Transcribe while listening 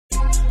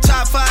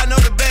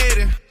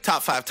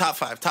Top five.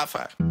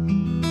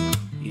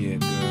 Yeah,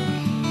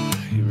 girl,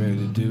 you ready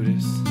to do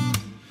this?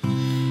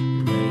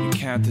 You ready to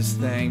count this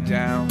thing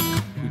down?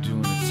 We're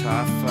doing the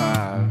top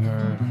 5,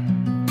 her.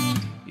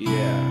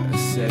 Yeah,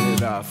 let's set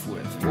it off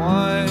with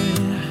 1,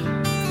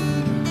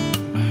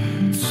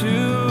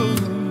 2,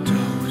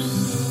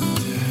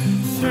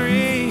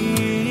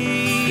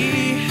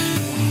 3,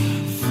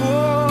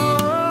 4.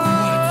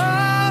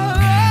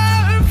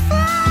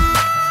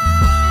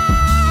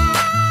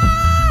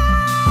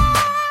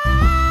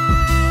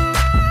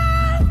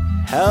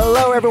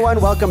 Hello, everyone.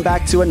 Welcome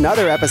back to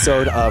another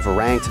episode of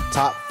Ranked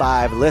Top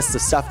 5 Lists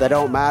of Stuff That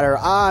Don't Matter.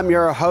 I'm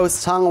your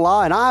host, Hung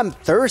Law, and I'm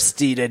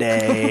thirsty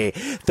today.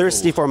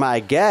 Thirsty for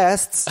my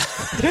guests.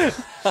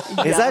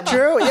 Is that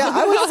true? Yeah,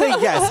 I would say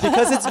yes,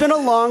 because it's been a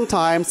long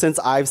time since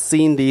I've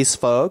seen these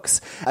folks,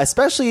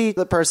 especially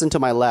the person to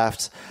my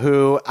left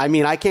who, I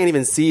mean, I can't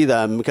even see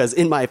them because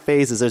in my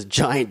face is this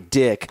giant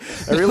dick,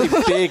 a really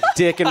big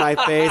dick in my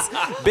face.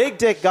 Big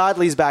Dick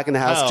Godley's back in the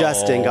house.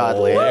 Justin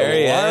Godley. There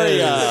he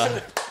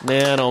is.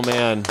 Man, oh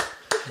man.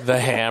 The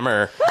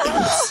hammer.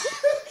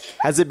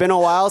 Has it been a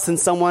while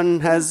since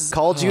someone has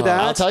called you that?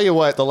 I'll tell you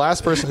what, the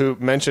last person who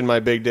mentioned my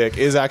big dick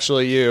is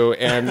actually you,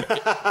 and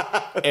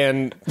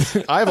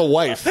I have a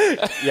wife.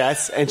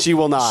 Yes, and she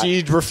will not.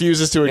 She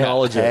refuses to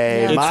acknowledge it.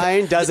 Hey,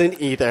 mine doesn't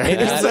either.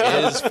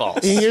 That is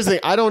false. Here's the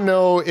thing, I don't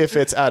know if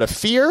it's out of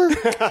fear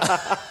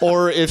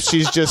or if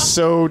she's just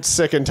so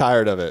sick and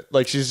tired of it.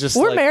 Like she's just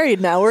We're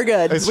married now. We're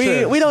good. It's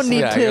true. We don't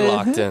need you're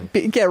locked to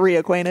in. get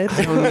reacquainted.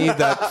 I don't need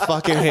that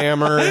fucking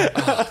hammer.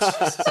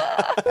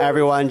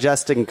 Everyone,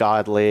 Justin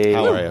Godley.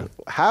 How are you?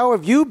 How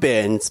have you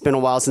been? It's been a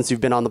while since you've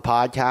been on the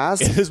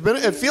podcast.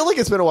 I feel like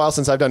it's been a while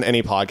since I've done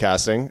any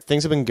podcasting.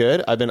 Things have been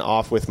good. I've been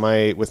off with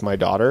my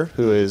daughter,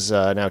 who is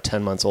now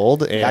 10 months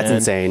old. And That's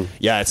insane.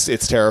 Yeah,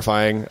 it's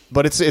terrifying,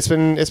 but it's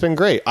been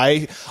great.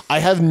 I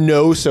have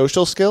no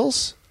social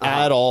skills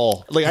at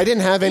all. Like I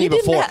didn't have any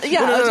before. I was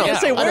going to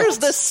say, where's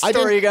this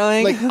story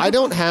going? Like I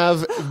don't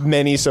have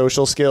many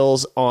social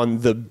skills on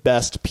the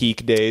best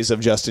peak days of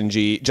Justin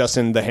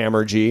the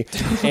Hammer G,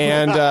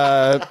 and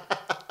I'm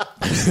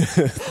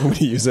going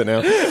to use it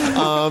now.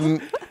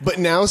 But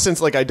now since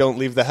like I don't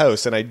leave the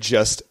house and I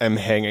just am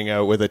hanging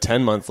out with a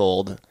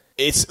 10-month-old.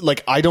 It's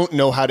like I don't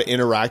know how to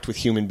interact with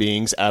human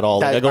beings at all.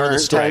 Like, I go on the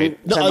street.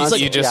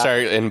 Like, you just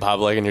start in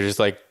public and you're just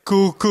like,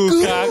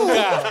 cuckoo,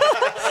 caca.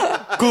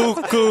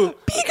 Cuckoo.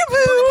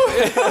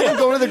 Peekaboo. I'm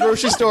going to the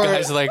grocery store.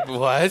 Guys are like,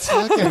 what?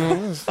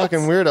 Fucking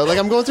weirdo. Like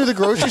I'm going through the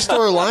grocery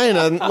store line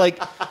and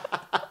like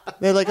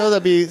they're like, oh,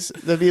 that'd be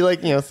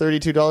like,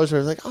 $32. I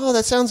was like, oh,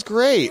 that sounds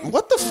great.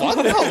 What the fuck?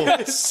 No.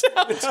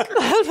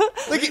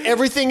 Like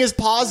everything is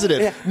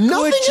positive. Yeah.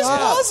 Nothing is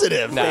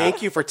positive. Nah.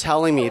 Thank you for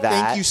telling me that.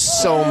 Thank you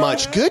so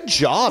much. Good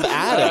job,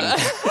 Adam.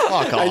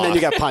 Fuck off. And then you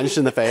got punched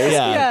in the face.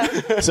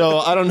 Yeah. So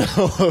I don't know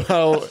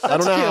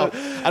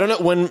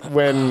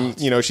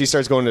when she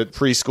starts going to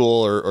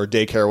preschool or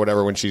daycare or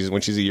whatever when she's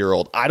a year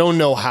old. I don't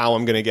know how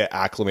I'm going to get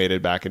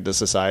acclimated back into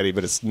society,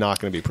 but it's not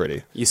going to be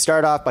pretty. You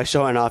start off by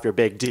showing off your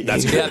big D.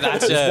 That's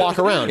just walk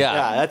around.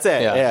 Yeah, that's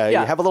it. Yeah. You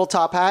have a little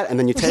top hat, and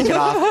then you take it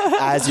off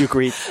as you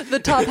greet. The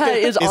top hat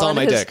is on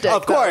my his dick. dick.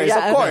 Of course.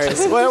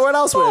 What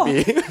else would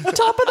it be?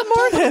 Top of the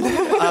morning.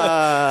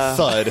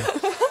 Thud.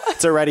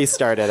 It's already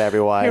started,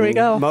 everyone. Here we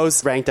go.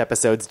 Most ranked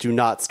episodes do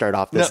not start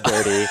off this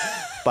dirty.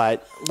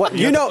 But what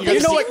you know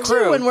what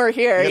crew when we're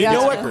here. You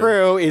know what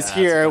crew is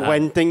here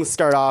when things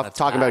start off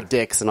talking about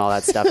dicks and all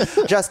that stuff.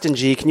 Justin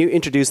G, can you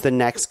introduce the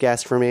next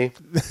guest for me?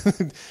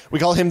 We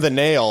call him the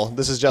Nail.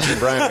 This is Justin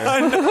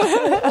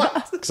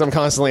Briner. Because I'm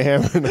constantly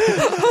hammering.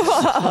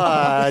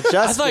 I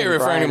thought you were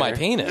referring to my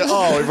penis.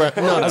 Oh,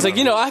 no. I was like,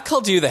 I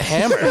called you the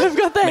hammer. I've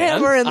got the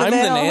hammer and the I'm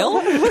nail.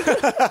 the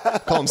nail.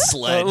 Call him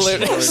Sledge.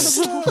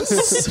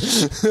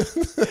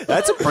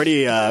 That's a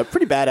pretty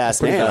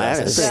badass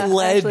name.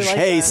 Sledge.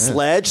 Hey,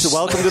 Sledge.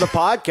 Welcome to the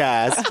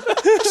podcast.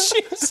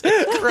 Jesus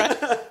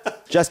Christ.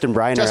 Justin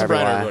Briner,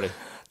 everyone.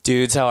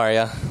 Dudes, how are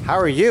you? How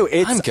are you?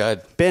 I'm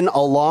good. Been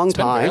a long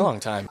time. Been a very long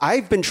time.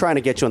 I've been trying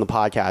to get you on the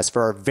podcast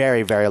for a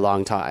very, very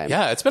long time.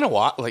 Yeah, it's been a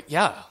while.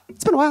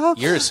 It's been a while.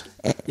 Years.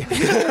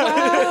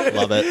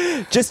 Love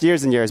it. Just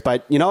years and years.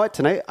 But you know what?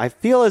 Tonight, I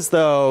feel as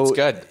though it's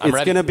good.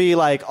 It's going to be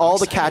like all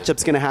the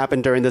catch-up's going to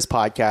happen during this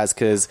podcast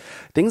because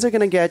things are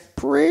going to get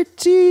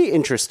pretty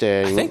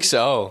interesting. I think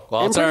so.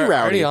 Well, And it's pretty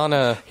already on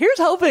a... Here's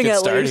hoping, good at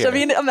start least. here. I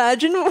mean,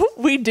 imagine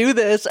we do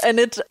this and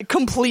it's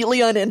completely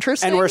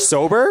uninteresting. And we're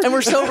sober? And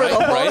we're sober the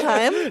whole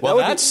time. Well,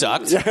 that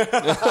sucked.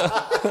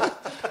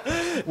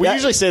 We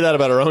usually say that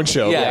about our own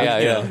show.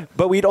 Yeah.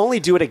 But we'd only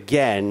do it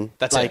again.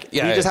 That's like, it.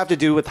 Yeah, we just have to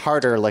do it with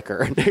harder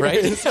liquor.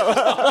 Right?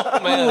 Oh,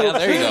 man, yeah,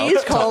 there you go.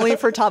 Please call me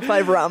for top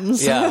 5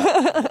 rums.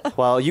 Yeah.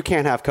 Well, you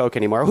can't have Coke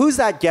anymore. Who's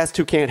that guest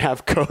who can't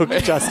have Coke?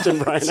 Justin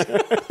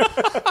Briner.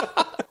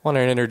 I want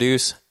to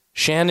introduce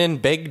Shannon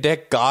Big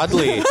Dick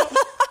Godley.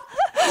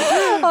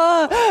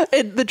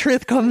 The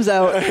truth comes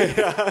out.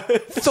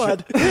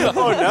 Thud.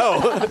 Oh,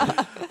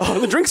 no. Oh,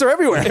 the drinks are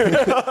everywhere.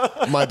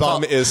 My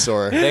bum is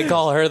sore. They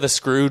call her the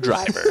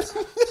screwdriver.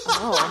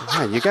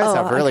 Yeah, you guys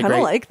have really I kinda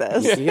great. like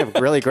this. You have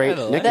really great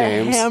The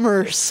nicknames.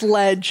 hammer,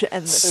 sledge,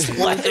 and the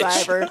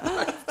screwdriver.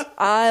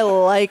 I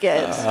like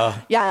it.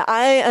 Yeah,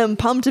 I am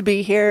pumped to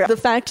be here. The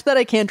fact that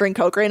I can't drink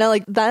Coke right now,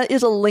 like that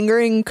is a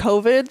lingering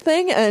COVID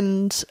thing,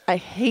 and I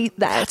hate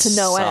that to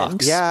no sucks.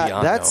 end. Yeah,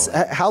 Beyond that's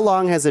knowing. how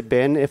long has it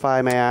been, if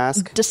I may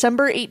ask?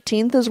 December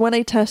 18th is when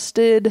I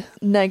tested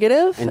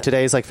negative. And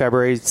today's like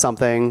February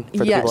something for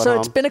the Yeah, people at so home.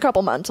 it's been a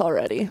couple months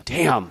already.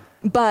 Damn.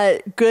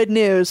 But good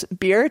news,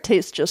 beer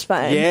tastes just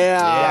fine.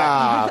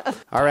 Yeah.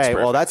 All right.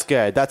 Well, that's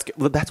good. That's good.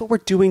 Well, that's what we're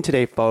doing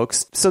today,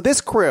 folks. So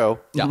this crew,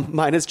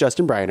 minus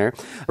Justin Briner,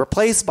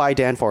 replaced by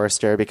Dan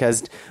Forrester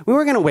because we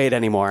weren't going to wait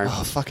anymore.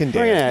 Oh, fucking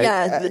We're Dan.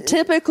 gonna- Yeah,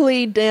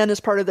 typically Dan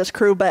is part of this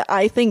crew, but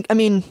I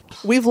mean,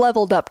 we've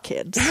leveled up,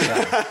 kids.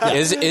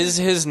 Is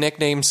his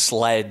nickname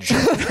Sledge?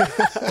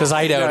 Because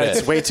I doubt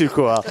It's it. way too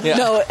cool. Yeah.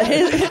 No,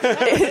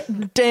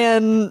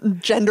 Dan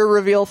gender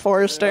reveal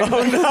Forrester.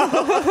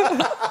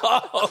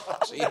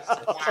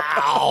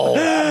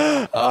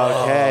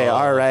 Okay.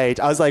 All right.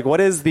 I was like,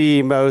 what is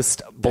the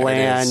most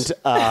bland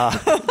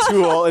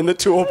tool in the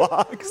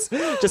toolbox?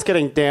 Just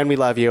kidding. Dan, we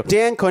love you.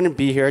 Dan couldn't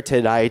be here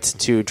tonight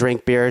to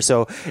drink beer.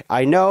 So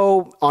I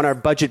know on our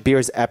Budget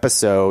Beers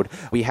episode,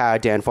 we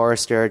had Dan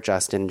Forrester,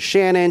 Justin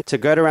Shannon to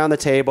go around the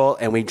table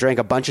and we drank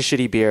a bunch of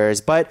shitty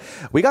beers, but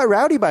we got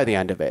rowdy by the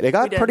end of it. It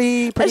got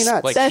pretty nuts.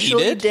 Like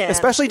Especially heated? Dan.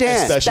 Especially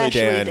Dan. Especially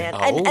Dan.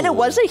 And it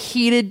was a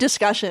heated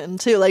discussion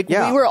too. Like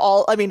Yeah. we were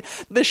all, I mean,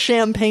 the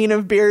champagne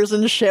of beers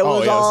and shit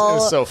was yeah, all it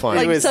was so fun.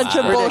 like It was such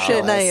a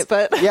bullshit ridiculous. night.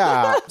 But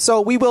Yeah. So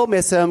we will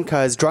miss him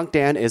because Drunk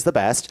Dan is the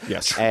best.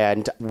 Yes.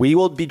 And we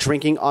will be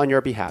drinking on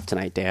your behalf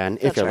tonight, Dan,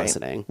 if That's you're right.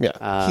 listening. Yeah.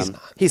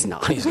 He's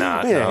not. He's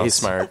not. Yeah, No, he's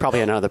smart.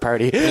 probably at another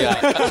party. Yeah.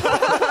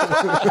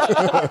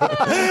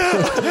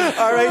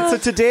 All right. So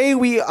today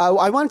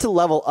I wanted to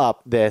level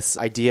up this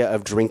idea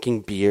of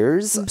drinking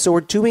beers. So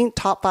we're doing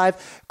top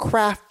 5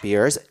 craft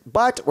beers,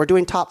 but we're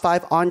doing top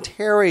 5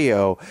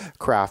 Ontario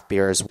craft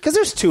beers because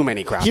there's too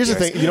many craft Here's beers.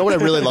 the thing. You know what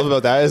I really love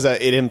about that is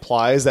that it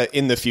implies that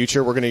in the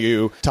future we're going to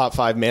do top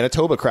 5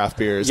 Manitoba craft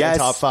beers Yes, and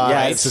top 5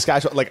 yes.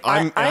 Saskatchewan. Like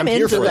I'm I'm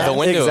here into for that. The that.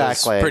 window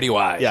Exactly. is pretty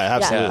wide. Yeah,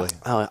 absolutely.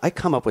 I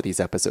come up with these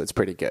episodes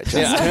pretty good.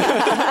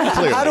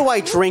 Clearly. How do I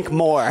drink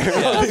more?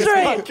 that's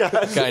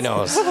right. Guy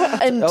knows.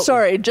 And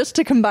sorry, just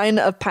to combine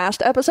a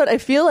past episode, I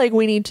feel like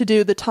we need to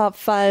do the top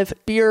 5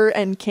 beer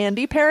and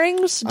candy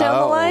pairings down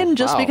the Oh, line,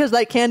 just wow. because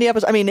that candy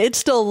episode, I mean, it's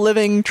still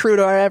living true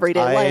to our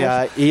everyday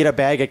life. I eat a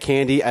bag of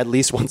candy at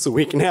least once a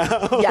week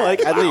now. Yeah.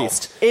 Like, at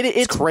least.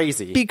 It's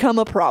crazy. become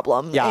a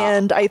problem. Yeah.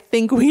 And I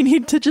think we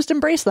need to just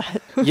embrace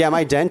that. Yeah,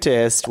 my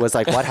dentist was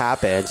like, what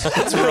happened?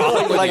 What's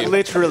wrong with like, you?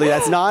 literally,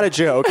 that's not a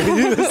joke. He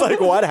was like,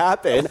 what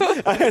happened?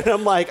 And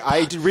I'm like, I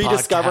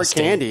rediscovered Podcasting.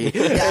 candy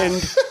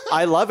and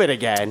I love it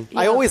again.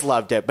 I always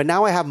loved it, but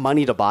now I have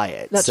money to buy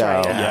it. That's so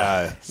right.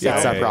 Yeah.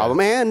 That's a problem.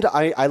 And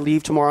I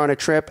leave tomorrow on a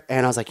trip,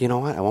 and I was like, you know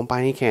what? I won't buy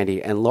any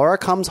candy. And Laura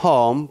comes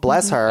home,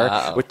 bless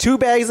her, with 2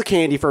 bags of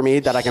candy for me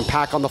that I can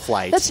pack on the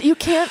flight. You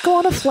can't go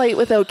on a flight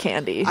without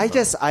candy.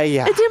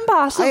 It's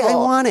impossible. I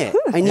want it.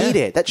 I need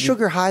it. That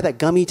sugar high, that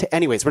gummy.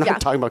 Anyways, we're not Yeah.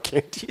 talking about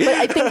candy. But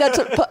I think that's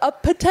a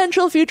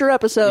potential future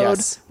episode,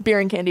 Yes. beer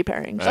and candy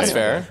pairing. That's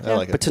fair. I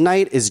like it. But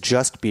tonight is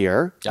just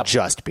beer. Yep.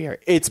 Just beer.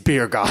 It's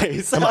beer,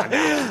 guys. Come on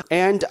now.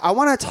 And I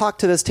want to talk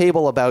to this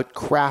table about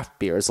craft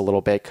beers a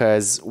little bit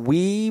because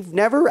we've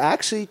never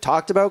actually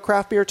talked about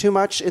craft beer too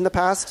much in the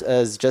past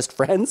as just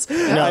friends.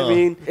 I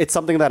mean, it's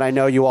something that I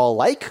know you all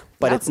like,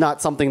 but Yeah. it's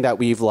not something that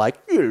we've like,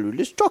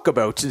 let's talk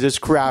about this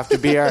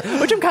craft beer.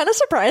 Which I'm kind of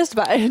surprised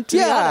by, to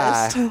be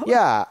honest.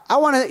 Yeah. I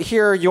want to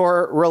hear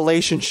your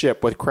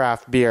relationship with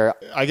craft beer.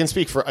 I can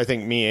speak for I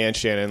think me and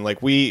Shannon.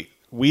 Like we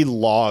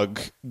log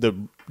the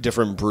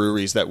different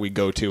breweries that we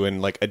go to in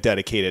like a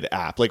dedicated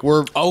app. Like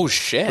we're Oh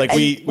shit! like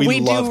we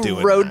love do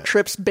doing road that.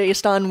 trips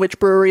based on which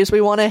breweries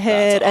we want to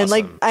hit, and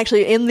like awesome.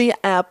 actually in the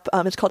app,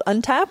 it's called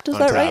Untapped. Is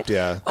that right? Untapped,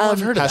 yeah. I've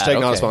heard of Hashtag that.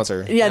 not a Okay.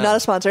 sponsor. Yeah, not a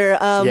sponsor.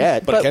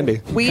 Yet, but it can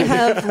be. We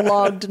have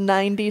logged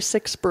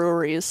 96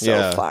 breweries so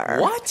Yeah. far.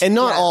 What? And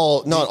not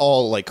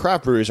all like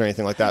craft breweries or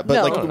anything like that, but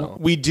No. like No.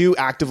 we do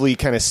actively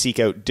kind of seek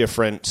out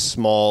different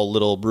small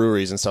little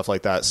breweries and stuff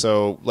like that.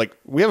 So like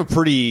we have a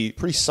pretty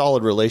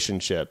solid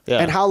relationship. Yeah.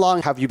 And how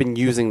long have you been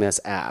using this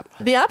app?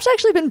 The app's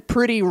actually been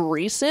pretty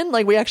recent.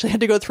 Like we actually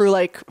had to go through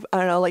like, I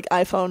don't know, like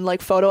iPhone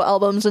like photo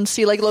albums and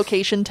see like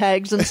location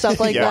tags and stuff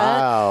like Yeah. that.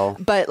 Wow.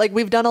 But like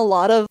we've done a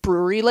lot of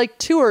brewery like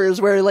tours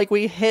where like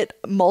we hit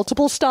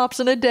multiple stops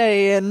in a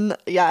day, and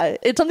yeah,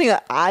 it's something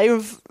that I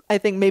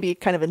think maybe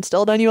kind of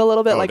instilled on you a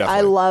little bit. Oh, like I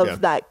definitely. love Yeah.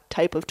 that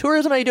type of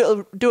tourism. I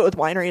do it with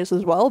wineries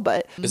as well,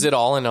 but Is it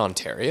all in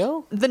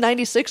Ontario? the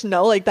 96,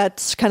 no, like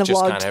that's kind of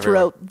Just logged kinda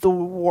throughout the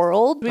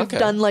world. We've Okay.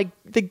 done like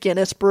the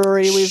Guinness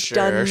Brewery, we've Sure,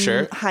 done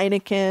sure.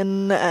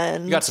 Heineken,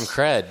 and You got some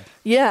cred.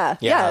 Yeah.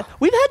 Yeah.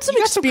 We've had some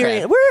You got some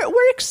experience. cred.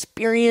 We're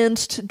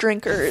experienced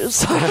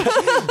drinkers.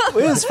 It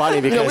was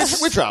funny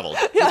because We traveled.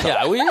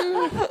 Yeah,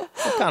 we're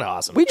kind of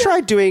awesome. we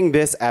tried doing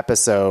this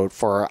episode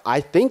for,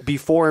 I think,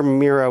 before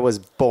Mira was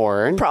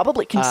born.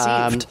 Probably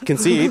conceived.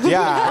 Conceived,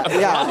 yeah.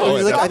 Yeah. It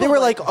was like, I think we're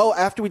like,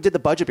 after we did the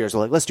budget beers,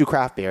 we're like, let's do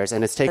craft beers.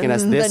 And it's taken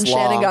us this then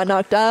long. Shannon got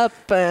knocked up.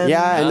 And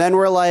Yeah, and then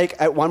we're like,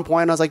 at one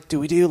point, I was like, do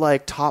we do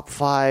like top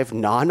 5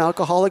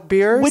 non-alcoholic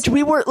beers? Which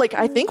we were like,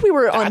 I think we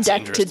were on That's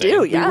deck to interesting.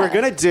 do. We Yeah. we were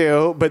going to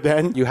do, but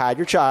then you had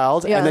your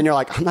child, Yeah. and then you're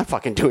like, I'm not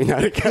fucking doing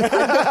that again.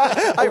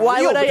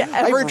 Why would I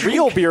ever drink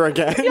real beer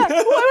again? Yeah. Why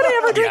would I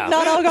ever drink Yeah.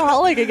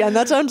 non-alcoholic again?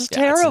 That sounds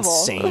terrible.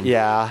 That's insane.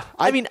 Yeah.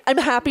 I mean, I'm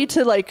happy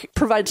to like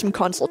provide some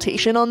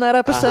consultation on that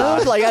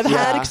episode. Like I've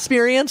had Yeah.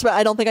 experience, but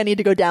I don't think I need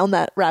to go down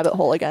that rabbit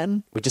hole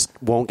again. We just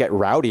won't get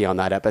rowdy on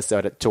that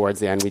episode towards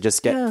the end. We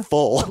just get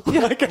full.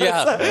 Yeah,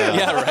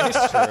 right.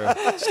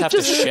 Just have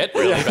to shit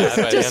really bad by the end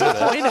of it.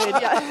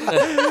 Disappointed.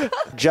 Yeah.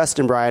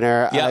 Justin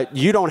Briner, Yeah.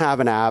 you don't have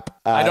an app.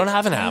 I don't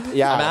have an app.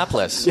 yeah. I'm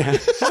appless.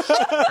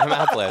 I'm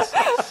appless.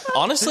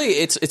 Honestly,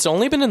 it's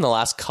only been in the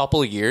last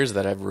couple of years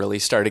that I've really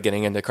started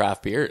getting into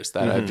craft beers.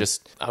 That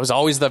I was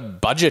always the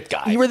budget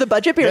guy. You were the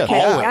budget beer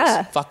kid. always,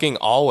 Yeah. fucking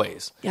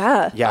always.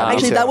 Yeah. Yeah, me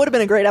Actually, too. that would have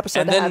been a great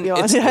episode And to have then you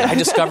on. I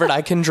discovered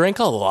I can drink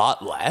a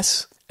lot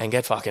less and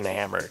get fucking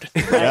hammered.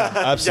 Yeah,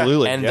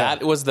 absolutely. And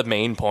that was the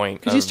main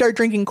point. You start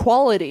drinking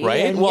quality.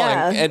 right? And Well,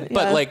 yeah, but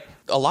yeah. like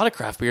a lot of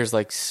craft beers,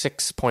 like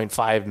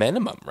 6.5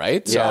 minimum,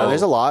 right? Yeah,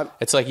 there's a lot.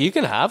 It's like you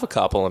can have a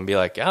couple and be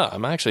like, yeah,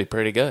 I'm actually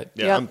pretty good.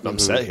 yeah, Yeah. I'm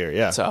set here.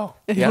 Yeah. So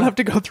you yeah. don't have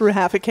to go through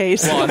half a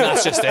case. Well, and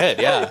that's just it.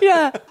 Yeah.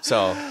 yeah. So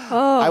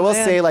I will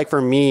say, like, for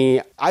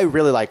me, I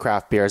really like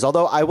craft beers.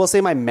 Although I will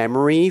say my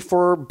memory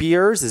for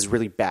beers is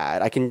really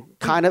bad. I can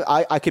kind of,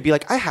 I could be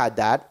like, I had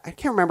that. I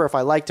can't remember if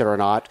I liked it or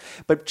not.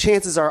 But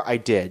chances are I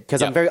did.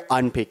 Because I'm Yeah. very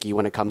unpicky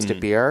when it comes to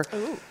beer.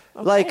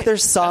 Like,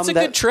 there's some That's a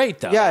good trait,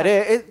 though. Yeah,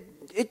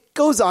 it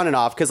goes on and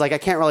off because, like, I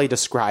can't really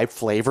describe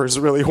flavors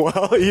really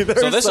well either.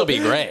 So this will be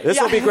great. This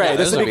will be great. Yeah,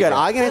 This will be good. great.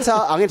 I'm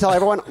gonna tell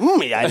everyone,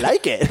 I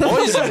like it.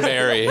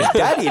 Boysenberry.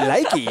 Daddy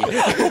likey.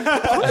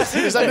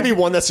 There's not going to be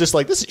one that's just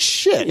like, this is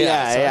shit.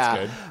 Yeah, so yeah. that's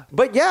good.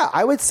 But yeah,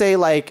 I would say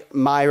like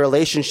my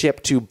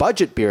relationship to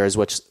budget beers,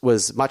 which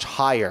was much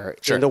higher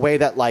Sure. in the way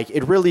that like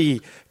it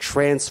really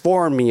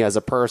transformed me as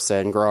a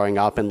person growing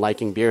up and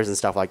liking beers and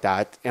stuff like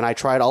that. And I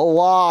tried a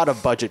lot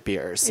of budget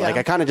beers. Yeah. Like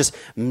I kind of just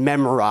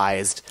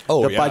memorized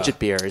Oh, the yeah. budget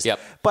beers. Yep.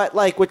 But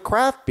like with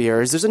craft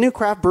beers, there's a new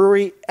craft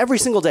brewery every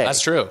single day.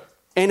 That's true.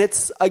 And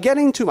it's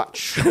getting too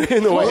much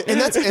in the way. Well,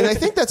 and I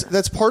think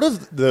that's part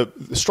of the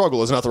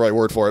struggle is not the right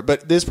word for it,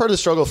 but there's part of the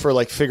struggle for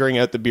like figuring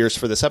out the beers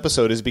for this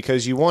episode is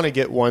because you want to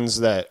get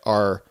ones that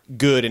are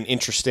good and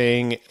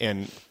interesting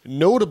and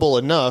notable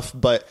enough,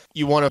 but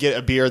you want to get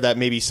a beer that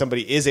maybe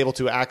somebody is able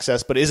to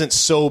access, but isn't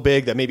so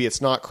big that maybe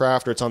it's not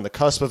craft or it's on the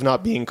cusp of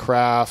not being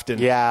craft. And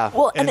Yeah.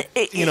 Well, and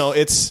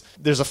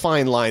there's a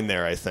fine line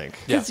there, I think.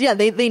 Yeah,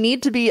 they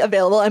need to be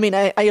available. I mean,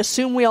 I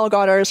assume we all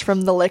got ours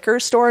from the liquor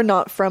store,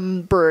 not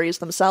from breweries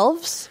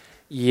themselves.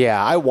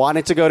 Yeah, I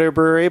wanted to go to a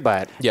brewery,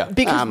 but Yeah.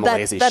 Because I'm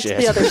lazy that's shit.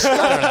 the other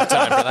struggle. I don't have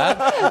time for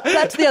that.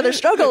 That's the other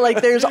struggle.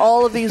 Like, there's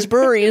all of these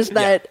breweries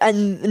that,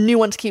 and new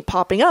ones keep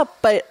popping up,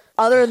 but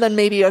other than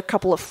maybe a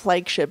couple of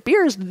flagship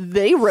beers,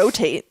 they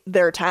rotate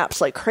their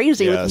taps like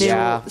crazy Yes. with new.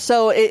 Yeah.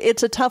 So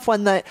it's a tough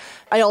one that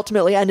I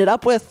ultimately ended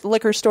up with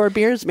liquor store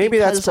beers. Maybe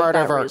that's because part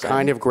of that our reason.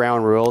 kind of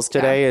ground rules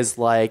today is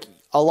like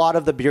a lot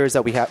of the beers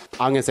that we have,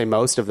 I'm going to say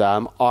most of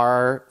them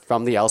are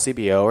from the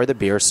LCBO or the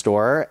beer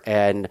store.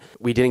 And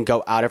we didn't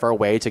go out of our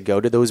way to go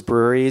to those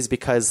breweries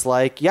because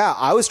like, yeah,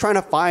 I was trying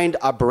to find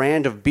a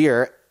brand of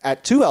beer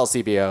at 2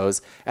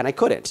 LCBOs and I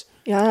couldn't.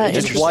 Yeah, It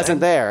just interesting. wasn't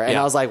there. And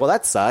Yeah. I was like, well,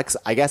 that sucks.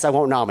 I guess I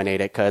won't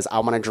nominate it because I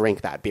want to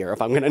drink that beer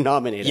if I'm going to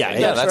nominate it. Yeah, right?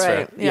 yeah, that's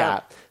right. fair. Yeah.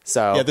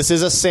 So Yeah, this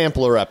is a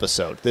sampler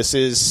episode. This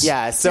is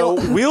yeah, so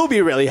we'll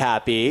be really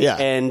happy, Yeah.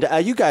 and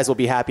you guys will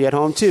be happy at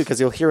home too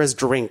because you'll hear us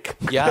drink.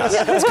 Yeah,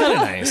 it's kind of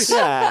nice.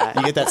 Yeah,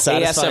 you get that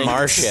satisfying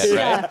ASMR shit,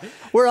 right? Yeah,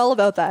 we're all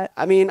about that.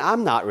 I mean,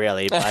 I'm not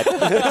really, but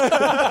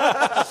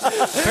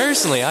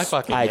Personally, I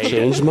fucking I hate it.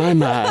 changed my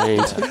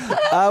mind.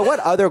 What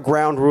other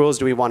ground rules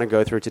do we want to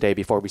go through today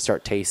before we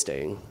start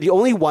tasting? The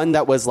only one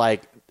that was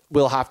like,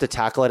 we'll have to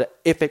tackle it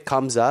if it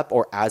comes up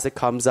or as it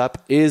comes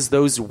up is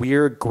those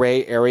weird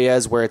gray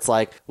areas where it's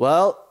like,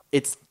 well,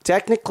 it's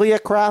technically a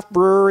craft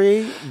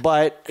brewery,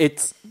 but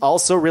it's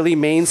also really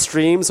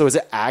mainstream. So is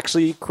it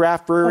actually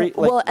craft brewery? Like,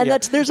 Well, and yeah.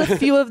 there's a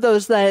few of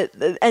those that,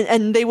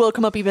 and they will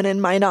come up even in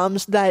my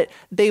noms, that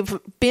they've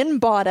been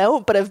bought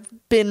out but have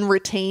been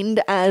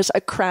retained as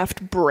a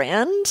craft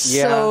brand.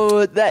 Yeah. So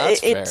that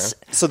That's it's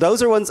fair. So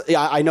those are ones,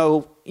 yeah, I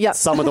know Yeah.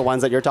 some of the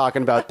ones that you're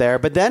talking about there.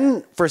 But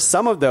then for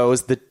some of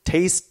those, the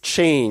taste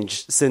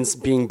changed since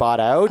being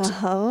bought out.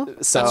 So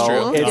That's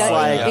true. it's yeah,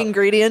 like,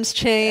 ingredients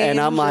change. and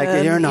I'm like,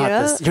 and- you're not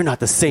yeah. you're not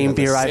the same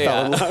beer I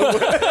fell in love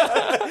with.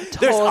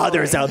 There's Totally.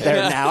 others out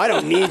there now. I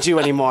don't need you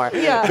anymore.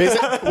 Yeah.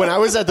 Basically, when I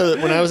was at the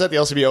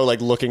LCBO,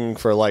 like looking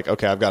for like,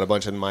 okay, I've got a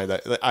bunch in mind.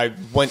 That I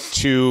went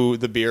to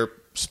the beer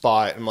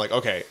spot and I'm like,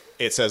 okay,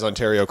 it says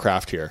Ontario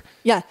Craft here.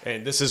 Yeah.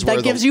 And this is That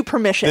where gives you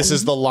permission. This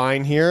is the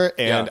line here,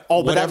 and Yeah.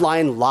 Oh, but that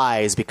line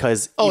lies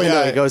because even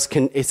though it goes,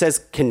 it says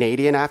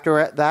Canadian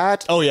after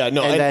that. Oh, yeah,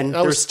 no, and then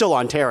I was there's still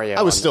Ontario.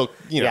 I was on still,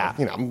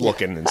 it. I'm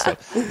looking and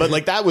stuff. But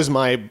like that was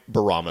my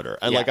barometer.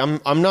 And like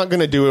I'm not going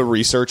to do a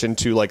research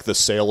into like the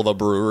sale of a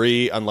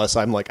brewery unless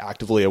I'm like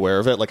actively aware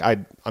of it. Like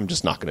I'm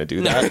just not going to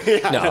do that.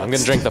 No, I'm going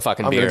to drink the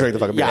fucking I'm beer. going to drink the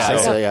fucking beer.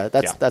 Yeah,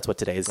 So- that's what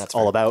today's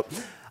all about.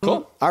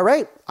 Cool. All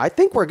right, I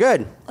think we're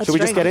good. Should we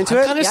just drink. get into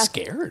I'm it? kind of Yeah.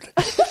 scared.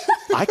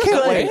 I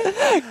can't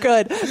wait.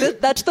 Good.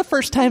 That's the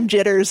first time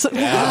jitters.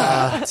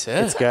 That's it.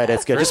 It's good.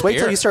 It's good. Just wait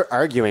till beer. you start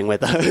arguing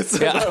with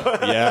us.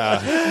 Yeah.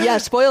 Yeah. Yeah,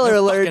 spoiler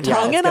alert. fucking-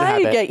 Tongue Yeah, and it's gonna I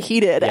happen. get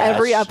heated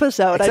every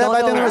episode. Except I I don't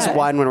think know there was why.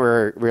 one when we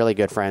were really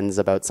good friends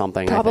about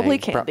something. Probably I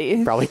think.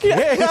 candy. Probably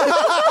candy.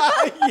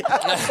 I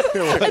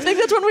think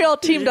that's when we all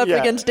teamed up Yeah.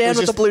 against Dan It was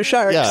with just- the blue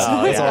sharks.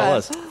 Yeah, that's all it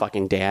was.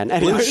 Fucking Dan. Blue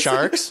Anyways,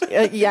 sharks.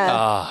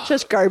 Yeah,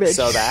 just garbage.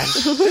 so bad.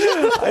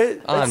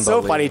 It's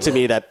so funny to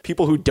me that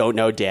people who don't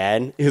know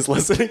Dan is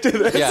listening to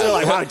this. Yeah. They're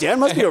like, wow, Dan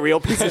must be a real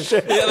piece of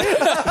shit.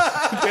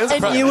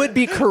 And you would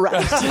be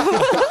correct.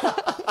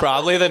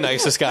 Probably the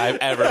nicest guy I've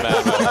ever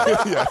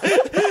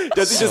met.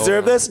 Does he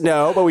deserve this?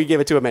 No, but we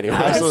give it to him anyway.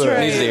 That's right.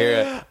 Needs to hear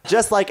it.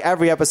 Just like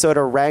every episode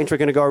of Ranked, we're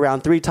going to go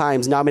around 3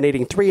 times,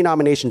 nominating 3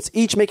 nominations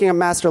each, making a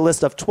master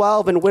list of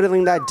 12 and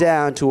whittling that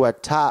down to a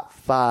top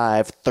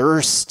 5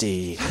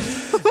 thirsty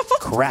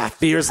craft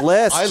beers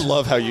list. I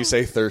love how you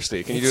say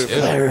thirsty. Can you do it?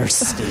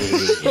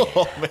 Thirsty.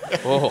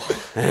 Whoa.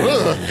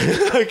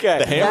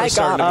 Okay. Hammer's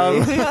I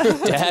got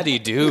starting to Daddy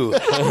do.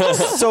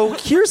 So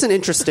here's an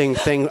interesting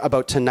thing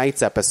about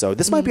tonight's episode.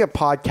 This might be a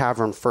pod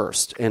cavern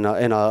first in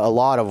a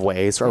lot of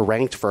ways, or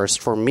ranked first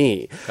for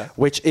me,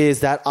 which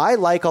is that I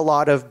like a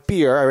lot of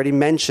beer. I already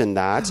mentioned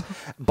that,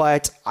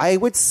 but I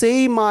would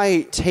say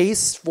my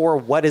taste for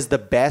what is the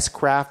best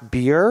craft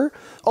beer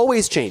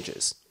always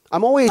changes.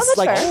 I'm always that's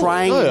like fair.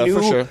 trying Oh, yeah, new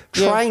for sure.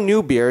 trying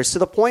new beers to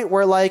the point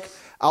where like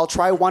I'll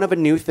try one of a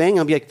new thing and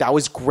I'll be like, that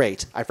was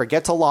great. I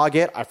forget to log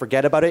it. I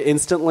forget about it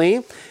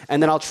instantly.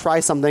 And then I'll try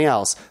something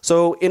else.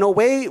 So in a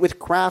way with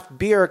craft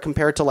beer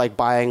compared to like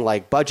buying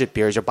like budget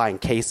beers, you're buying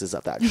cases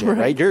of that shit,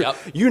 right?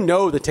 You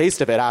know the taste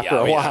of it after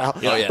a while.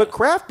 Oh, yeah. But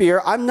craft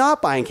beer, I'm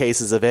not buying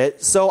cases of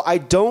it. So I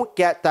don't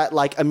get that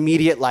like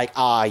immediate like,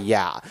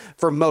 yeah.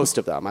 For most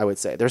of them, I would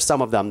say. There's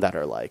some of them that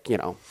are like,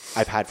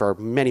 I've had for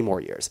many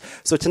more years.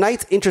 So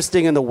tonight's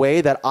interesting in the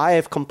way that I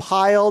have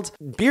compiled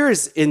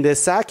beers in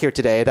this sack here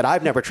today that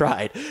I've never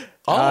tried.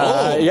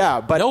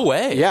 Yeah, but No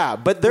way. Yeah,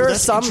 but there are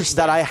some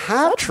that I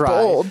have tried.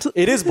 bold.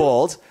 It is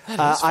bold. I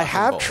fucking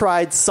have bold.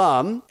 tried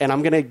some, and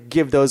I'm gonna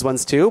give those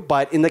ones too.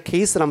 But in the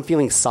case that I'm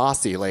feeling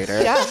saucy later,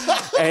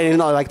 and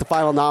like the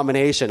final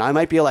nomination, I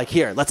might be like,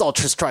 here, let's all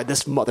just try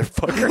this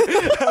motherfucker.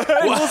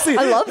 We'll see.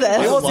 I love this.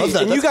 We'll love see.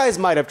 that. And you guys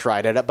might have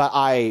tried it, but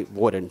I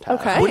wouldn't have.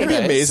 Okay. Wouldn't it be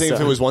Okay. amazing if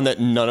it was one that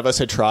none of us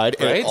had tried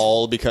and Right? it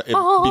all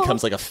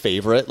becomes like a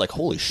favorite? Like,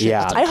 holy shit.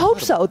 Yeah. that's I hope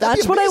so.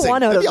 That's what I amazing.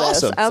 want out That'd of be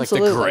this. awesome. It's like Like the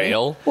Absolutely.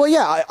 Grail. Well,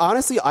 yeah.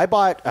 Honestly, I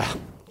bought.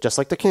 Just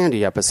like the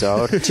candy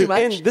episode. Too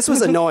much? And this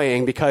was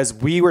annoying because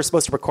we were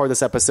supposed to record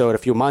this episode a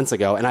few months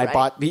ago, and I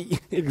bought the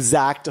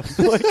exact like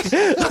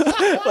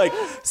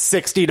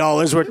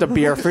 $60 worth of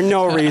beer for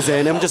no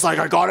reason. I'm just like,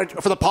 I got it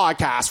for the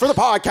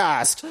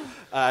podcast.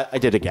 I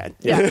did again.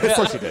 Yeah. Of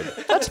course you did.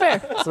 That's fair.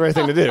 That's the right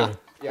thing to do.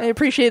 I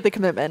appreciate the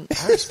commitment.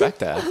 I respect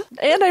that.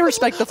 And I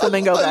respect the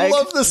flamingo I bag.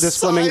 love the size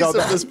flamingo of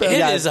bag. this It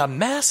bag. is a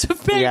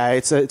massive bag. Yeah,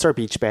 it's our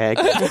beach bag.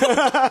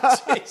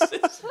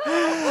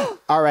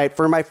 All right,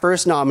 for my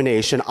first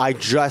nomination, I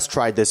just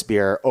tried this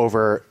beer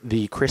over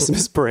the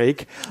Christmas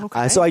break.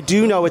 So I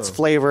do know its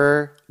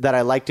flavor, that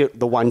I liked it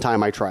the one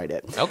time I tried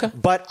it. Okay.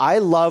 But I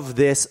love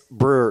this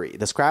brewery.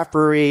 This craft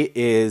brewery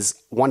is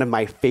one of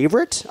my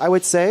favorite, I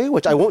would say,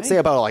 which I won't say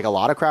about like a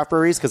lot of craft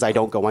breweries because I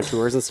don't go on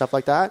tours and stuff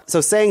like that.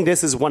 So saying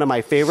this is one of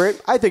my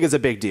favorite, I think is a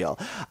big deal.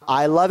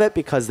 I love it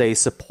because they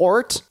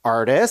support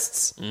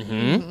artists.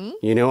 Mm-hmm.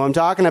 You know what I'm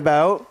talking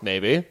about.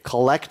 Maybe.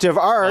 Collective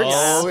Arts.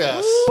 Oh,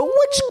 yes. But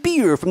which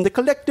beer from the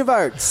Collective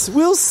Arts?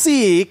 We'll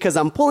see, because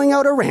I'm pulling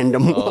out a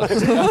random one.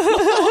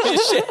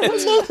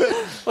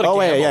 Oh,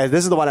 wait, yeah,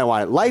 this is the one I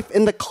wanted. Life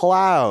in the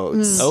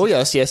Clouds. Oh,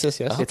 yes. It's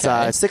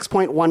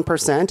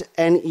 6.1%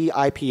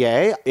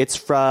 NEIPA. It's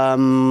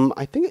from,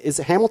 I think, is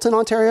it Hamilton,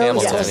 Ontario?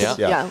 Hamilton, Yes.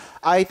 yeah. Yeah.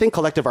 I think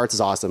Collective Arts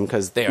is awesome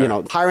because, They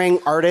are. hiring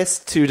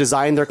artists to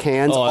design their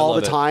cans Oh, I all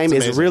love the it. time It's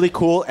is amazing. really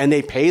cool, and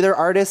they pay their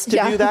artists to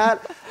Yeah. do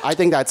that. I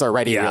think that's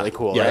already really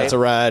cool, Yeah, right? it's a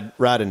rad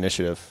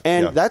initiative.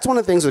 And Yeah. that's one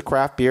of the things with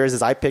craft beers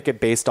is I pick it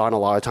based on a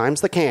lot of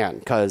times the can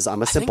because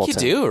I'm a think you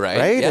simpleton. do, right?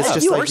 Right? Yeah, It's of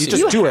just like course you you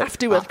just you do have it.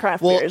 to with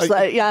craft beers.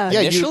 yeah,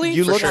 Initially,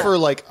 you for look sure. for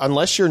like,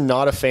 unless you're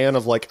not a fan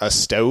of like a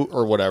stout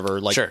or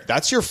whatever, like Sure.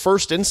 that's your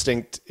first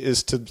instinct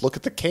is to look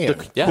at the can.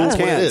 Yeah. Cool That's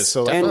what it cans. is.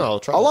 So like, and I'll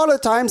try a it. lot of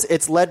times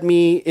it's led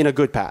me in a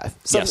good path.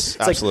 with. So Yes,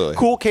 it's absolutely. Like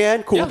cool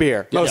can, cool Yeah.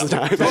 beer most of the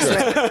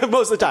time.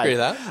 Most of the time. Agree with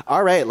that.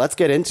 All right, let's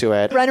get into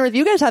it. Reiner, with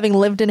you guys having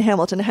lived in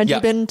Hamilton, had Yeah.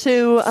 you been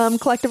to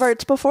Collective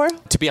Arts before?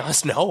 To be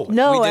honest, no.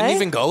 No, we didn't eh?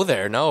 even go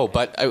there. No,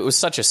 but it was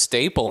such a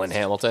staple in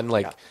Hamilton.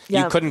 Like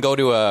Yeah. you couldn't go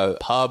to a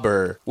pub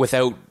or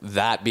without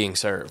that being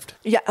served.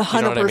 Yeah,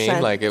 You know what I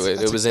 100%. Like it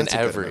was in That's a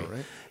good every. note,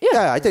 right?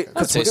 Yeah, I think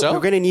 'cause say so. we're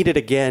going to need it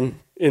again.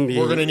 We're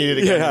gonna need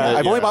it again. Yeah,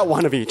 I've only Yeah. bought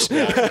one of each.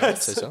 I'd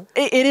say so.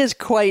 It is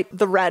quite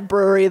the rad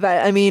brewery.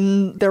 That I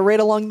mean, they're right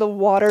along the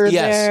water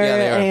Yes, there, yeah,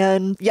 they are.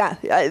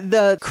 and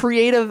the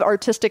creative,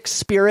 artistic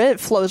spirit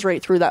flows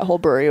right through that whole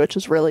brewery, which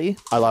is really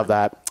I love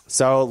that.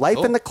 So, Life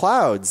in the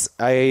Clouds.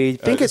 I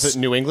think Is it's it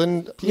New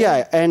England?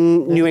 yeah,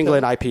 and New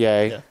England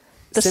IPA.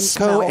 The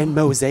Simcoe smell. and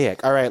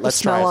Mosaic. All right, the let's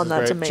smell try. on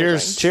that's Great. amazing.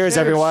 Cheers. Cheers,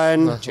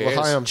 everyone. Cheers.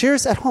 L'chaim.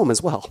 Cheers at home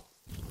as well.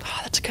 Oh,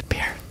 that's a good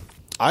beer.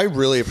 I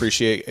really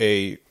appreciate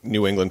a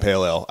New England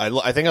Pale Ale.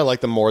 I think I like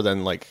them more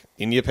than like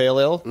India Pale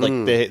Ale.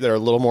 Like they're a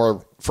little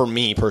more, for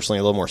me personally,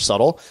 a little more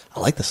subtle.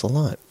 I like this a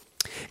lot.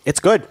 It's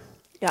good.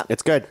 Yeah.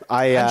 It's good.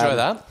 I enjoy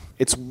that.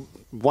 It's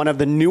one of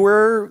the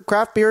newer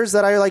craft beers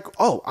that I like.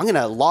 Oh, I'm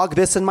gonna log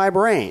this in my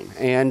brain,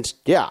 and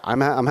yeah,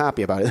 I'm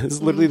happy about it. This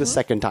is literally the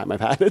second time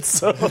I've had it,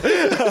 so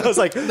I was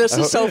like, This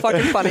is so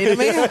fucking funny to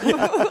me.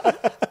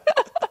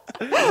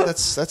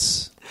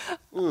 That's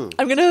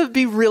I'm gonna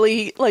be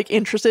really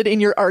interested in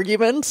your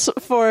arguments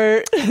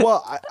for.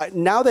 well,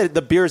 now that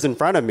the beer's in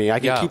front of me, I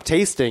can Yeah. keep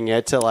tasting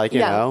it to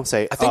Yeah.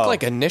 say. I think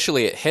oh.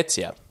 initially it hits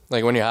you,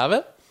 like when you have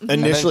it.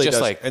 initially just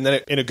does, and then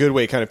it, in a good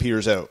way kind of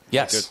peters out.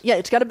 Yes, Yeah,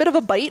 it's got a bit of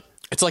a bite.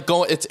 it's like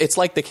going. It's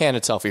like the can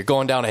itself. You're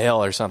going down a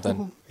hill or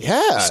something.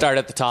 Yeah. Start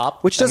at the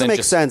top, Which and doesn't then make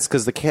just- sense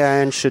because the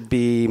can should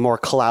be more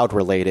cloud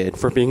related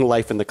for being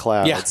Life in the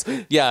Clouds.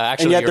 Yeah, yeah.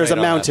 Actually, and yet you're there's a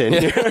right on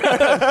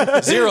that.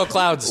 mountain. Zero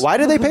clouds. Why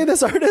did they pay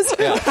this artist?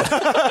 Yeah.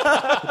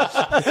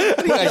 What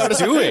are you guys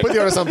doing? Put the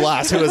artist on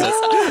blast. Who is it?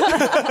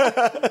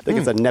 I think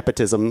it's a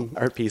nepotism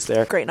art piece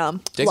there. Great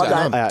nom. Dig Love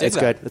that. that. Dig It's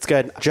that. good. It's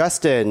good.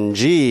 Justin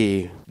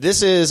G.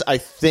 This is, I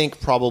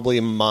think, probably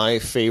my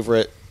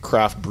favorite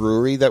craft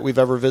brewery that we've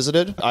ever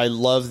visited. I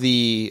love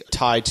the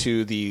tie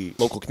to the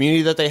local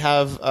community that they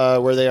have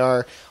where they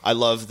are. I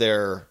love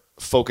their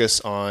focus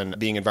on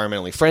being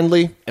environmentally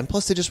friendly, and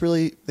plus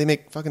they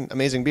make fucking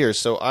amazing beers.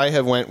 So I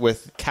have went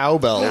with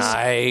Cowbell's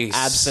Nice.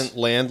 Absent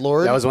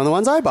Landlord. That was one of the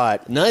ones I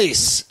bought.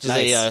 nice. Just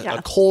Nice.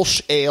 a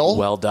Kolsch ale.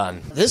 Well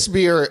done. This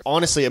beer,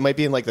 honestly, it might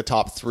be in like the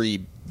top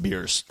 3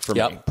 beers for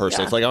Yep. me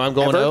personally. Yeah. Like I'm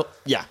going Ever? out.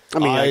 Yeah. I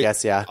mean, I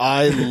guess, yeah.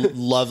 I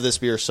love this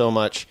beer so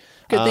much.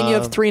 Good thing you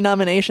have 3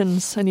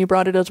 nominations and you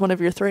brought it as one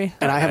of your 3.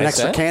 And I have an Nice,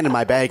 extra eh? can in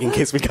my bag in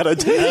case we got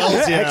to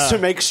yeah. extra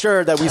make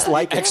sure that we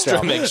like it Extra,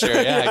 still. make sure.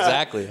 Yeah,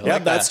 exactly. I Yep,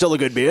 like that's that. still a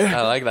good beer.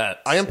 I like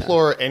that. I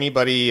implore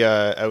anybody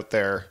out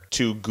there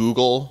to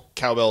Google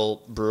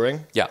Cowbell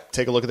Brewing. Yeah.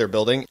 Take a look at their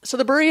building. So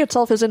the brewery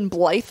itself is in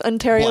Blythe,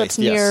 Ontario. Blythe, It's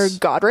near yes.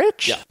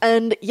 Goderich. Yeah.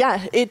 And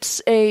yeah,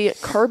 it's a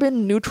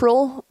carbon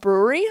neutral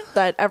brewery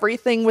that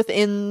everything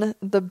within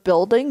the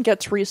building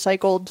gets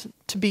recycled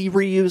to be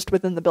reused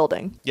within the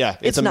building. Yeah,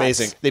 it's nuts.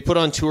 amazing. They put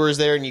on tours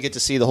there, and you get to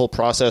see the whole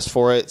process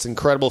for it. It's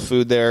incredible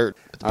food there.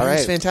 The All beer's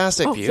right.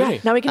 fantastic. Oh, Beauty. yeah.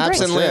 Now we can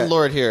Absent drink.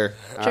 Landlord here.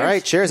 All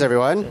right, cheers,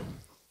 everyone.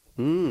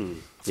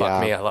 Fuck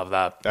Yeah. me, I love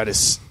that. That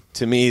is,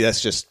 to me,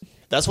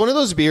 that's one of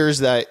those beers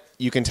that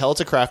you can tell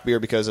it's a craft beer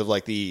because of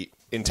like the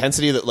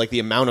intensity, that like the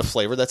amount of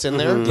flavor that's in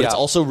there, but it's Yeah.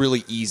 also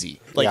really easy.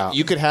 Like Yeah.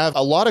 you could have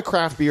a lot of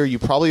craft beer, you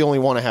probably only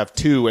want to have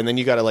 2, and then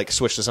you got to like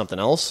switch to something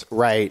else.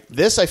 Right.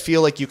 This, I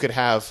feel like you could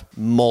have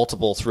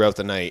multiple throughout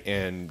the night,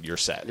 and you're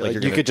set. Like,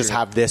 you're you gonna- could just you're-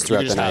 have this you throughout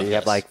could the just night. You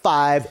have this. like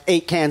 5,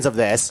 8 cans of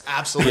this.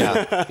 absolutely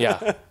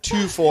Yeah.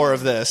 2-4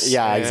 of this.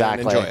 Yeah, and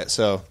exactly. Enjoy it.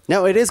 So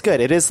No, it is good.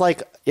 It is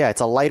like, yeah,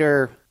 it's a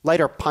lighter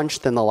punch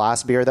than the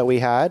last beer that we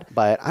had,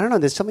 but I don't know,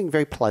 there's something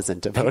very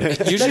pleasant about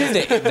it. Usually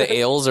the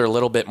ales are a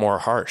little bit more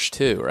harsh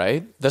too,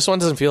 right? This one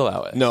doesn't feel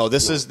that way. no,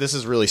 this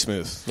is really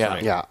smooth. for Yeah.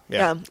 me. Yeah.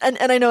 Yeah. And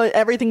I know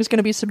everything's going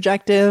to be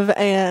subjective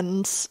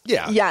and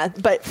Yeah.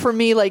 but for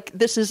me, like,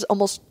 this is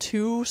almost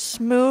too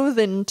smooth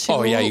and too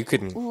Oh, yeah, you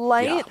couldn't-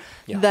 light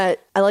yeah.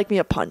 that I like me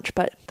a punch,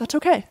 but that's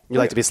okay. You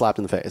like to be slapped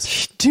in the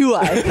face. Do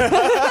I?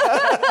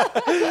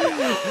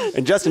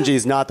 And Justin G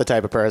is not the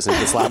type of person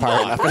to slap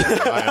hard enough.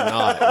 I am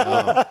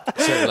not.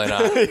 Certainly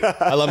not. No.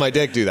 I let my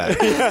dick do that.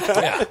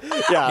 Yeah.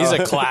 Yeah. He's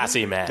a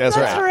classy man. That's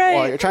That's right. right.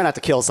 Well, you're trying not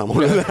to kill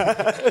someone.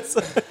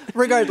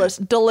 Regardless,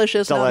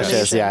 delicious. Delicious,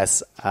 nomination.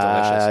 yes.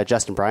 Delicious.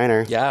 Justin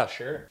Briner. Yeah,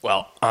 sure.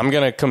 Well, I'm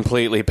going to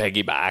completely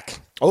piggyback.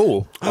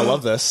 Oh, I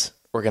love this.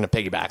 We're going to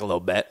piggyback a little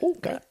bit.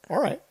 Okay.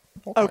 All right.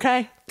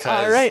 Okay.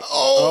 'Cause- All right.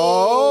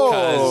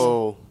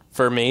 Oh.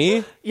 For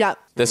me, Yeah.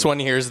 this one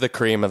here's the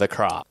cream of the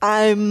crop.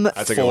 I'm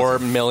That's a good one.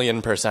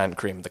 4,000,000%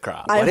 cream of the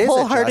crop. What is I it,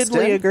 wholeheartedly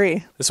Justin?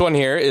 agree. This one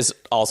here is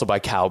also by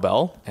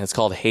Cowbell, and it's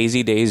called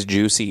Hazy Days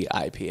Juicy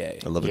IPA.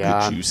 I love a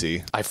Yeah. good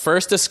juicy. I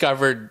first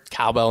discovered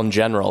Cowbell in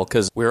general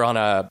because we were on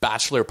a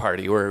bachelor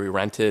party where we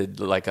rented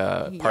like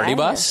a party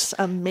bus,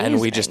 Yes, and we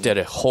amazing. just did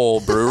a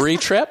whole brewery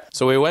trip.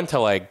 So we went to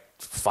like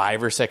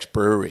 5 or 6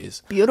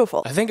 breweries.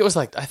 Beautiful. I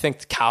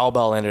think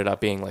Cowbell ended up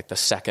being like the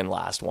second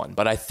last one,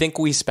 but I think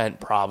we spent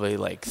probably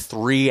like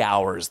 3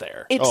 hours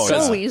there. It's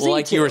so easy.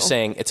 Like you were to.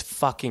 saying, it's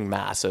fucking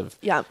massive.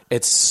 Yeah.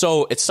 It's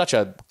such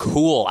a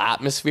cool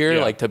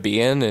atmosphere like to be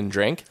in and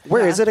drink.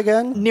 Where is it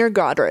again? Near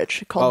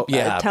Godrich, called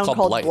yeah, a town called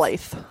called Blythe.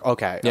 Blythe.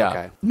 Okay. Yeah.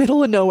 Okay.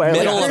 Middle of nowhere.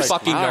 Middle like, of there's,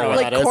 fucking I don't know nowhere.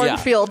 what like that is.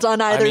 cornfields on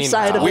either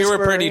side of we this were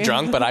pretty brewery.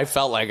 drunk, but I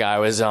felt like I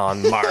was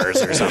on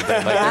Mars or something.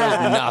 Like there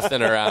was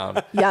nothing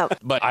around. Yeah.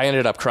 But I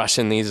ended up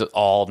crushing these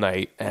all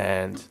night,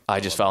 and I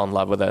just fell in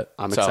love with it.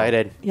 I'm So,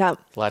 excited. Yeah.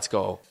 Let's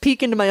go.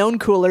 Peek into my own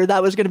cooler.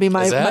 That was going to be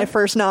Is that? my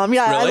first nom.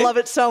 Yeah, Really? I love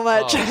it so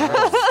much.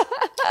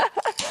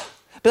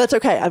 But that's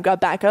okay. I've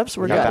got backups.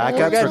 We're Got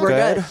good. backups. We're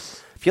good.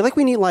 I feel like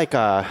we need like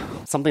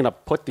something to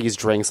put these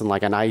drinks in,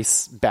 like an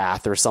ice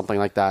bath or something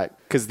like that,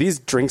 because these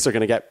drinks are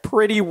going to get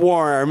pretty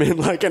warm in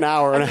like an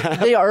hour and a half.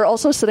 They are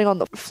also sitting on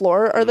the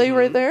floor. Are they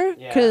right there?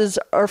 Because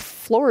our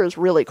floor is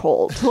really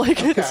cold. Like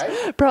it's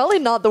probably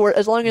not the worst.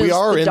 As long as We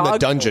are the in the dog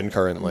dungeon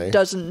currently.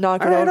 doesn't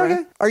knock it All right, over.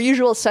 okay. Our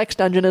usual sex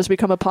dungeon has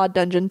become a pod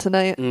dungeon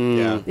tonight.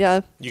 Yeah.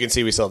 Yeah. You can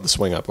see we still have the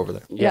swing up over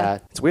there. Yeah.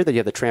 It's weird that you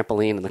have the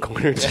trampoline in the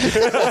corner.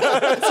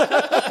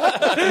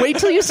 Wait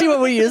till you see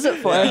what we use it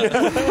for.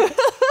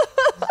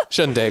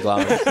 Shouldn't take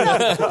long.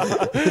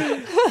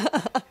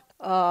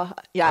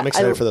 Yeah, I'm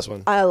excited for this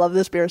one. I love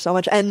this beer so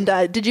much. And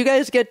did you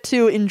guys get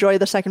to enjoy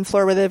the second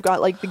floor where they've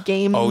got like the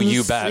games? Oh,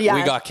 you bet. Yeah.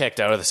 We got kicked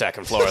out of the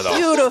second floor, though.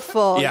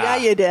 Beautiful. Yeah,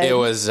 you did. It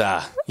was,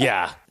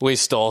 we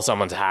stole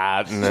someone's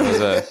hat, and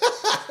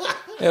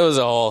it was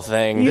a whole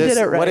thing. You did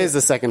it right. What is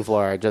the second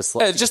floor? Just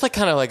It's just like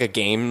kind of like a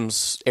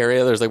games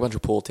area. There's like a bunch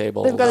of pool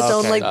tables. They've got its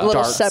own like little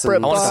Darts separate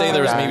and- I want to bar. say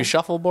there was Yeah. maybe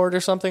shuffleboard or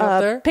something up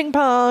there. Ping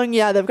pong.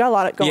 Yeah, they've got a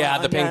lot going on. Yeah,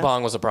 the ping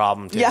pong was a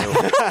problem too. Yeah.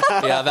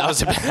 Yeah, that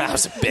was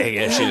a big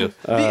issue.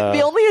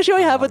 The only issue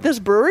I have with this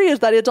brewery is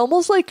that it's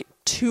almost like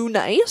too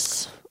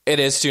nice. It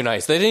is too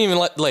nice. They didn't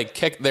even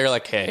kick. They're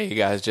like, hey, you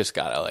guys just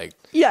gotta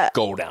Yeah.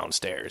 go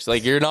downstairs.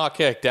 Like you're not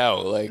kicked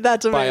out. Like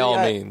That's by amazing. all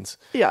Yeah. means.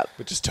 Yeah.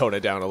 But just tone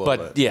it down a little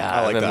But bit. yeah,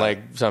 I like and then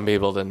that. some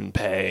people didn't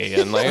pay,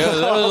 and it was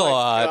a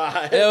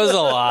lot. It was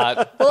a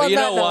lot. But on you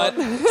know that what?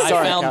 note- I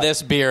found Cal.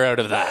 this beer out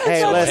of that.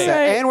 Hey, So, listen, right.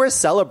 and we're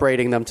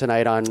celebrating them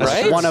tonight on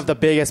Right? one of the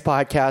biggest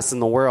podcasts in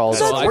the world.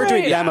 That's We're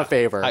doing right. them a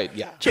favor.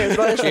 yeah. Cheers,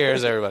 boys.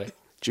 Cheers, everybody.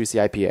 Juicy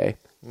IPA.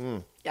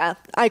 Yeah,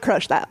 I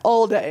crushed that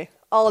all day.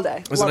 All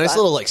day. There's a nice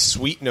little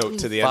sweet note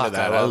to the end of Fuck,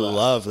 that. I I love that.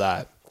 love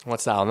that.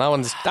 What's that one?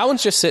 That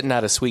one's just sitting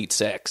at a sweet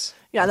 6.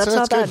 Yeah, that's So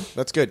not bad. good.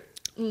 That's good.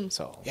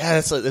 So Yeah,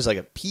 that's there's like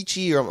a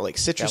peachy or like what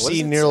citrusy is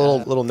it? near a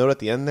little note at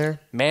the end there.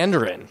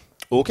 Mandarin.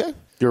 Okay.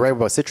 You're right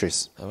about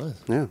citrus.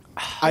 Yeah.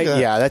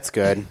 Yeah, that's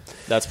good.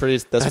 That's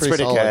pretty That's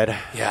pretty solid. good.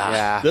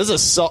 Yeah. This is a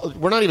solid.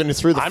 We're not even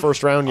through the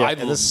first round yet,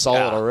 I've- and this is solid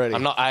yeah, already.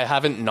 I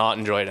haven't not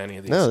enjoyed any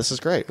of these. No, this is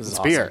great. It's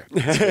beer.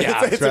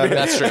 Yeah,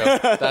 that's true.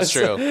 That's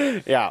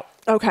true. Yeah.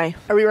 Okay,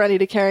 are we ready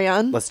to carry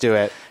on? Let's do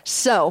it.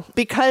 So,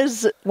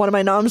 because one of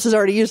my noms is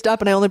already used up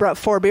and I only brought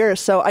 4 beers,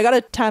 so I got to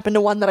tap into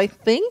one that I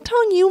think,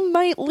 Tong, you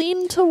might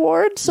lean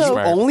towards. So,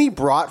 Smart. Only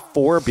brought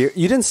 4 beer.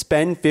 You didn't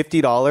spend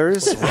 $50.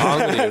 Wrong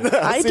with you.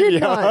 I did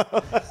not.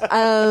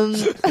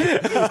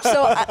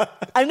 So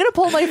I'm going to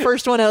pull my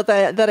first one out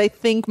that I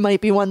think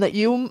might be one that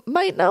you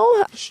might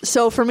know.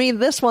 So for me,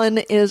 this one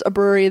is a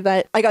brewery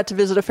that I got to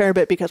visit a fair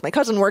bit because my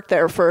cousin worked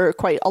there for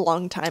quite a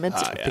long time.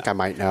 It's I think I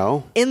might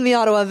know. in the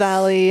Ottawa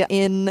Valley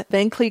in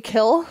Vankleek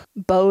Hill,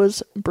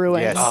 Bose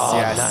Brewing. Yes. Oh,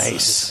 yes.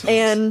 nice.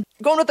 And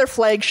going with their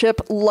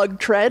flagship, Lug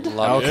Tread.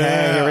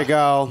 Okay, here we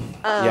go.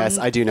 Yes,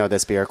 I do know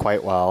this beer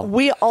quite well.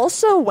 We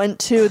also went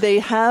to, they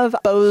have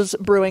Bose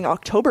Brewing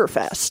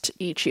Oktoberfest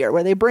each year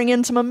where they bring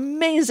in some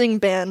amazing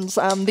bands.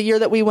 The year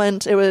that we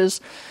went, it was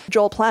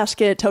Joel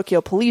Plaskett,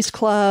 Tokyo Police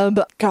Club.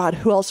 God,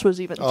 who else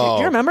was even? Do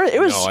you remember? It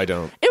was, no, I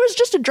don't. It was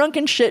just a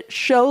drunken shit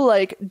show,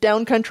 like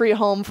downcountry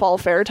home fall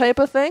fair type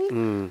of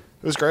thing.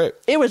 It was great.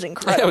 It was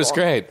incredible. It was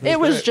great. It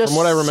was just From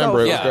what I remember,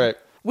 so it was fun. great.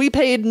 We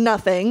paid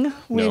nothing.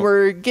 We No.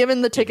 were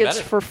given the tickets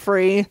better. for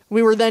free.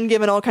 We were then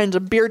given all kinds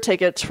of beer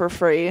tickets for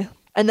free.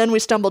 And then we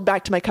stumbled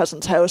back to my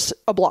cousin's house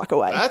a block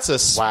away. That's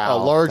a Wow.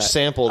 large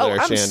sample oh, there,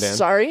 I'm Shandan.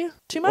 sorry.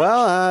 Too much?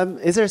 Well,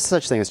 is there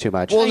such thing as too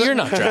much? Well, you're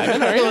not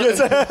driving, are you?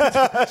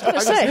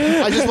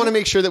 say. I just want to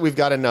make sure that we've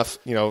got enough,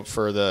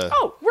 for the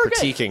Oh, we're good.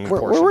 critiquing we're,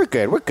 portion. we're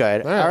good. We're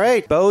good. All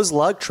right. Bose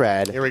Lug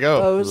Tread. Here we go.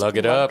 Bose Lug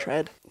it Lug up.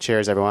 Tread.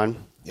 Cheers, everyone.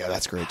 Yeah,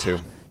 that's great too.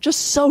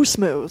 Just so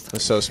smooth.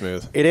 It's so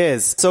smooth. It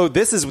is. So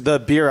this is the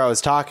beer I was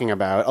talking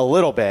about a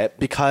little bit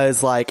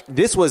because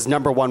this was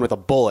number 1 with a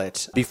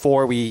bullet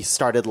before we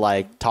started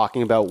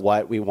talking about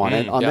what we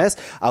wanted on yeah. this.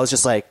 I was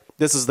just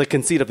this is the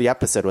conceit of the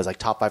episode was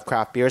top 5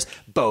 craft beers.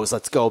 Bose,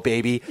 let's go,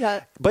 baby.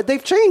 Yeah. But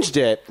they've changed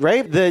it,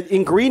 right? The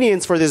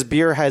ingredients for this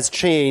beer has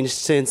changed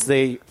since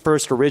they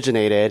first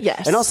originated.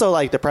 Yes. And also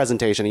the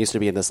presentation. It used to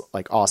be in this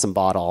awesome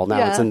bottle. Now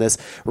Yeah. it's in this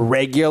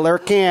regular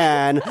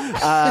can.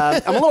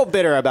 I'm a little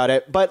bitter about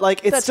it, but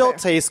it That's still fair.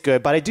 tastes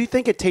good. But I do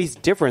think it tastes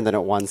different than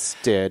it once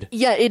did.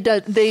 Yeah, it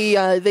does.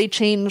 They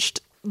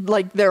changed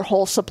their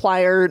whole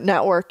supplier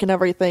network and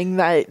everything.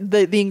 That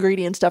the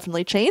ingredients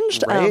definitely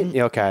changed. Right?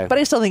 Okay. But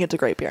I still think it's a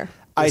great beer.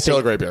 It's still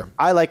a great beer.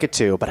 I like it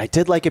too, but I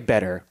did like it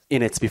better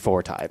in its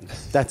before time.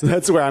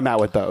 That's where I'm at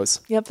with those.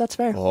 Yep, that's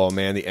fair. Oh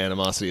man, the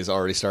animosity is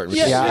already starting.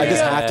 Yeah, I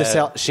just have to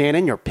sell.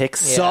 Shannon, your pick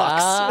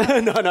sucks.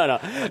 no.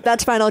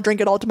 That's fine. I'll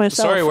drink it all to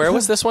myself. Sorry, where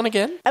was this one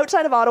again?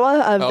 Outside of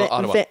Ottawa,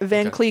 Ottawa.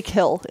 Van Cleek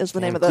Hill is the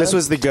name of the. This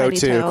was the tiny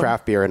go-to town.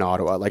 craft beer in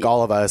Ottawa. Like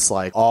all of us,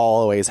 like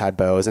always had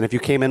Bose. And if you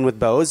came in with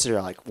Bose,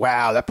 you're like,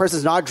 wow, that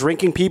person's not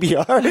drinking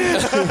PBR.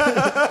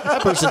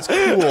 That person's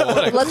cool.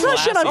 Let's not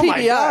shit on Oh my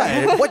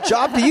PBR. God. What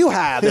job do you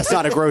have? That's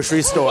not a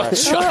grocery store.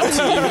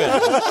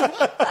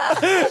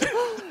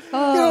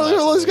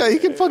 This guy, he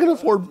can fucking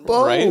afford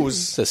Bose. Right?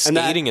 The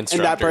skating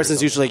instructor. And that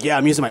person's usually like, yeah,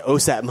 I'm using my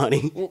OSAP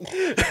money.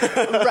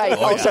 Right.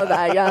 Also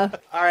that. Yeah.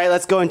 All right,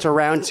 let's go into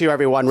round 2,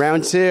 everyone.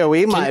 Round 2,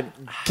 we might.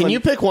 Can you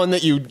pick one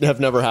that you have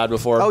never had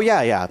before? Oh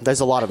yeah. There's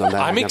a lot of them.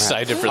 That I've I'm never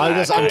excited for I'm that.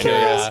 just- I'm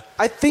curious. Yeah.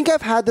 I think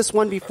I've had this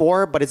one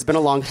before, but it's been a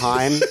long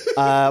time.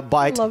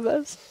 But Love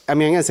this. I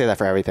mean, I'm gonna say that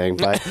for everything,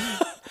 but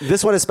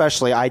this one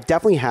especially, I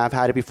definitely have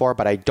had it before,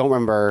 but I don't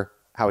remember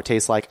how it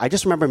tastes like. I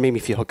just remember it made me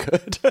feel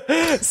good.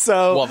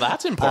 So, Well,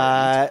 that's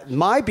important.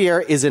 my beer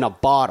is in a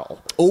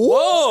bottle.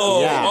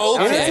 Whoa! Yeah,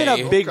 and it's in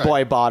Okay. a big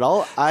boy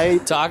bottle.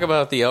 Talk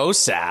about the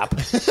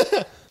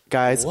OSAP.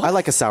 Guys, I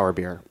like a sour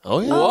beer. Oh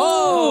yeah.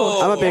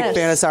 Whoa! I'm a big Yes.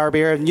 fan of sour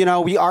beer. You know,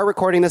 we are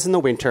recording this in the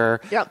winter.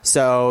 Yep.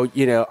 So,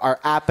 you know, our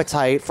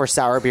appetite for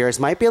sour beers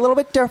might be a little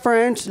bit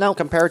different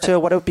compared to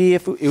what it would be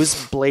if it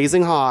was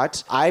blazing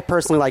hot. I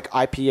personally like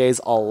IPAs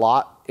a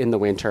lot in the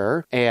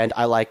winter, and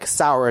I like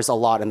sours a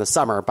lot in the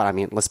summer, but I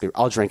mean,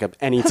 I'll drink them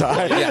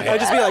anytime. I'll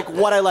just be like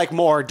what I like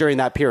more during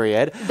that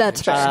period.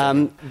 That's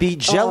fair. The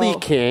Jelly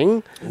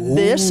King.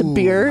 This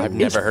beer I've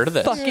never is heard of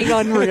this. fucking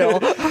unreal.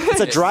 It's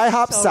a dry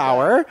hop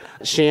sour.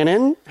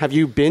 Shannon, have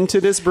you been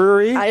to this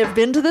brewery? I have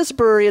been to this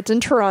brewery. It's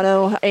in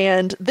Toronto,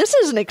 and this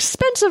is an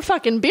expensive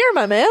fucking beer,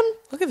 my man.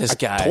 Look at this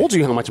guy. told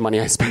you how much money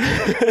I spent.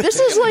 This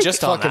is like,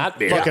 Just on that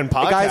beer. Fucking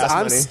podcast Guys, I'm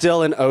money.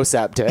 still in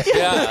OSAP day.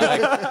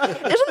 Yeah,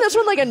 isn't this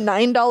one like a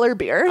 $9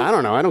 beer? I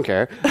don't know. I don't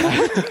care.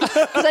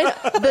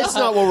 That's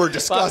not what we're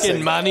discussing.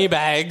 fucking money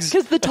bags.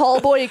 Because the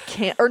tall boy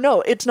can't, or no,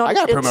 it's not. I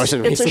got a it's-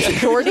 promotion It's a recently.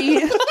 shorty.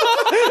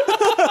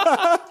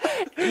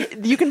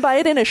 You can buy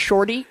it in a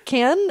shorty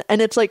can,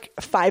 and it's like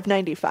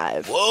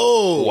 $5.95.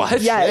 Whoa.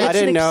 What? Yeah, I it's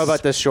didn't an know ex-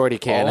 about this shorty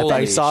can. If I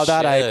Holy saw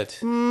that,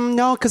 shit.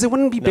 no, because it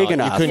wouldn't be big You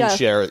enough. couldn't Yeah.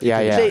 share it. You Yeah,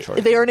 couldn't yeah. share They, it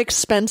short. they are an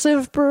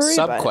expensive brewery.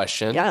 Sub but-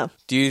 question. Yeah.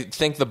 Do you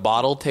think the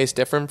bottle tastes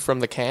different from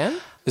the can?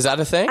 Is that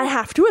a thing? I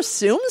have to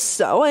assume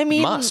so. I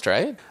mean, Must,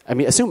 right? I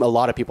mean, assume a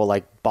lot of people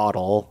like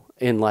bottle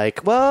in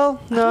like, well,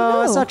 no,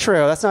 that's know. not true.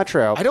 That's not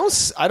true. I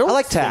don't. I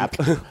like tap.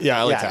 Yeah,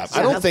 I like Yeah. tap.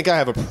 I don't think I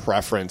have a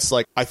preference.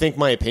 Like, I think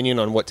my opinion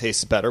on what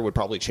tastes better would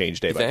probably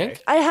change day by think?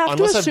 day. I have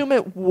Unless to assume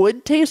it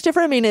would taste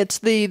different. I mean, it's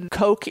the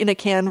Coke in a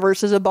can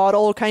versus a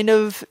bottle kind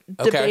of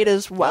Okay. debate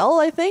as well,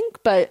 I think.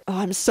 But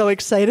I'm so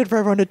excited for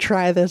everyone to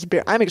try this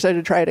beer. I'm excited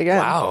to try it again.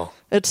 Wow.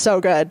 It's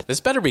so good. This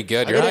better be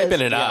good. You're It hyping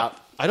is. it up.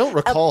 I don't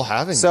recall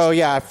having. So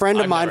yeah, a friend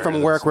of I've mine never from heard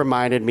of work this.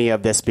 reminded me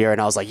of this beer, and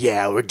I was like,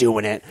 "Yeah, we're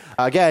doing it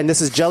again." This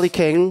is Jelly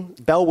King,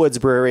 Bellwoods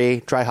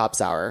Brewery, dry hop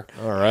sour.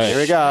 All right. Here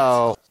we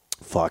go.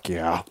 Fuck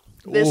yeah!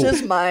 This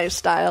is my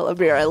style of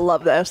beer. I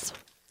love this.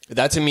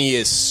 That to me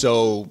is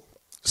so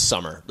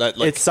summer.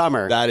 It's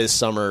summer. That is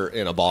summer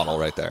in a bottle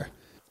right there.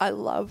 I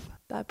love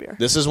that beer.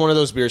 This is one of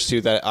those beers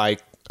too that I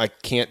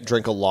can't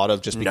drink a lot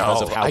of just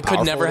because No, of how I could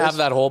powerful never it have is.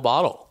 that whole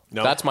bottle.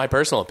 No. That's my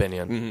personal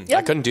opinion. I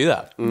Yep. couldn't do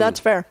that. That's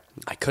fair.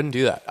 I couldn't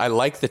do that. I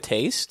like the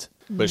taste.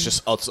 But it's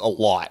just it's a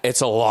lot.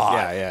 It's a lot.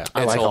 Yeah, yeah. It's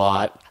I like a a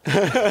lot.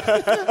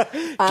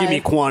 Give me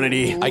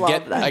quantity. I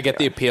Love that get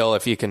the appeal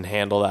if you can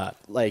handle that.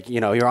 Like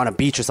you're on a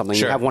beach or something.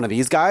 Sure. You have one of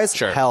these guys.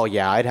 Sure. Hell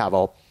yeah, I'd have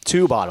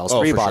 2 bottles, 3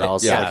 for sure.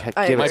 bottles. Yeah. Like, I give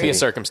agree. it Might to be me. a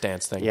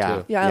circumstance thing Yeah,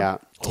 too. Yeah. yeah.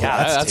 Yeah,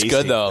 that's that's tasty.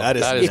 good though. That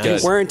is that tasty. is If you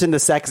good. weren't in the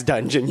sex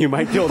dungeon, you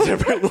might feel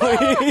differently.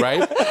 Right?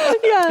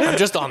 Yeah, I'm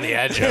just on the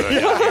edge of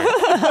it.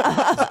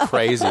 It's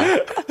crazy.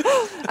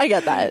 I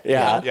get that.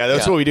 Yeah. Yeah,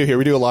 that's Yeah. what we do here.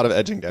 We do a lot of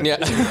edging down. Yeah.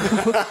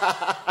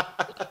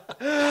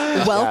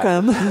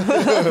 Welcome. All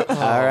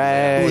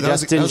right, Ooh, that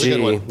was a- Justin that was a good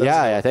G. one. That was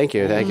Yeah, thank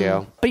you, thank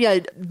you. But yeah,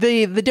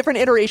 the different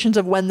iterations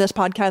of when this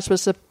podcast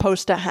was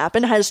supposed to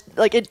happen has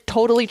like it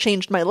totally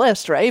changed my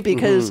list, right?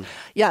 Because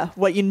yeah,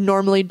 what you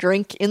normally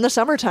drink in the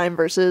summertime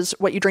versus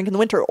what you drink in the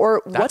winter,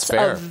 or what's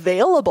fair.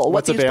 available, what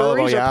What's these available,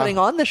 breweries yeah. are putting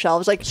on the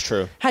shelves. Like, it's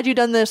true. Had you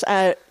done this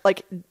at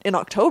like in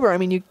October, I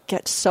mean, you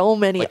get so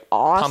many Like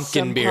awesome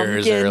pumpkin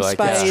beers pumpkin or like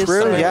spice.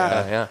 True, or-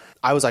 yeah. yeah.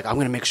 I was like, I'm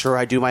going to make sure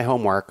I do my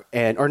homework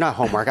or not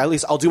homework. At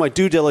least I'll do my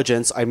due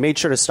diligence. I made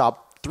sure to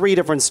stop 3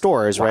 different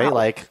stores, right?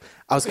 Like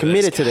I was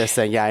committed to this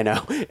thing. Yeah, I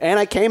know. And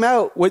I came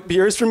out with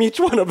beers from each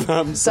one of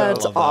them. So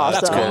That's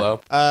awesome. That's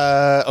cool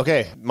though.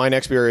 Okay, my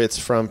next beer, it's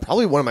from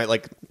probably one of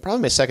my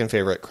probably my second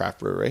favorite craft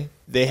brewery.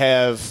 They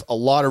have a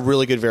lot of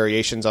really good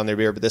variations on their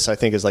beer, but this I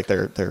think is like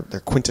their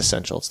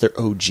quintessential. It's their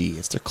OG.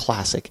 It's their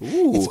classic.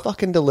 It's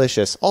fucking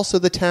delicious. Also,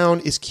 the town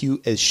is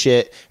cute as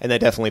shit, and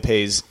that definitely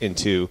pays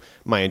into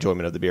my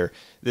enjoyment of the beer.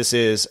 This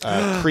is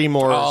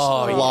Creamore's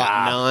Lot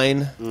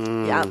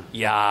 9. Yeah.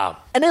 Yeah.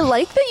 And I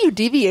like that you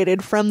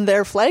deviated from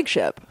their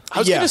flagship. I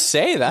was Yeah. going to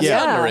say, that's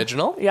not an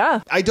original.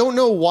 Yeah. I don't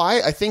know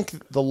why. I think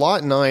the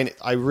Lot 9,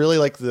 I really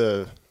like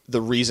the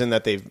reason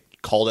that they've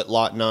called it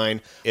Lot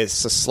 9.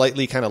 It's a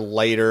slightly kind of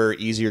lighter,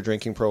 easier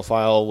drinking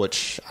profile,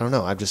 which, I don't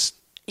know,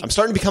 I'm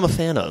starting to become a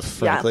fan of,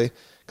 frankly,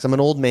 because I'm an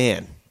old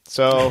man.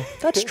 So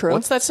That's true.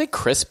 What's that say?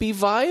 Crispy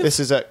vibe? this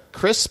is a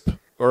crisp,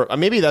 or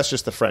maybe that's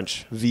just the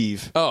French,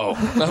 vive. Oh,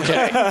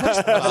 okay.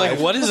 I was like,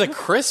 what is a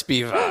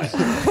crispy vibe?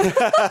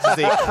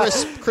 This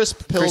is a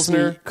crisp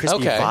Pilsner. Crispy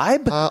Okay.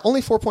 vibe?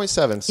 Only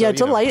 4.7. So, yeah, it's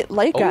a light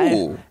guy.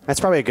 Ooh. That's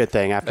probably a good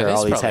thing after That is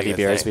all these probably a heavy good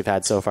beers thing. we've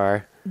had so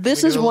far.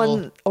 This is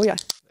one oh yeah.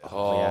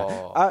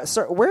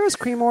 So where is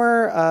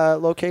Creemore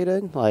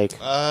located? Like,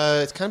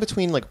 It's kind of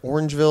between like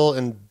Orangeville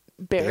and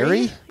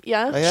Berry?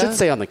 Yeah. Yeah. it should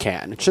say on the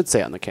can. It should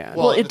say on the can.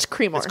 Well, it's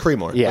Creemore. It's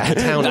Creemore. yeah. The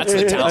town. That's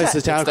the town. Oh, it's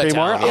the town It's the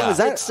Creemore? town, yeah. Oh, is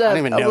that? It's I don't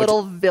even a know.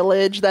 little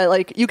village that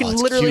like you can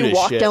it's literally cute as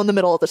walk shit. down the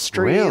middle of the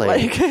street. Really?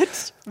 Like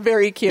it's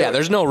very cute. Yeah,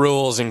 there's no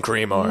rules in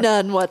Creemore.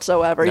 none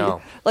whatsoever.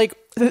 No. Like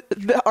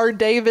our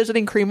day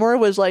visiting Creemore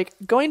was like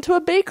going to a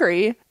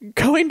bakery,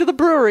 going to the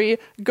brewery,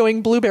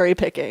 going blueberry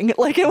picking.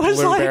 Like it was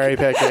Blueberry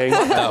like picking.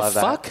 I The love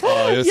that. fuck?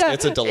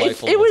 It's a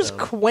delightful It was town.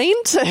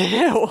 quaint.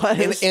 It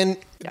was.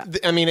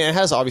 I mean, it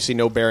has obviously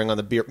no bearing on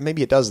the beer.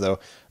 Maybe it does, though.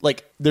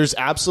 Like, there's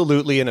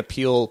absolutely an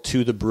appeal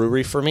to the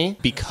brewery for me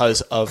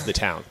because of the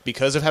town,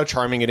 because of how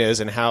charming it is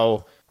and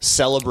how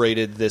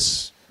celebrated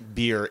this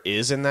beer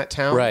is in that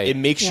town. Right. It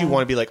makes Yeah. you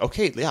want to be like,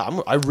 okay,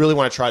 yeah, I really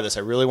want to try this.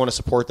 I really want to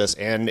support this.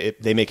 And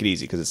they make it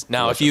easy because it's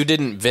Now, if delicious. you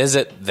didn't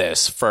visit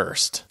this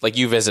first, like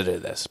you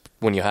visited this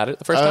when you had it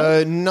the first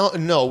time?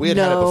 No, we had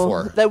had it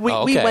before. That we,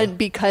 Oh, we okay. went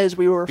because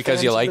we were Because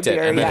fans you of liked the it,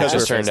 beer, and then yeah. it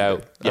just We're turned fans of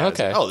out. it. Yeah, it's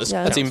okay. like, oh, this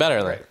Yeah. That's even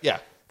better then. Yeah.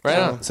 Right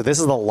on. So this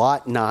is the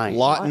Lot 9.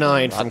 Lot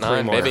 9 from Lot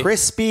 9, Creemore. baby.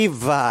 Crispy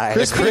vibe.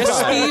 Crispy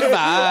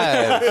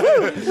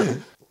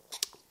vibe.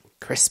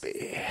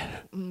 Crispy.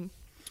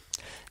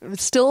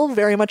 It's still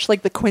very much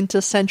like the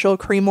quintessential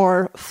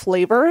Creemore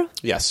flavor,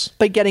 Yes.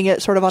 but getting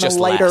it sort of on Just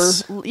a lighter,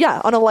 less.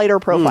 on a lighter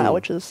profile,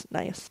 which is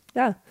nice.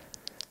 Yeah,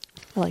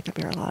 I like the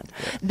beer a lot.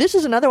 This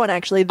is another one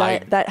actually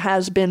that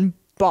has been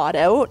bought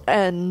out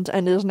and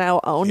is now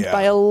owned Yeah.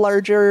 by a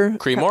larger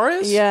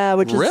Creemore is? Yeah,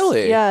 which is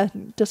Really?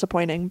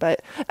 disappointing.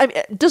 But I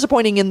mean,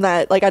 disappointing in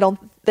that like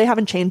they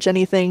haven't changed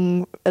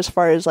anything as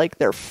far as like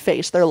their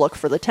look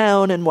for the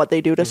town and what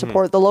they do to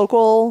support the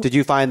local. Did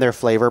you find their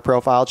flavor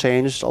profile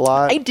changed a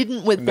lot? I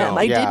didn't with them.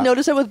 I Yeah. did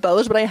notice it with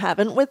Bose, but I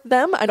haven't with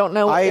them. I don't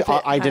know. if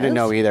it I didn't has.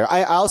 know either.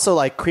 I also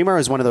like Creemore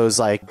is one of those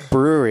like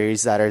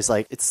breweries that is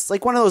like it's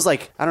like one of those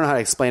like I don't know how to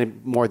explain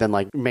it more than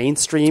like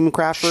mainstream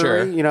craft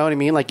brewery. Sure. You know what I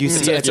mean? Like you see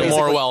It's a basically-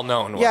 more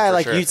well-known one. Yeah, for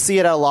like sure. you see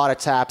it at a lot of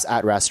taps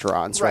at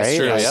restaurants, right?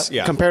 True, Like, yeah.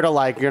 Yeah. Compared to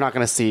like you're not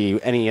going to see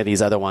any of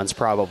these other ones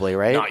probably,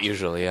 right? Not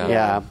usually, yeah.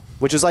 Yeah.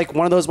 Which is like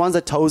one of those ones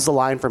that toes the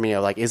line for me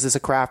of like, is this a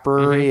craft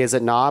brewery? Is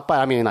it not? But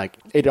I mean, like,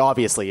 it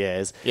obviously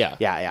is. Yeah.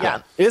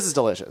 Yeah. This is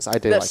delicious. I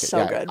do That's like it. so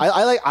yeah.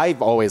 good.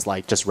 I've always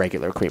liked just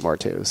regular Creemore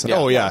too. So.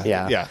 Oh, yeah.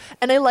 Yeah. Yeah.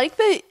 And I like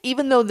that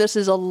even though this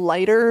is a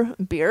lighter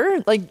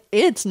beer, like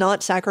it's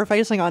not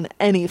sacrificing on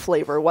any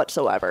flavor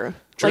whatsoever.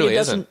 Truly like it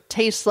doesn't isn't.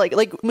 taste like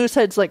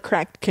Moosehead's like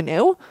cracked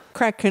canoe.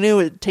 Cracked canoe,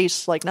 it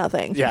tastes like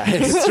nothing. Yeah,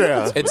 it's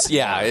true.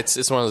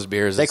 It's one of those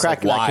beers. They it's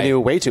cracked like, that why? canoe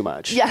way too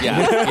much. Yeah.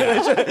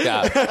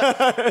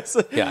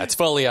 Yeah, it's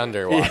fully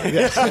underwater.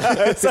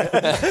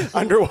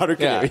 Underwater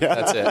canoe. Yeah, Yeah.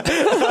 that's it.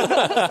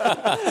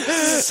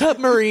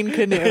 Submarine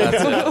canoe.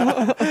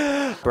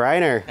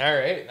 Briner. All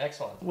right, next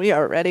one. We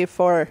are ready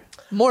for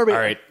more beer.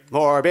 All right,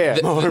 More beer.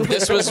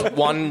 this was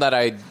one that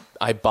I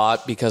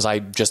bought because I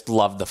just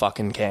loved the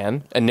fucking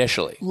can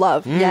initially,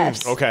 Love.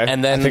 Yes. Okay.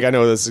 and then I think I know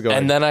where this is going.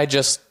 And then I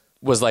just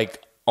was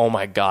like, oh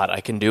my god,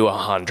 I can do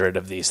 100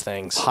 of these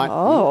things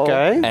Oh.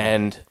 Okay.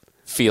 and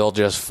feel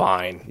just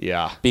fine.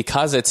 Yeah.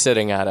 because it's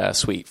sitting at a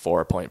sweet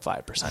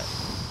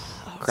 4.5%.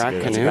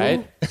 Crack canoe.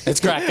 Right? It's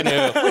crack canoe.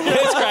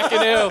 It's crack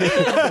canoe.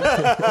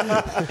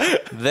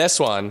 This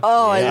one,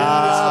 Oh, I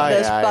love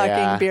this yeah, fucking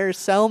yeah. beer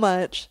so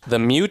much. The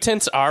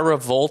Mutants Are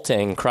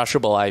Revolting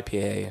Crushable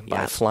IPA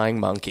by Yeah.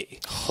 Flying Monkey.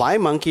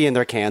 Flying Monkey and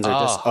their cans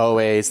are just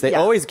always, they Yeah.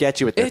 always get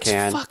you with their It's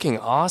can. fucking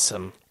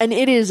awesome. And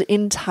it is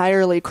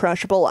entirely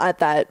crushable at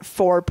that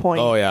 4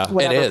 point Oh, yeah.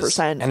 whatever it is.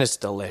 percent. And it's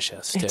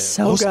delicious, too. It's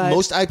so good.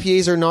 most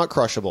IPAs are not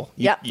crushable.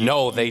 Yeah.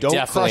 No, they don't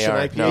definitely crush an are.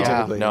 IPA No,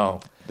 typically.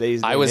 no. They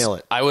I nail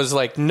it. was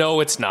like, no,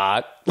 it's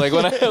not. Like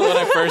when I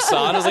first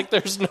saw it, I was like,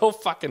 there's no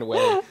fucking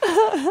way.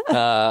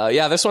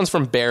 Yeah, this one's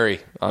from Barrie,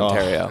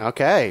 Ontario.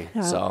 Okay.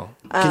 So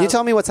Can you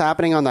tell me what's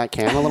happening on that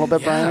can a little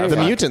bit, Brian? The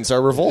mutants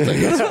are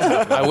revolting.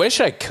 I wish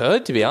I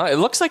could, to be honest. It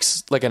looks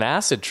like an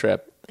acid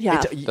trip,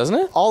 yeah. doesn't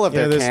it? All of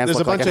their there's cans a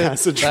look like bunch an of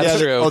acid That's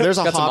trip. true. Oh, there's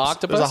a Got some hops.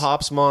 octopus? There's a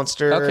hops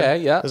monster. Okay,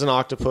 yeah. There's an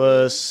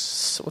octopus.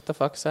 So what the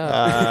fuck is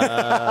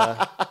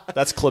that?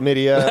 That's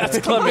chlamydia. That's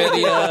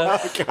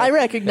chlamydia. I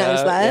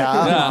recognize that.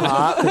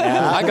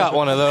 I got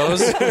one of those.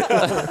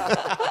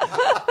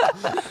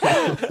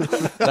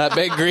 That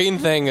big green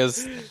thing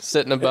is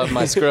sitting above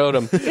my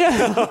scrotum.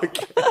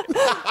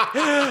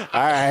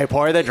 right,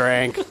 pour the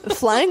drink.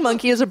 Flying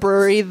Monkey is a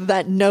brewery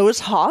that knows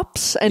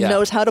hops and Yeah.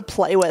 knows how to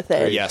play with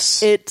it.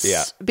 Yes. It's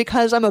Yeah.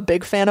 because I'm a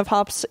big fan of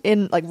hops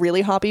in like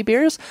really hoppy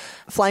beers.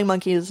 Flying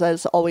Monkeys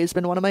has always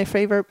been one of my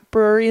favorite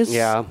breweries.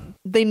 Yeah.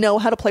 They know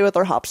how to play with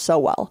their hops so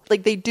well.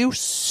 Like they do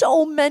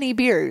so many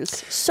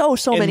beers. So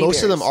And many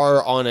most of beers. them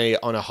are on a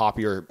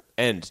hoppier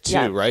end too,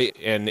 Yeah. right?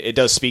 And it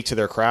does speak to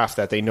their craft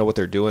that they know what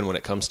they're doing when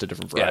it comes to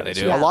different Yeah, varieties.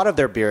 they do. A lot of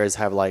their beers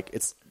have like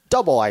it's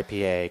double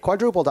IPA,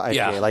 quadruple IPA,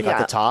 Yeah. like at Yeah.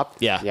 the top.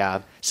 Yeah. Yeah.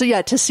 So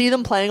yeah, to see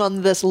them playing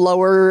on this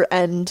lower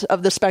end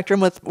of the spectrum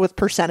with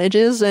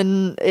percentages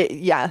and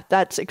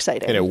that's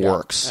exciting. And it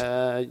works.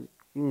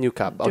 New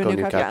cup. I'll Do a go new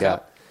new cup, cup. yeah. Yeah.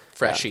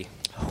 Freshy.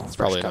 It's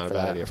probably cup not a for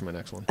bad that. idea for my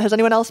next one. Has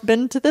anyone else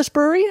been to this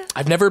brewery?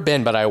 I've never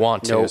been, but I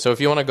want to. Nope. So if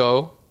you want to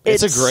go,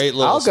 It's a great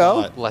little I'll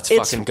go. spot. let's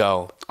It's- fucking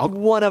go.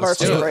 One of our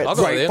do it. favorites. I'll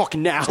go with Right you.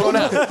 fucking now.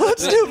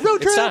 Let's do a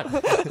road It's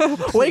trip. time.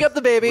 Wake up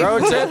the baby. Road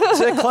trip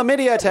to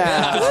Chlamydia Town.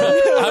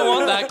 I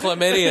want that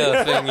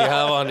chlamydia thing you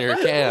have on your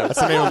can. That's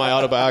the name of my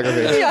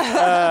autobiography.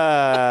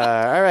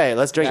 All right,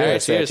 let's drink All right,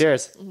 this. cheers.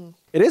 Cheers.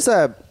 It is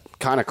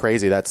kind of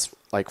crazy. That's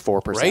like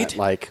 4%. Right?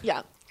 Like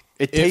Yeah.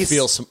 it tastes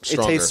feels It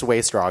stronger. tastes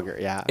way stronger.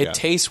 Yeah. It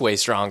tastes way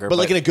stronger, But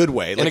like in a good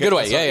way. in Like a good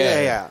way. it's Yeah, not- yeah, yeah,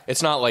 yeah, yeah.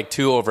 It's not like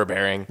too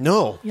overbearing.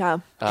 No. Yeah.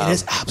 It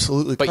is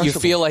absolutely But you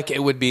crushable. feel like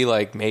it would be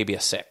like maybe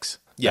a 6.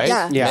 Yes.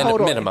 Right? Yeah, Yeah.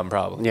 totally. Minimum,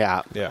 probably.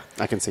 Yeah. Yeah.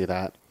 I can see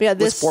that. Yeah, Was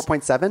this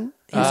 4.7?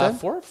 You said?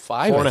 4 or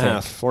 5.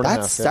 4.5. 4.5.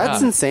 That's yeah.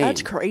 that's insane.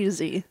 That's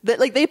crazy.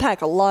 They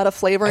pack a lot of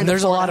flavor And into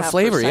there's a lot of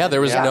flavor. 4.5%. Yeah,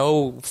 there was Yeah.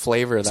 no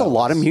flavor. There's a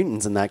lot of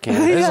mutants in that can.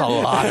 There's a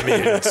lot of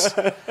mutants.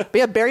 But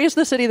yeah, Barrie is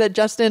the city that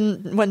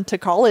Justin went to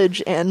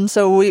college in,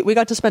 so we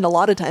got to spend a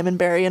lot of time in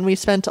Barrie, and we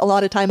spent a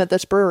lot of time at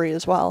this brewery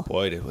as well.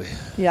 Boy, did we.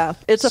 Yeah,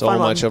 it's a So fun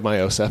much one. of my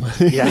 07.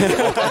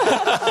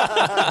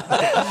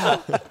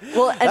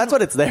 Well, and That's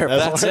what it's there for.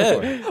 That's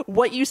it.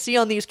 what you see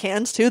on these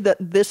cans too, that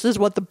this is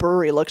what the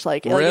brewery looks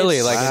like. Really?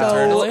 it's Like so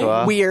internally?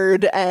 Wow.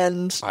 weird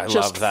and I just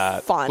love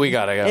that. fun. We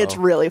gotta go. It's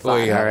really fun.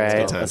 We gotta All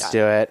right, go. let's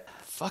do it.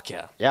 Fuck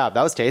yeah. Yeah,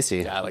 that was tasty.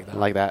 Yeah, I like that. I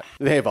like that.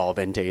 They've all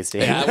been tasty.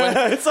 Yeah,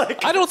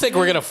 I don't think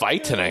we're gonna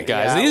fight tonight,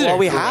 guys. Yeah, These well, are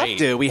we great. have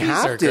to. We These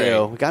have are to.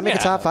 great. We gotta make a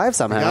Yeah. top 5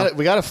 somehow.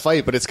 We got to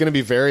fight, but it's going to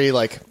be very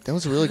like, that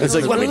was really good. It's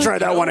like, let me try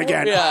that one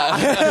again.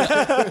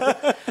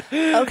 Yeah.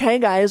 Okay,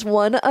 guys,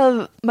 one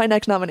of my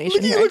next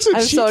nomination. You here. look so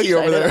I'm so cheeky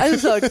over excited. there. I'm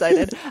so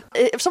excited.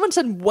 If someone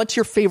said, "What's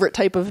your favorite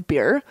type of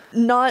beer?"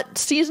 Not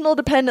seasonal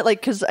dependent,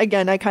 like because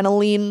again, I kind of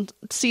lean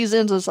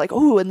seasons. It's like,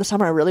 oh, in the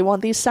summer, I really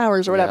want these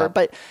sours or whatever. Yeah.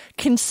 But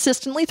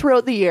consistently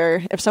throughout the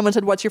year, if someone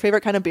said, "What's your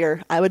favorite kind of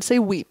beer?" I would say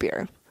wheat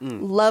beer.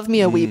 Love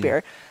me a wheat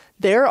beer.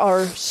 There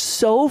are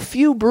so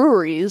few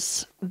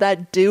breweries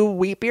that do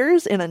wheat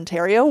beers in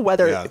Ontario,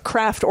 whether Yeah.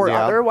 craft or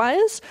Yeah.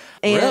 otherwise.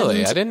 And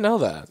Really? I didn't know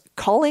that.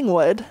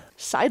 Collingwood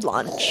Side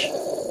Launch.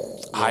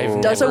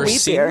 I've Does a never wheat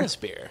seen beer. this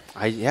beer.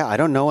 I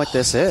don't know what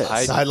this is.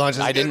 Side launch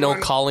is a I didn't good know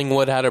one.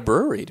 Collingwood had a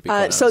brewery, to be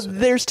quite So honest with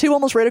you. there's two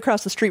almost right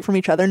across the street from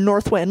each other,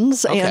 North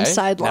Winds Okay. and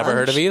Side Launch. Never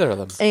heard of either of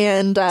them.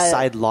 And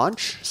Side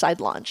launch? Side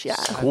Launch, yeah.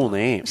 Cool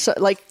name. So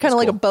like kind of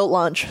like a boat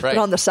launch, Right.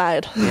 but on the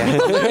side.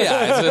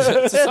 Yeah,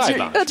 it's a side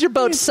launch. That's your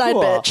boat's side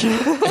cool. bitch.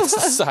 It's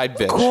a side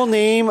bitch. Cool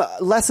name,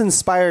 less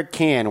inspired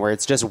can where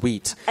it's just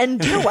wheat.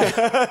 And you know what?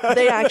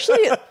 They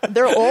actually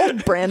their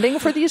old branding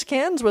for these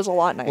cans was a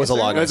lot nicer. Was a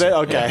lot Is nicer. it?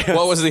 Okay.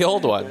 What was the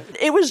old one?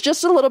 It was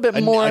just a little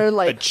bit more a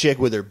like chick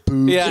with her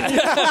boobs.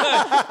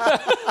 Yeah,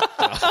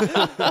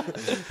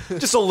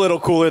 Just a little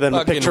cooler than the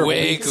fucking picture.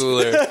 way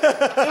cooler.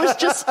 it was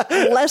just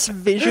less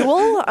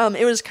visual.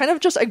 It was kind of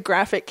just a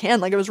graphic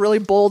can. Like it was really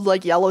bold,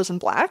 like yellows and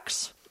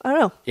blacks. I don't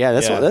know. Yeah,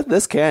 Yeah.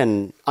 this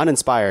can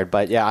uninspired,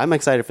 but yeah, I'm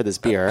excited for this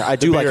beer. I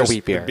do like a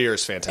wheat beer. The beer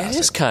is It fantastic.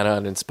 is kind of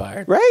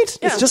uninspired. Right?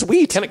 Yeah. It's just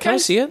wheat. Can I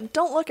see it?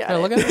 Don't look at Can I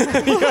it. look at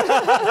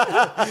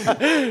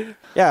it?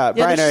 Yeah,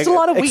 Brian, there's just a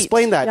lot of wheat.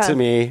 explain that Yeah. to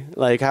me.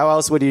 Like, how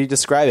else would you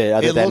describe it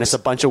other It than looks- it's a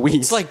bunch of wheat?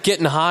 It's like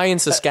getting high in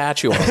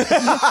Saskatchewan.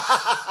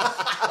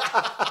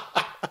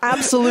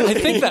 Absolutely. I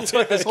think that's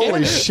what this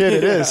Holy shit,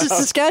 it is. It's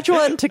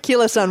Saskatchewan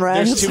tequila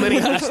sunrise. There's too many.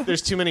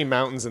 There's too many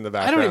mountains in the I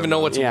background. don't even know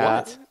what's Yeah.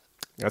 what.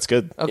 That's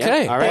good.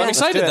 Okay, all right, I'm let's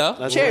excited do it. though.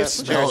 Let's do Cheers.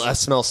 it. I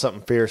smell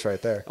something fierce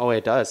right there. Oh,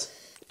 it does.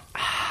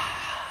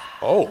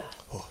 Oh,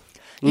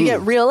 You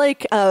get real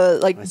like banana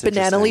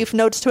interesting. leaf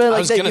notes to it, like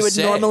was that gonna you would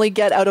say. normally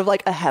get out of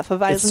like a It's Hefeweizen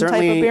type of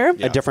certainly beer.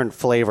 a different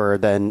flavor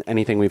than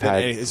anything we've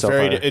had it's so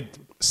very far.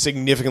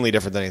 significantly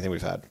different than anything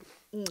we've had,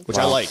 which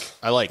I like.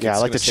 I like. Yeah, I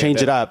It's like to gonna stay change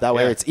a it bit. up. That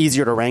way Yeah. it's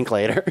easier to rank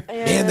later.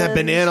 And that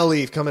banana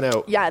leaf coming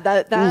out. Yeah,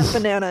 that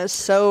banana is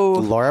so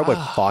Laura would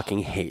fucking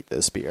hate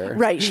this beer.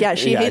 right. Yeah,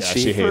 she hates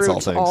she hates all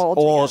fruit things. Well,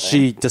 together.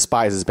 she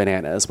despises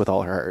bananas with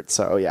all her heart.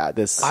 So yeah,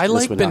 this I this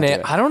like would not do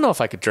banana. it. I don't know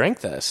if I could drink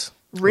this.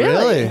 really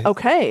Really?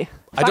 okay.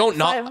 I don't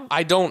Five- not.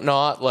 I don't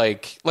not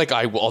like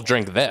I'll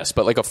drink this,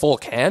 but like a full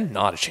can,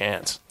 not a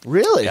chance.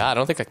 Really? Yeah, I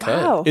don't think I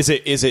could. Wow. Is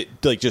it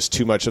like just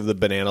too much of the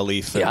banana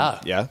leaf? and- Yeah.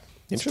 Yeah.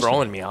 It's Interesting.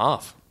 throwing me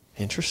off.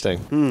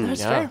 Interesting.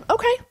 That's yeah. fair.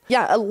 Okay.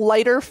 Yeah, a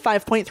lighter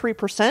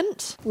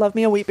 5.3%. Love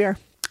me a wheat beer.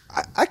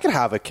 I could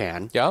have a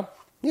can. Yeah,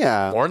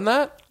 Yeah. More than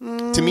that?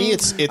 To me,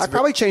 it's I'd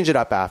probably change it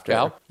up after.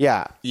 Yeah?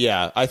 Yeah.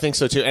 yeah, I think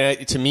so too.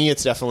 And to me,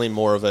 it's definitely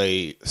more of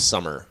a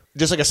summer,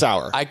 just like a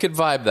sour. I could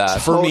vibe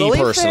that. for me Totally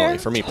personally, fair.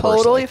 for me Totally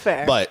personally,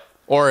 fair. But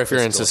Or if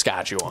you're in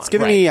Saskatchewan.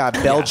 Giving me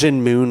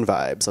Belgian moon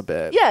vibes a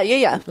bit. Yeah, yeah,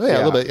 yeah. oh, yeah, a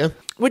little bit, yeah.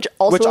 Which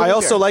also Which I is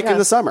also beer. like Yeah. in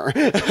the summer.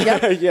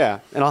 Yeah. Yeah.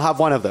 And I'll have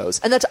one of those.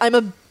 And I'm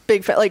a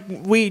big fan. Like,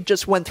 we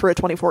just went through a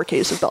 24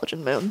 case of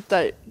Belgian Moon.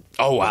 That,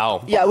 Oh,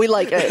 wow. yeah, we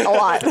like it a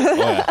lot.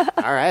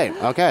 All right.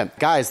 Okay.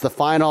 Guys, the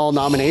final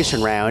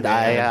nomination round.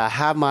 I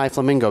have my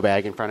flamingo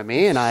bag in front of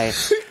me, and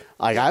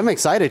I'm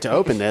excited to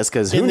open this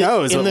because who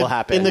knows what will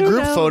happen. In the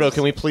group knows? photo,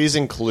 can we please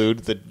include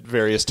the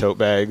various tote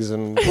bags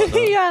and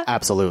whatnot? Yeah.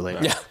 Absolutely.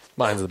 Yeah.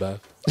 Mine's the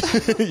best.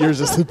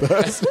 Yours is the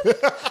best.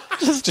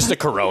 Just a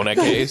Corona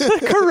case.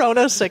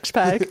 Corona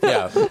 6-pack.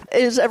 Yeah.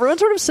 Is everyone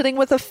sort of sitting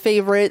with a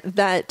favorite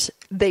that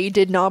they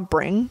did not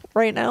bring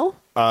right now?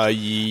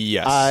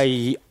 Yes.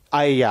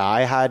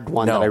 I had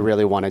one No. that I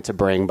really wanted to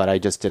bring, but I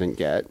just didn't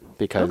get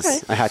because Okay.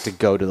 I had to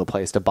go to the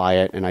place to buy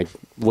it, and I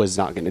was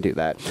not going to do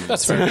that.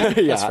 That's fair.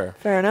 That's fair.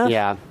 Fair enough.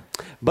 Yeah.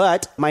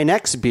 But my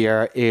next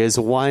beer is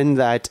one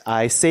that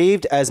I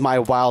saved as my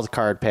wild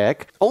card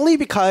pick, only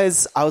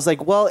because I was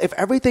like, well, if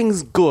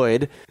everything's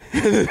good,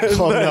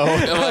 oh, no.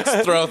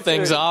 Let's throw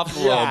things off a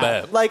little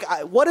bit. like,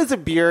 what is a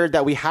beer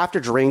that we have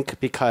to drink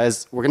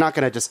because we're not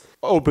going to just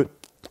open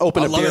a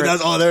beer.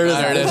 Oh, there it is.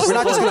 There it is. We're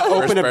not just going to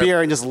open a First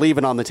beer and just leave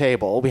it on the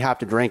table. We have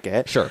to drink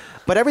it. Sure.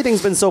 But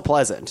everything's been so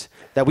pleasant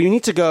that we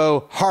need to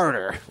go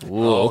harder.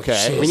 Ooh,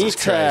 okay. We need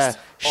Jesus Christ.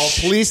 to. Oh,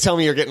 please tell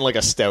me you're getting like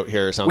a stout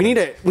here or something.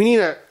 We need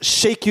to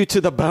shake you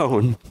to the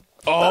bone.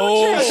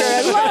 Oh,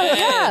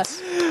 Yeah,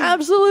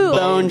 absolutely.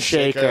 Bone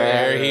Shaker.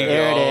 There he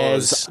There it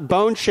goes. is.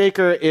 Bone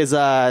Shaker is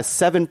a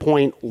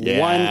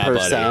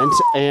 7.1%,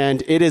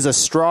 and it is a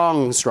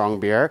strong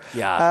beer.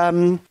 Yeah.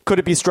 Could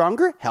it be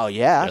stronger? Hell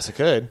yeah. Yes, it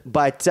could.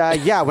 But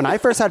yeah, when I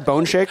first had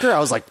Bone Shaker, I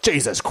was like,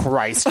 Jesus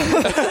Christ.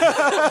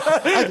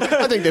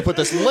 I think they put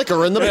this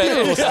liquor in the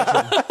beer.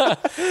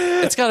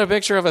 It's got a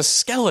picture of a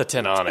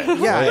skeleton on it.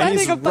 Yeah, Riding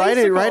he's a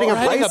riding a Riding a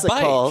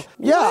bicycle. bike.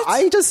 Yeah,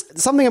 I just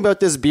something about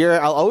this beer.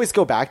 I'll always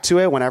go back to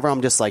it whenever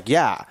I'm just like,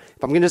 yeah.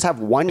 If I'm gonna just have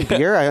one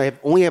beer,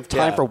 only have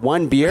time Yeah. for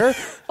one beer.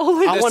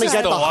 I want to is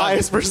get the the one.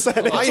 highest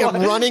percentage. I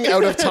am running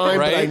out of time,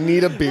 but I Right?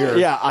 need a beer.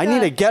 Yeah, I need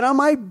to get on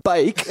my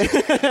bike.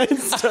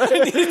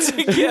 I need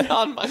to get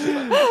on my.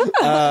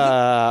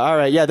 All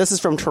right, yeah, this is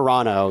from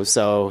Toronto,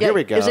 so Yeah, here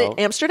we go. Is it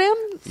Amsterdam?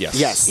 Yes.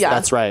 Yes, Yeah.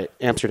 that's right,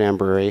 Amsterdam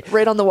Brewery.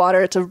 Right on the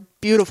water. It's a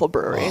beautiful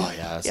brewery. Oh,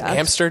 yes. Yeah.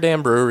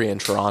 Amsterdam Brewery in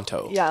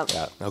Toronto. Yeah.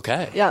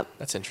 Okay. Yeah.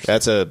 That's interesting.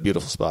 That's a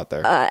beautiful spot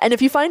there. And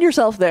if you find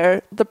yourself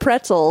there, the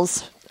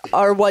pretzels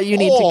are what you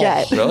need to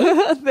get.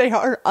 Really? They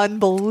are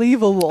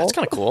unbelievable. That's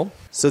kind of cool.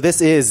 So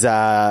this is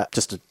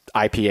just an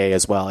IPA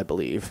as well, I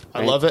believe.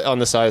 I love it. On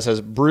the side it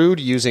says brewed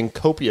using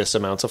copious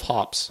amounts of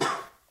hops.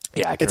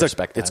 Yeah, I can It's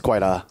respect that. it's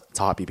quite a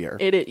hoppy beer.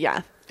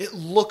 Yeah. It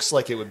looks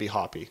like it would be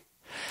hoppy.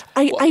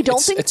 I don't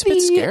it's- think it's a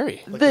bit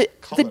scary. The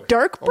color.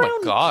 dark Oh my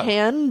brown God.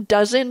 can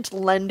doesn't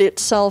lend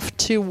itself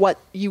to what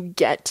you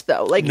get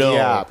though. Like No.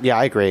 Yeah,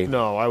 I agree.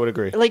 No, I would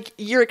agree. like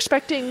you're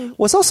expecting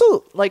Was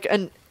also like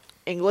an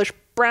English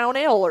brown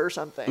ale or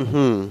something. Mm-hmm.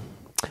 And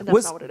that's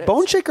was not what it is.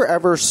 Bone Shaker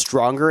ever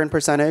stronger in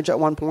percentage at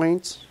one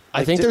point?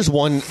 I think there's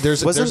one.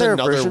 There's Wasn't there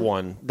another a version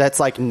one. that's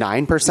like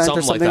 9% or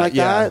Something something like like that,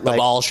 yeah. that? The Like,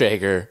 ball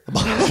shaker.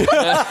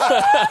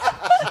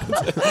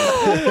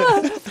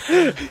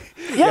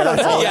 Yeah,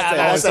 that's all. Yeah,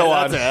 that was the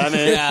one.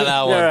 Yeah,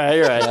 that one.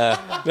 You're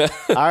right.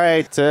 All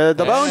right, to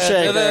the Bone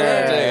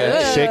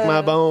Shaker. Shake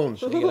my bones.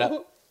 Shake it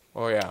up.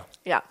 Oh, yeah.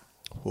 Yeah.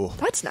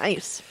 That's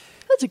nice.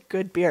 That's a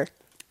good beer.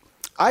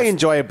 I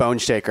enjoy a Bone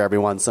Shaker every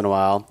once in a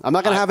while. I'm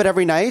not going to have it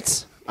every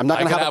night. I'm not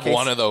I going to could have have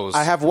one of those.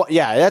 I have one.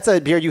 Yeah, that's a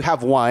beer you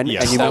have one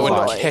Yes. and you That move would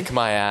on. kick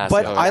my ass.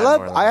 But if I had love.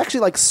 more of I those. actually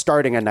like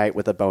starting a night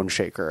with a Bone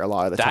Shaker a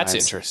lot of the That's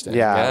times. interesting.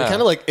 Yeah, Yeah.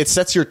 Kind of like it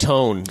sets your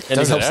tone and it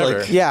Does it helps ever?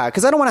 like yeah,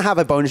 because I don't want to have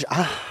a bone.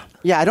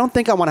 Yeah, I don't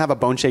think I want to have a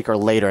Bone Shaker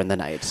later in the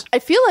night. I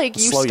feel like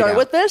you Slow you start down.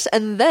 with this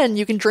and then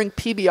you can drink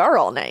PBR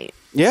all night.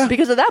 Yeah.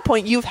 Because at that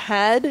point you've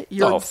had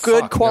your Oh,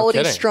 good fuck, no quality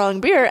kidding.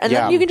 strong beer and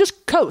Yeah. then you can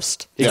just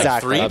coast.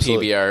 Exactly. 3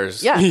 Absolutely.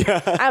 PBRs.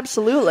 Yeah.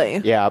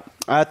 Absolutely. Yeah.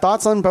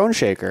 Thoughts on Bone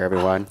Shaker,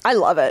 everyone? I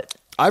love it.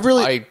 I've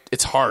really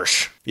It's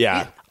harsh.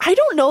 yeah. I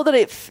don't know that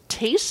it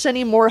tastes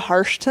any more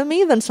harsh to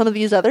me than some of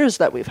these others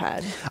that we've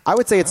had. I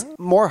would say it's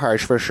more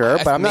harsh for sure,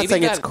 but I'm not maybe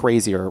saying it's that-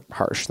 crazier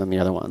harsh than the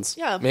other ones.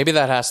 Yeah. Maybe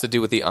that has to do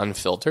with the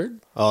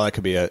unfiltered. Oh, that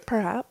could be it.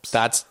 Perhaps.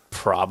 That's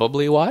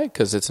probably why,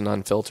 because it's an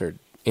unfiltered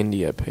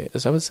India pale.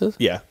 Is that what it says?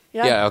 Yeah.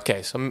 Yeah.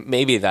 Okay. So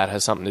maybe that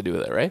has something to do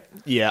with it, right?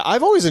 Yeah,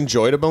 I've always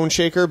enjoyed a Bone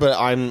Shaker, but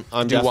I'm Do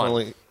one.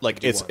 definitely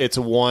like it's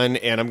one,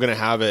 and I'm gonna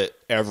have it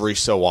every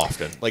so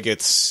often. Like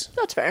it's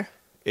That's fair.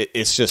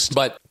 It's just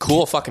But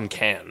cool fucking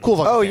can. cool.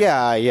 Fucking Oh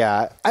can.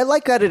 yeah. I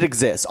like that it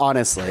exists.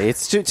 Honestly,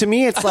 it's to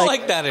me. It's I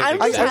like that.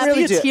 I'm I just happy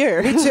really it's do.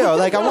 here. Me too.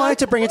 Like, I wanted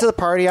to bring it to the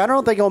party. I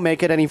don't think it'll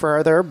make it any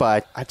further,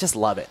 but I just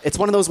love it. It's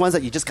one of those ones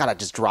that you just gotta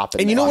just drop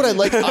it. And you know what I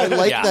like? I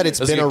like Yeah, that it's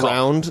that's a been good call.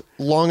 around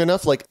long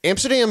enough. Like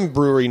Amsterdam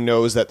Brewery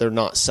knows that they're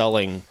not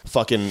selling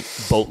fucking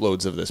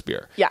boatloads of this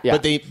beer. Yeah.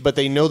 But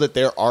they know that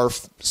there are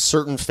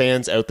certain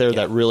fans out there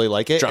that really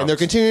like it, Drunks. and they're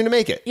continuing to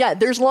make it. Yeah,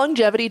 there's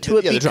longevity to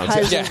it Yeah, the drunks,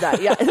 because yeah. of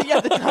that. Yeah,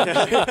 the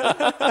drunks.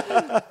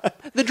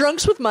 The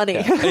drunks with money.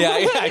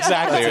 yeah,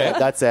 exactly. Right.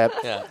 That's it.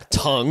 Yeah.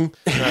 Tongue.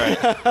 All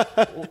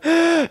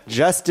right.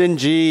 Justin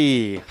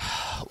G.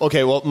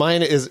 Okay, well,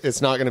 mine is.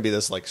 It's not going to be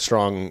this like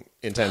strong,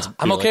 intense.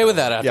 I'm beer okay like with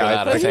that after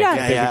that, I think. Yeah. I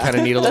think we kind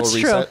of need a little That's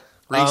true. reset.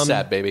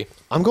 Reset, baby.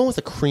 I'm going with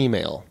a cream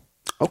ale.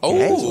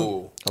 Okay.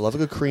 Oh, I love a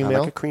good cream I ale.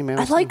 like a cream ale.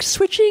 I like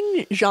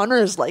switching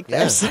genres like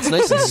Yeah, this. it's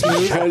nice and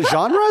smooth.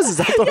 genres. Is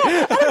that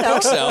the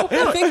so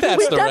I think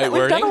that's the right We've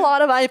wording. done a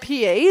lot of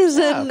IPAs,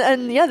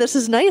 and yeah, this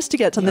is nice to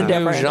get something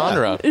different.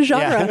 genre.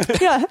 Genre.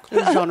 Yeah.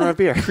 genre of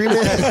beer?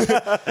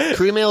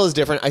 Cream ale is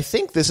different. I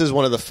think this is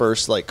one of the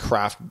first like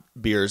craft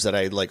beers that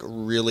I like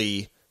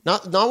really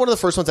not one of the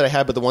first ones that I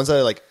had, but the ones that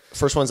I like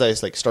first ones I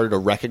like started to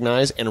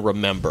recognize and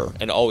remember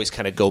and always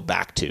kind of go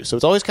back to. So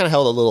it's always kind of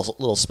held a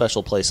little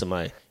special place in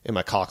my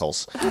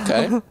cockles.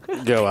 Okay.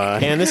 Go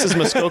on. And this is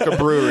Muskoka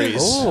Breweries.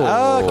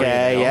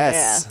 Okay.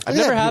 Yes. I've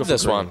never had beautiful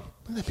this green. one. Look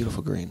at that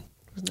beautiful green.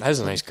 That is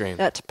a nice green.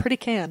 That's a pretty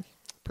can.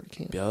 Pretty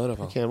can.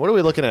 Beautiful. Can. What are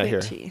we looking at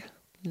here? Tea.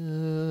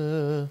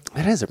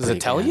 That is a. Does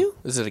it tell you?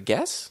 Is it a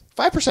guess?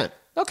 5%.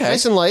 Okay.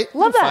 Nice and light.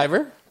 Love that.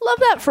 Fiver. Love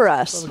that for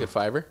us. That's a good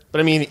fiber. But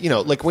I mean,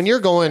 like when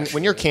you're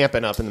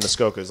camping up in the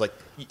Muskokas, like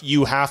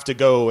you have to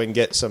go and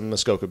get some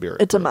Muskoka beer.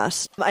 It's a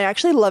must. I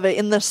actually love it.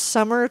 In the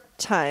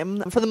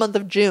summertime, for the month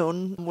of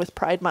June, with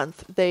Pride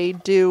Month, they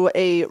do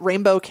a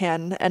rainbow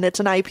can, and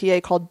it's an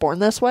IPA called Born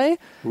This Way.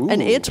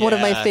 And it's one of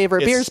my Yeah,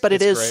 favorite it's- beers, but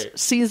it it's is great.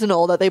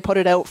 seasonal that they put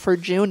it out for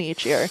June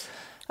each year.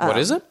 What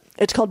is it?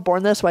 It's called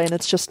Born This Way, and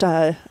it's just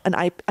I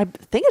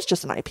think it's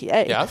just an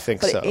IPA. Yeah, I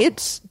think but so.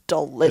 It's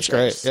delicious.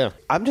 It's great. Yeah.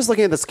 I'm just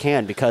looking at this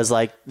can because,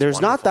 like,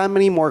 there's not that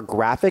many more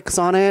graphics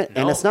on it,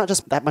 and No. it's not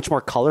just that much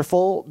more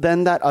colorful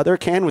than that other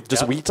can with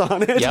just wheat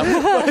on it. Yep.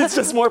 But it's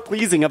just more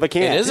pleasing of a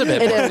can. It is a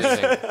bit It more is.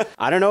 pleasing.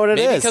 I don't know what it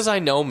is. Maybe because I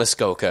know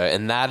Muskoka,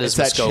 and that is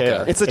It's that Muskoka.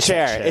 chair. it's a It's a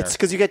chair. chair. It's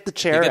because you get the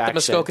chair You get the action.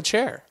 Muskoka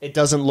chair. It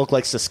doesn't look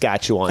like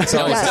Saskatchewan. It's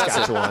not No, like it doesn't.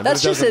 Saskatchewan. That's but it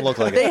just doesn't it. look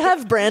like They it.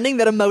 have branding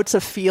that emotes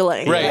a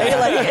feeling. Right.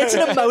 Like it's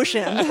an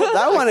emotion.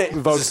 That one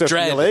evokes a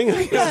Dread. feeling.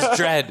 This is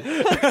dread.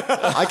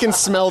 I can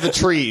smell the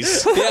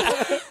trees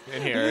Yeah.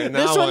 in here. And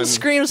This that one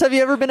screams, have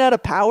you ever been out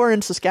of power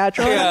in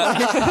Saskatchewan?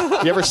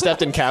 You ever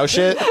stepped in cow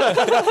shit?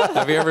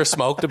 Have you ever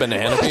smoked a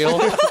banana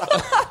peel?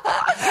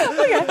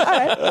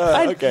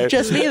 Okay.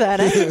 Just me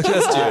then. Eh?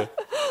 Just you. All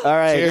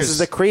right, Cheers. this is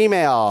the cream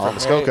ale.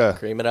 Muskoka.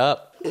 Cream it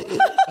up.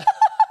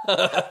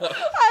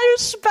 I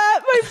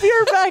spat my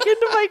beer back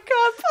into my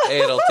cup. Hey,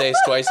 it'll taste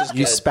twice as good.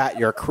 You spat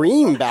your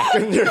cream back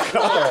in your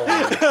cup.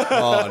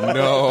 Oh,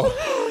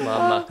 no.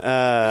 Mama.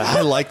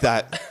 I like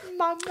that.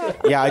 Mama.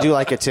 Yeah, I do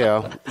like it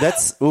too.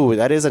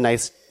 That is a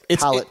nice It's-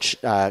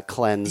 palate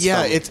cleanse.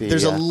 Yeah, from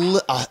there's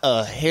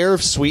a hair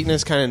of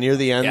sweetness kind of near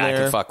the end Yeah, I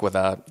there. can fuck with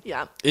that.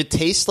 Yeah. It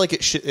tastes like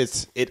it should.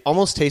 It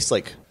almost tastes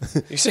like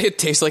You say it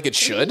tastes like it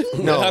should?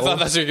 No. I thought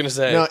that's what you were going to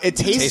say. no. It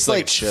tastes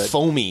like it should.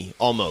 foamy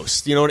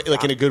almost. You know,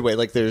 like in a good way.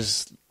 Like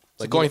there's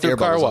like going little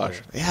through a air car bubbles on wash.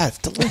 it. Yeah, it's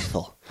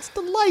delightful. It's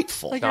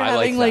delightful. Like No, you're I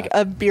like having like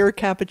that. a beer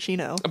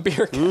cappuccino. A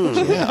beer.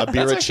 Yeah, a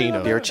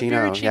beeracino.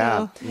 Beeracino,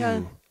 yeah.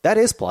 Yeah. That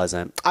is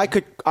pleasant. I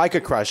could crush I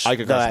could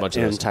crush that a bunch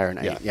of those. entire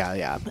night. Yeah.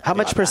 Yeah. How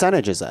much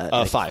percentage is that?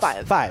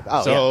 5. Five.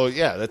 Oh, So yeah.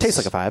 yeah, that Tastes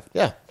like a 5.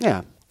 Yeah.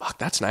 Yeah. Fuck,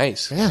 that's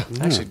nice. Yeah.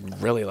 I actually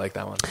really like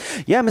that one.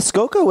 Yeah,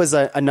 Muskoka was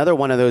another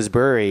one of those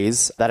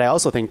breweries that I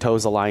also think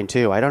toes the line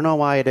too. I don't know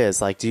why it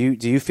is. Like, do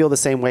you feel the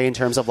same way in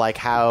terms of like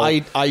how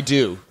I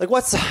do. like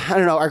I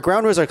don't know. Our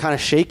ground rules are kind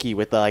of shaky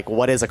with the, like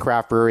what is a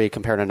craft brewery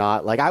compared to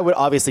not. Like I would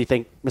obviously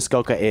think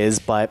Muskoka is,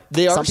 but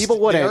some people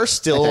wouldn't. They are I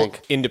still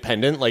think.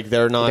 independent. Like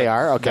they're not. They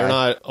are? Okay. They're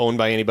not owned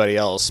by anybody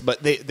else,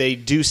 but they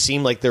do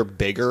seem like they're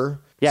bigger.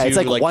 Yeah, it's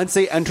to, like once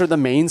they enter the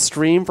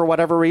mainstream for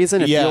whatever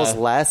reason, it Yeah. feels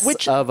less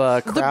Which of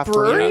a the craft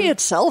brewery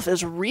itself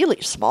is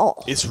really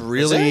small. It's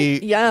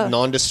really Yeah.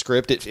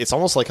 nondescript. It's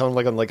almost like on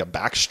like a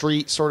back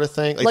street sort of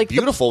thing. Like, like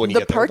beautiful when you the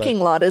get there. parking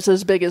lot is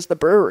as big as the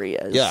brewery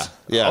is. Yeah,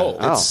 yeah.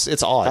 Oh.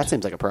 It's odd. That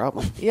seems like a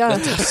problem. Yeah.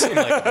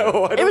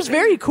 It was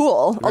very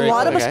cool. Very a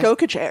lot of cool. Okay.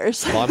 Muskoka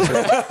chairs.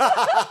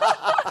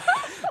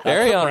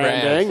 Very on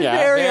Branding, brand. yeah.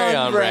 Very Very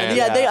on on brand. brand.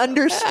 Yeah, they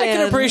understand. I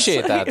can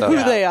appreciate that, though. Who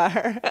Yeah. they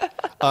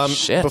are.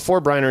 Shit. Before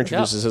Briner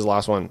introduces his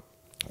last one,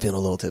 feeling a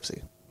little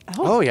tipsy.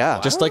 Oh yeah,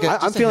 Just like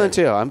I'm feeling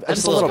too. I'm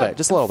just a little bit,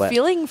 just a little bit.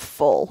 Feeling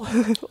full.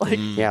 Like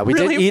Yeah, we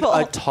really did eat full.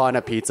 a ton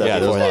of pizza. Yeah,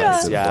 there was before a lot of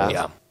this. pizza Yeah. before.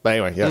 Yeah. But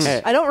anyway, yes.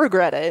 Hey. I don't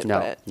regret it. No,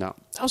 but no.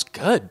 That was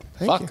good.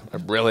 Fuck. you.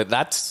 Really,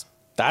 that's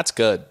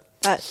good.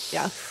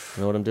 yeah. I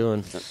know what I'm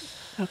doing.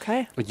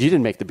 Okay. You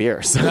didn't make the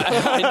beer. So.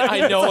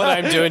 I know what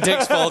I'm doing.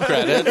 Takes full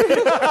credit.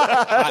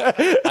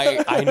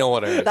 I know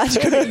what I That's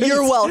good.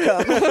 You're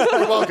welcome.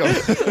 You're welcome.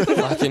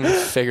 fucking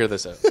figure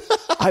this out.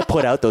 I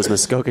put out those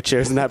Muskoka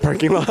chairs in that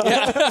parking lot.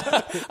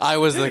 I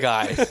was the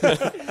guy.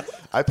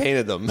 I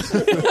painted them.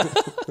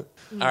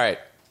 All right.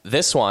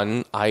 This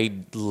one I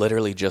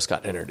literally just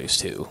got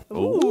introduced to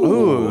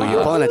Ooh,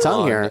 you're pulling a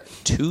tongue on here.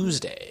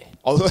 Tuesday.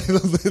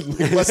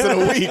 Less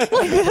than a week.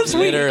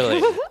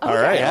 Literally. All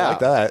right, Yeah. I like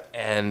that.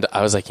 And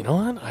I was like, you know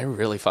what? I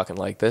really fucking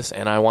like this,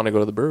 and I want to go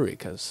to the brewery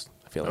because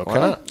I feel like why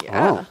Okay. not?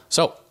 Yeah.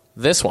 So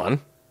this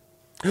one,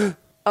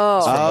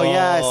 Oh,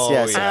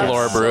 yes. yeah.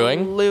 Flora Brewing.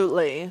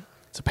 Absolutely.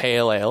 It's a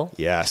pale ale,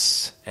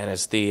 Yes. and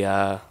it's the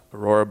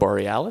Aurora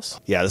Borealis.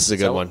 Yeah, this is a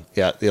good So- one.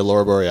 Yeah, the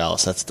Aurora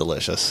Borealis. That's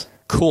delicious.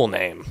 Cool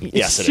name.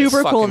 Yes, it is.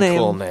 Super cool Fucking name.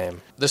 Cool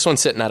name. This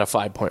one's sitting at a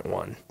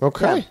 5.1.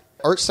 Okay. Yeah.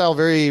 Art style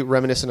very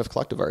reminiscent of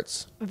Collective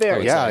Arts.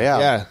 Very. Yeah.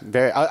 Yeah.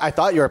 Very. I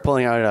thought you were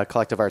pulling out a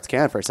Collective Arts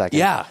can for a second.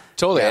 Yeah,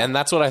 totally. Yeah. And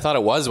that's what I thought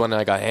it was when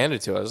I got handed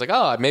to it. I was like,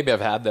 oh, maybe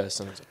I've had this.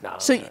 And I was like, no.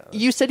 So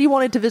you said you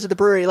wanted to visit the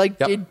brewery. Like,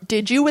 Yep.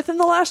 did you within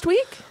the last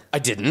week? I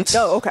didn't.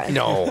 Oh, okay.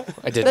 No,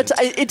 I didn't.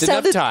 It Didn't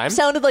have time.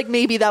 sounded like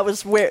maybe that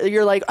was where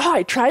you're like, oh,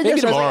 I tried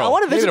Maybe this. And I was tomorrow. like, I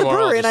want to Maybe visit the tomorrow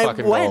I'll brewery, and just I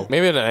fucking went. go.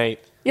 Maybe tonight.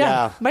 Yeah,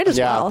 Yeah. might as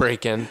Yeah. well.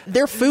 Break in.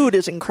 Their food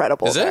is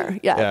incredible Is it? there.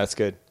 Yeah, Yeah, it's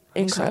good.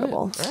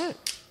 incredible. All right.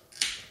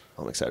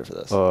 I'm excited for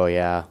this. Oh,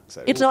 yeah.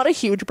 It's not a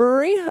huge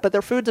brewery, but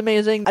their food's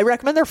amazing. I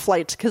recommend their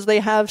flights because they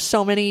have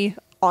so many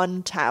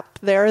on tap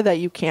there that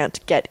you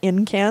can't get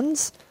in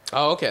cans.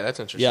 Oh, okay. That's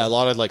interesting. Yeah, a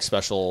lot of like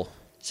special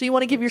So you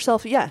want to give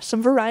yourself,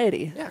 some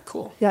variety. Yeah,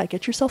 cool. Yeah,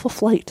 get yourself a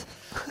flight.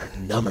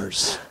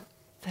 numbers.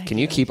 Can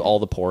you keep all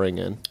the pouring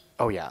in?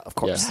 Oh, yeah, of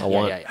course. Yes, I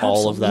want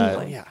all of that.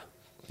 Absolutely. Yeah.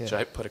 Should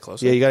I put it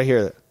closer? Yeah, you got to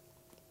hear that.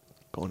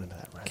 Going into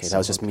that. Okay, that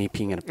was just me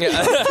peeing in a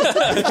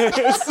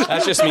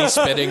That's just me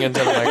spitting into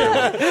the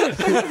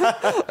microphone.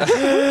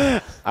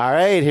 All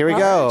right, here we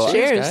go.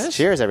 Cheers. guys.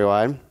 Cheers,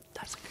 everyone.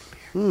 That's a good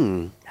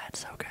beer. That's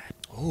so good.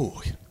 Ooh,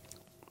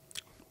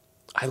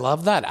 I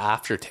love that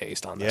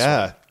aftertaste on this one.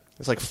 yeah.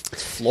 It's like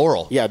it's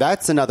floral. Yeah,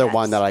 that's another Yes.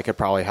 one that I could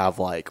probably have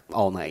like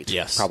all night.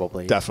 Yes,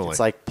 probably. definitely. It's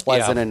like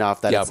pleasant Yeah.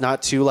 enough that Yeah. it's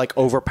not too like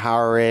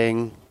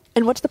overpowering.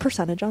 And what's the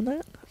percentage on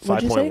that?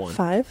 What'd you say? 5.1.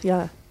 5?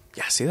 Yeah.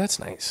 Yeah, see, that's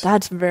nice.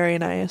 That's very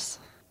nice.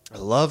 I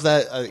love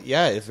that.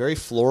 Yeah, it's very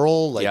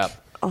floral. Like, Yep.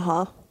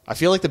 I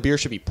feel like the beer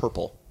should be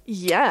purple.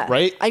 Yeah.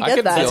 Right? I I get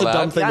can that. feel That's a that.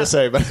 dumb thing Yeah. to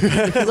say, but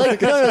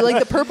like no, like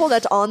the purple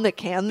that's on the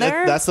can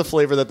there. that's the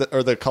flavor that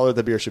or the color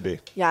the beer should be.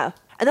 yeah.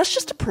 And that's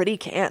just a pretty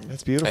can.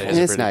 That's beautiful. It It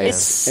is pretty nice.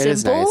 It's It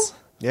is simple. nice.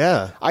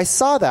 Yeah. I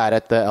saw that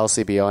at the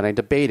LCBO and I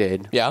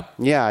debated. Yeah?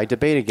 Yeah, I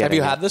debated getting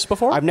you it. had this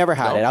before? I've never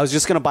had No. it. I was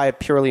just going to buy it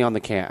purely on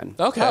the can.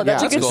 Okay. Oh,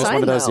 that's yeah, a good it's just sign,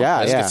 one of those. though. Yeah,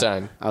 That's a yeah. good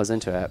sign. I was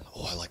into it.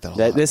 Oh, I like that a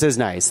lot. This is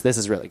nice. This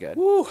is really good.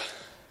 All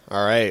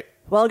right.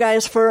 Well,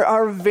 guys, for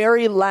our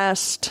very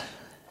last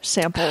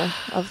sample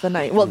of the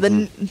night, well,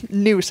 the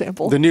new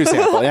sample, The new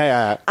sample.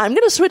 Yeah. I'm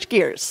going to switch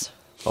gears.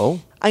 Oh.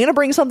 I'm going to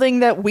bring something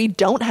that we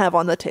don't have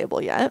on the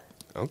table yet.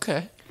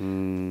 Okay.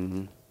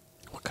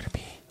 What could it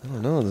be? I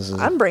don't know. This is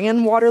I'm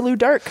bringing Waterloo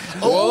Dark.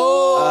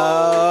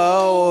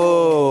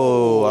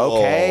 Oh,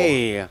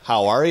 okay.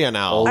 How are you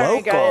now? All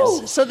right, local.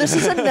 guys. So this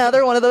is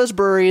another one of those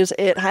breweries.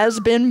 It has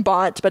been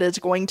bought, but it's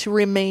going to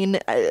retain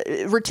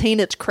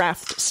its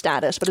craft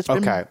status. But it's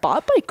been Okay.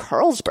 bought by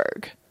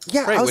Carlsberg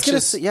Yeah, Right, I was which going to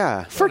is- say,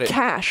 yeah. for What it-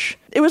 cash.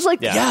 It was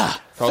like Yeah.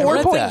 I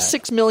read that.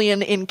 $4.6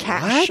 million in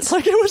cash. What?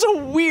 Like it was a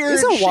weird,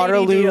 Is a shady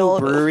Waterloo deal.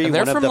 brewery And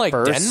they're one of from, the like,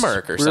 first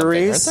Denmark or something,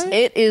 breweries? aren't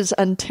they? It is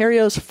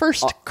Ontario's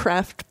first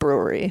craft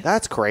brewery.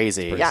 That's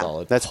crazy. Yeah.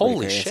 solid. That's pretty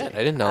Holy crazy. shit. I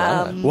didn't know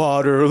that.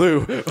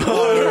 Waterloo.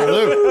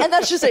 And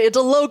that's just it. It's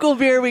a local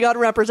beer. We got to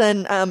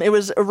represent. It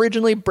was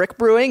originally Brick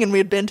Brewing, and we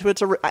had been to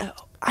its.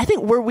 I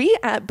think were we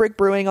at Brick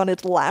Brewing on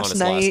its last its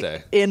last night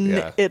day. in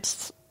Yeah.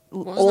 its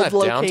Wasn't old that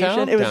location?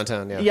 downtown? It was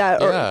Downtown, yeah. Yeah.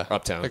 Yeah.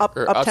 Uptown.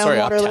 Uptown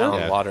Waterloo? Uptown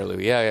Yeah. Waterloo.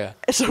 Yeah.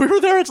 So we were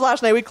there its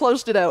last night. We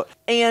closed it out.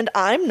 And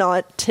I'm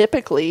not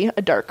typically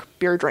a dark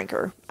beer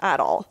drinker at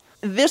all.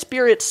 This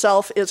beer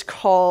itself is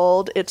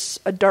it's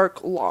a dark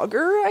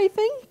lager, I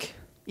think.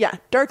 Yeah,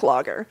 dark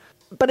lager.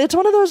 But it's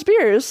one of those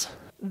beers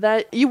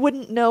that you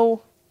wouldn't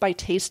know by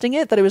tasting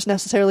it that it was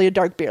necessarily a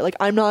dark beer. Like,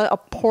 I'm not a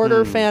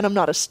porter fan. I'm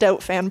not a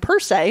stout fan per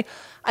se.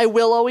 I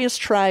will always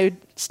try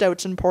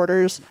stouts and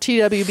porters.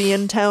 TWB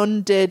in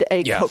town did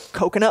a Yeah.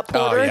 coconut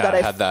porter Oh, yeah, that I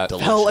I had that.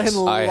 fell in Delicious.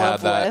 love I had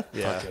that.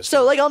 with. Yeah.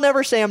 So, like, I'll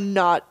never say I'm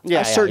not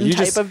a certain You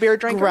type just of beer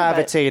drinker. but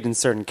gravitate in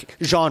certain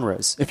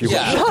genres, if you will.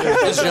 Yeah.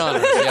 It's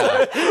genre.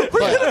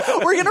 Yeah.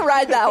 We're going to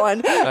ride that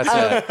one.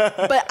 That's it.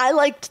 But I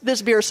liked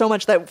this beer so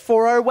much that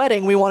for our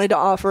wedding, we wanted to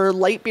offer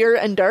light beer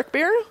and dark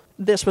beer.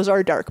 This was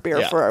our dark beer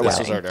Yeah, for our this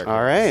wedding. was our dark.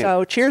 All right.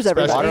 So, cheers,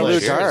 everybody. Waterloo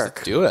Cheers.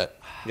 Dark. Do it.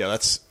 Yeah,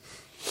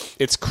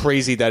 it's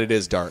crazy that it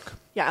is dark.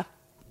 Yeah.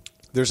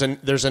 There's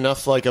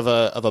enough like of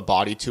a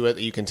body to it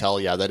that you can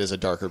tell. Yeah, that is a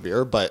darker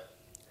beer, but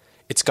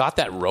It's got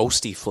that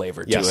roasty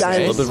flavor to yes, it. It there's a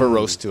does. little bit of a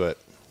roast to it.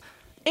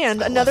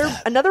 And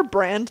another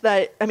brand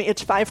that, I mean,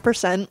 it's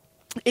 5%.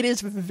 It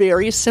is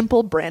very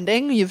simple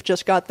branding. You've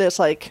just got this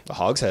like The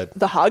hogshead.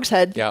 the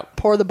hogshead. Yeah.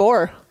 Pour the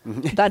boar.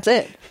 That's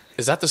it.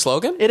 Is that the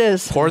slogan? It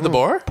is. Pour the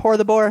boar? Pour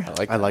the boar.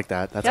 I like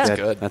that. That's Yeah.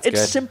 good. That's It's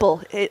good.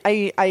 simple.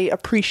 I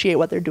appreciate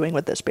what they're doing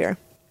with this beer.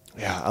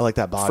 Yeah, I like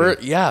that body.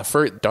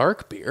 For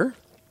dark beer,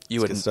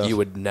 you good stuff.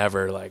 would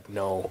never like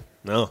no.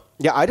 no.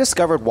 Yeah, I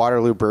discovered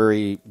Waterloo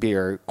Brewery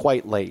beer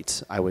quite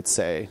late, I would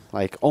say.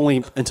 Like,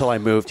 only until I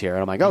moved here.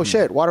 And I'm like, oh,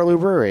 shit, Waterloo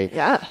Brewery.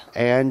 Yeah.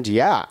 And,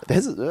 yeah,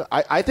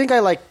 I think I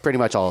like pretty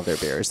much all of their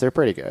beers. They're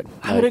pretty good.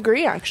 I would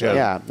agree, actually.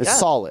 Yeah, it's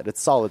solid.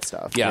 It's solid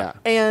stuff. Yeah.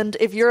 And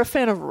if you're a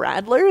fan of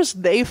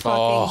Radlers, they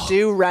fucking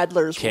do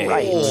Radlers Okay,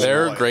 right.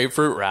 their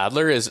grapefruit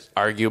Radler is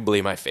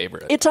arguably my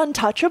favorite. It's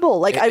untouchable.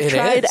 Like, I've it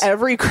tried is.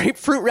 every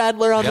grapefruit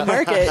Radler on the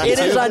market. It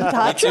is Too.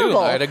 untouchable.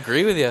 I'd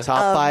agree with you.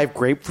 Top 5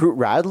 grapefruit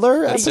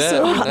Radler That's it.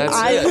 episode? That's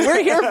it.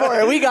 We're here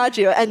for it. We got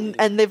you.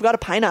 And they've got a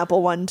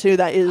pineapple one, too,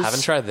 that is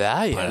Haven't tried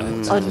that yet.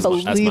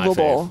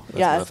 unbelievable. That's my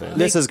Yeah. fave.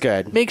 This is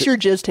good. Makes your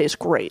jizz taste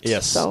great.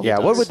 Yes. So Yeah,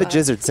 what would the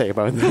gizzard say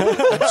about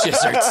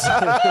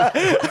that?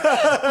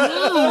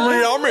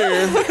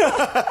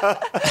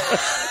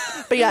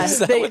 But yeah,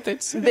 what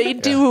they'd say? they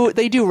do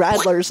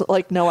Radlers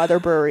like no other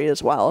brewery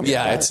as well.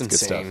 Yeah, it's good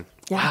insane.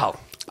 Yeah. Wow.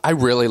 I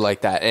really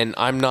like that. And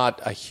I'm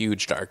not a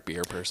huge dark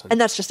beer person.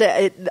 And that's just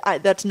it.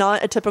 That's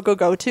not a typical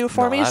go-to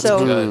for me. that's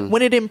So good.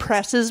 when it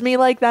impresses me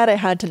like that, I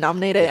had to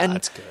nominate it. Yeah, and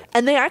that's good.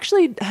 and they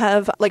actually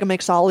have like a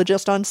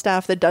mixologist on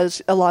staff that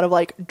does a lot of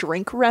like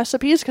drink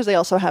recipes because they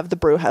also have the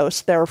brew house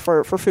there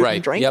for food Right,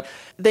 and drink. yep.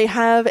 They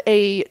have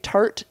a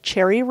tart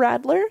cherry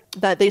radler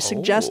that they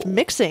suggest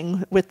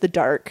mixing with the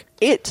dark.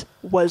 It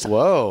was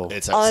Whoa.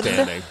 It's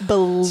outstanding.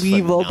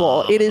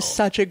 unbelievable. It's It is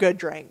such a good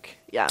drink.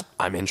 Yeah.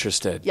 I'm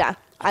interested. Yeah.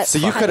 So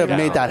you could have I-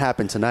 made that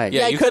happen tonight.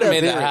 Yeah, I you could have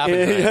could've. made that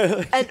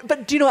happen. Right?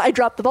 But do you know, I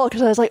dropped the ball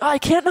because I was like, oh, I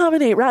can't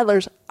nominate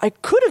Radlers. I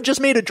could have just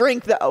made a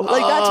drink, though.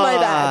 Like, that's my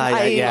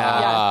bad.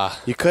 yeah.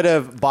 You could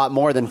have bought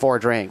more than 4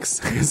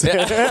 drinks. You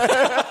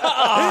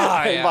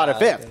bought a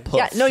fifth.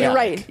 Yeah, no, you're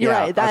right. You're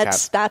Yeah, right.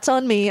 That's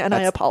on me, and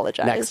I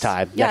apologize. Next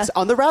time. Yeah. Next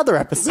on the Radler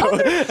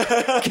episode.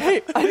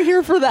 Okay, I'm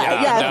here for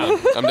that. Yeah.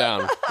 I'm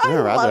down. The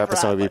Radler love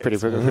episode would be pretty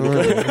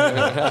good.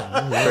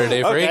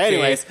 Pretty freaky.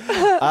 Anyways,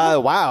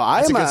 wow,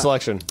 It's a good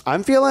selection.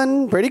 I'm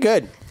feeling pretty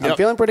good. I'm Yep.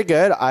 feeling pretty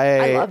good.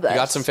 I love that. You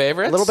got some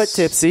favorites? A little bit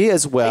tipsy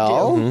as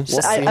well. We'll see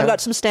I've how-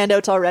 got some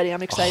standouts already.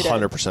 I'm excited.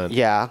 100%.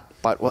 Yeah,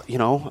 but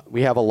well,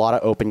 we have a lot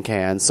of open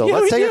cans. So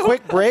let's take a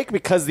quick break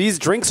because these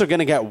drinks are going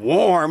to get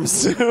warm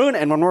soon.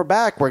 And when we're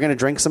back, we're going to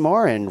drink some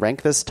more and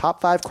rank this top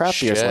 5 craft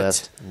beers Shit.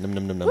 list. Num,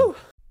 num, num, num.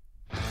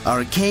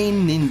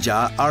 Arcane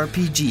Ninja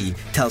RPG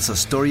tells a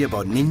story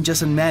about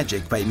ninjas and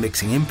magic by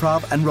mixing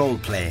improv and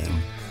role-playing.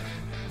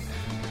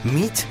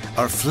 Meet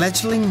our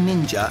fledgling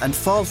ninja and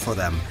fall for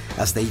them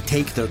as they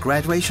take their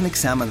graduation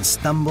exam and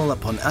stumble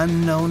upon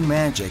unknown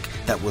magic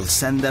that will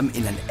send them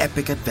in an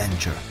epic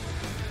adventure.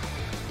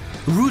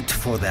 Root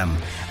for them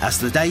as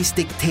the dice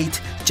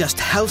dictate just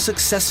how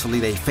successfully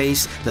they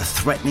face the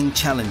threatening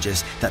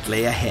challenges that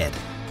lay ahead.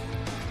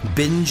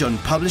 Binge on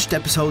published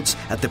episodes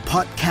at the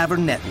Pot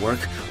Cavern Network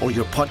or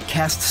your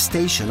podcast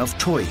station of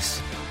choice.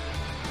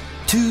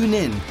 Tune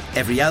in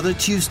every other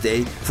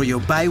Tuesday for your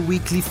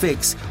bi-weekly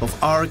fix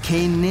of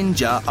Arcane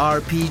Ninja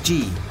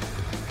RPG.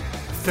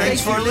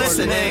 Thanks for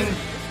listening.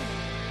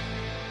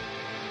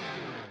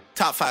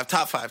 Top five,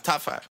 top five,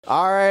 top five.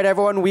 All right,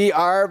 everyone, we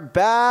are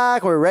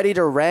back. We're ready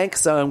to rank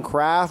some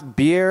craft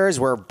beers.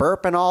 We're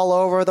burping all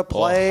over the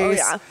place.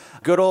 Oh, yeah.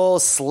 Good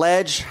old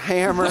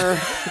Sledgehammer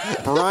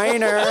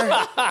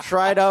Briner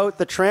tried out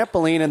the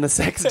trampoline in the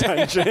sex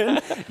dungeon.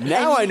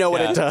 Now I know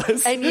what it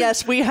does. And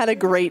yes, we had a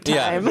great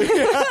time.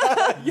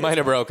 Might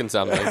have broken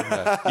something.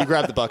 but- You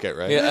grabbed the bucket,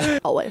 right? Yeah.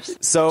 Always.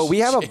 So we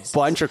have a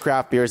bunch of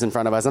craft beers in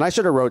front of us, and I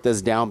should have wrote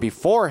this down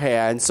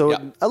beforehand. So Yeah.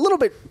 a little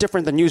bit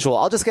different than usual.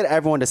 I'll just get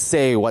everyone to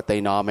say what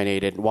they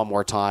nominated one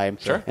more time.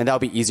 Sure. And that'll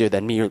be easier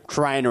than me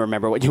trying to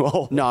remember what you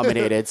all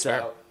nominated.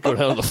 So Go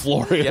down to the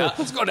floor. Yeah,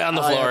 let's go down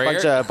the floor a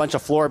here. bunch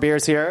of floor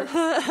beers here.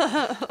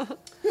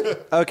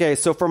 Okay,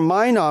 so for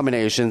my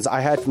nominations,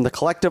 I had from the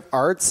Collective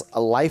Arts, A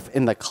Life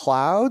in the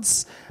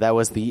Clouds. That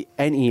was the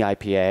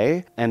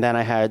NEIPA. And then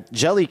I had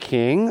Jelly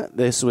King.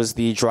 This was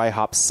the Dry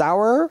Hop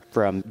Sour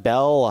from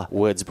Bell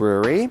Woods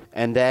Brewery.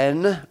 And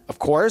then, of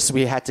course,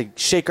 we had to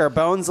shake our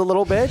bones a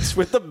little bit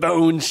with the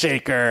Bone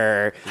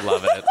Shaker.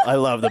 Love it. I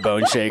love the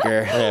Bone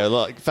Shaker. Yeah,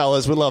 look,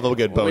 fellas, we love a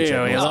good bone We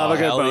shaker. love a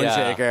good Hell bone yeah.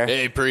 shaker.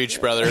 Hey, preach,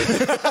 brother.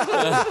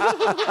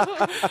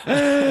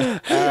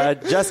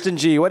 Justin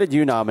G., what did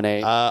you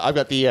nominate? I've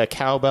got the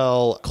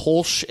Cowbell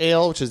Kolsch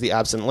Ale, which is the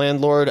Absent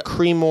Landlord,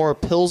 Creemore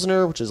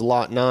Pilsner, which is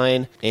Lot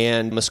 9,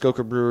 and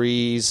Muskoka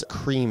Brewery's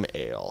Cream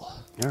Ale.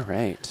 All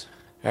right.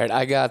 All right,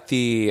 I got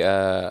the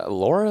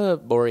Laura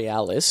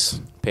Borealis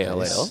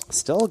Pale Ale.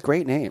 Still a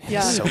great name.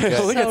 Yeah. So good.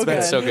 So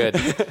good. So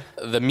good.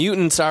 The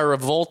Mutants Are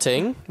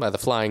Revolting by the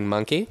Flying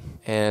Monkey.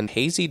 and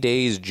Hazy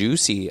Days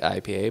Juicy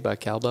IPA by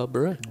Cowbell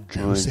Brewing.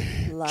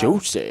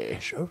 Juicy.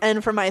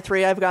 And for my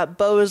 3, I've got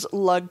Bose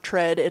Lug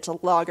Tread. It's a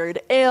lagered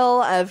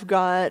ale. I've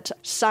got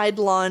Side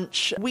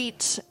Launch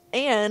Wheat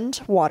and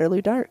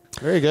Waterloo Dark.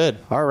 Very good.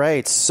 All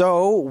right,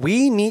 so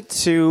we need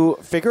to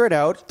figure it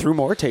out through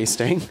more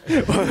tasting.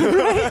 What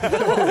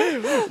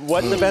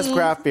the best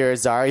craft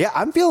beers are. Yeah,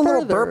 I'm feeling a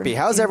little burpy.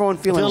 How's everyone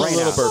feeling right a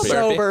little now? burpy.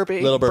 So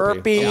burpy. Little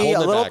burpy. Yeah, A holding it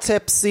little back.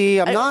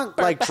 tipsy. I'm not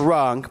like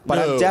drunk, but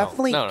No. I'm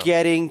definitely No.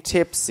 getting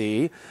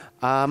tipsy.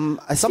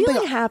 Something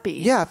Feeling happy.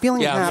 Yeah,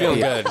 feeling Yeah, I'm happy. feeling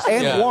good.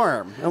 And Yeah.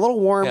 warm. A little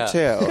warm Yeah.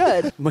 too.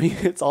 Good.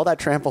 It's all that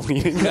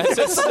trampolining. That's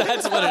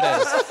what it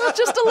is.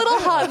 Just a little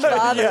hot and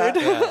bothered.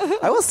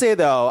 I will say,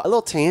 though, a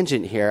little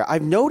tangent here.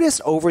 I've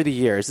noticed over the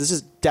years, this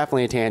is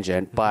definitely a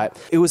tangent, but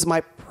it was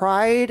my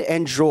pride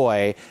and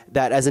joy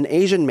that as an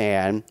Asian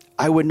man,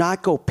 I would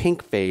not go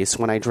pink face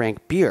when I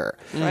drank beer.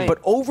 Right. But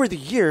over the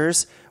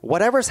years,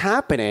 whatever's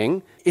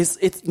happening is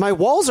my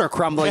walls are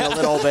crumbling a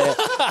little bit.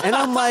 And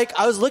I'm like,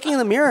 I was looking in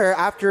the mirror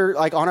after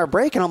like on our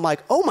break and I'm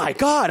like, oh my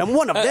God, I'm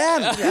one of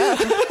them.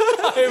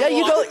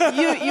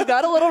 Yeah, you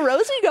got a little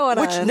rosy going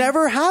Which on.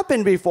 never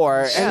happened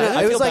before. And I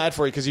it feel was like, bad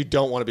for you because you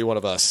don't want to be one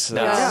of us.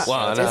 Yeah.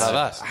 Well, none of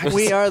us.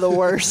 We are the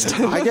worst.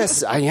 I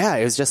guess, yeah,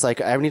 it was just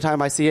like every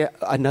time I see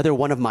another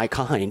one of my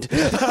kind,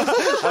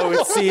 I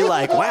would see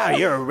like, wow,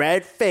 you're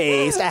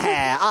red-faced.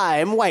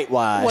 I'm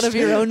whitewashed. One of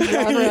your own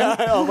genre.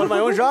 Yeah, one of my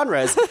own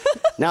genres.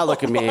 Now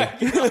look at me.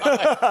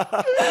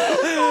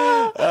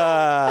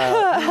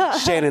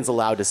 Shannon's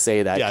allowed to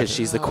say that because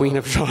she's the queen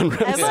of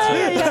genres. Am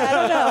I? Yeah, I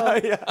don't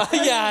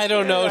know. Yeah, I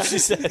don't know. She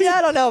said. Yeah,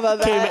 I don't know about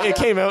that. It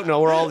came out, no,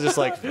 we're all just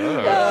like, All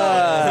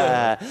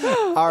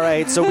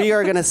right, so we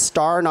are going to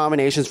star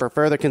nominations for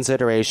further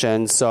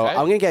consideration. So Okay. I'm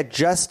going to get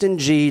Justin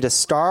G to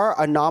star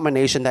a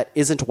nomination that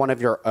isn't one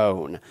of your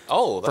own.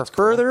 Oh, for that's cool.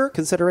 further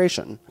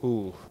consideration.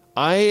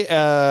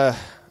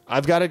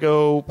 I've got to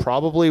go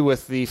probably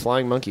with the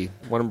Flying Monkey,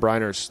 one of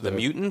Briner's. The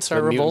mutants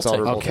are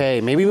revolting.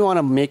 Okay, maybe we want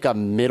to make a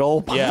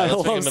middle pile. Yeah,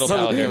 let's make a middle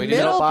pile here. We do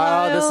Middle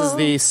pile. This is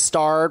the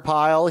starred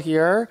pile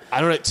here.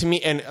 I don't know. To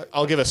me, and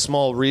I'll give a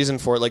small reason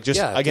for it. Like, just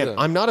Yeah, again, do it.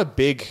 I'm not a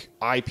big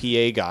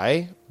IPA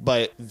guy,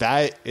 but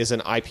that is an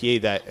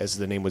IPA that, as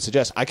the name would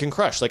suggest, I can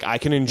crush. Like, I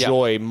can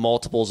enjoy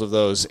multiples of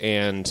those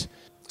and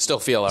Still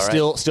feel all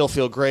right. still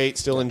feel great.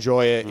 Still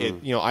enjoy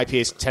it.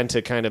 IPAs tend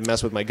to kind of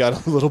mess with my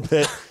gut a little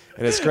bit,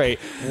 and it's great.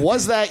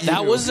 Was that you?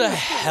 That was a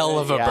hell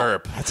of a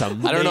burp. That's I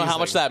don't know how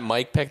much that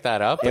mic picked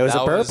that up. It was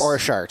but a that burp or a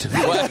shart.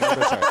 What?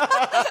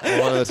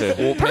 one of the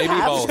two. Maybe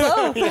both.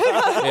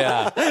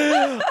 Yeah.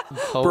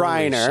 Holy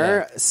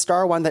Briner, shit.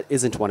 star one that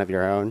isn't one of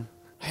your own.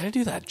 I gotta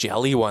do that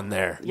jelly one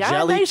there. Yeah,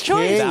 Jelly nice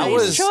choice. King. That Nice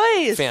was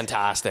choice.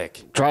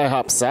 fantastic. Dry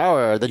hop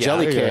sour, the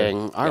Jelly there you go.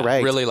 King. All Yeah,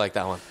 right. Really like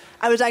that one.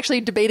 I was actually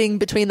debating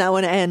between that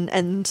one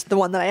and the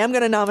one that I am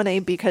going to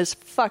nominate because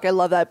fuck, I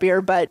love that beer,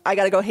 but I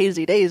got to go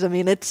Hazy Days. I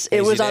mean, it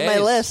Hazy was on my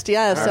Days. list,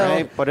 yeah. All so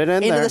right, put it in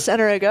into there. the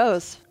center it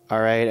goes. All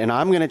right, and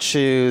I'm going to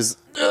choose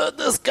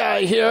this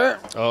guy here.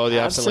 Oh, the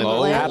Absent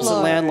absolute. Absent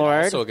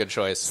Landlord. Also a good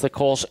choice. It's the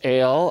Kolsch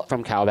Ale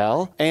from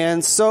Cowbell.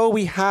 And so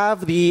we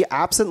have the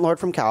Absent Lord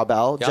from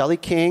Cowbell, Yep. Jelly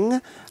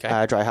King,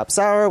 Okay. Dry Hop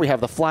Sour. We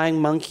have the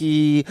Flying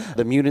Monkey,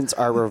 The Mutants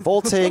Are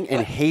Revolting,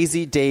 and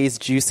Hazy Days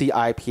Juicy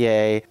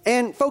IPA.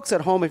 And folks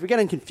at home, if you're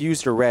getting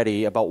confused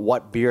already about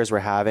what beers we're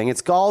having,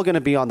 it's all going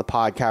to be on the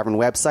Pod Cavern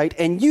website,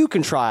 and you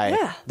can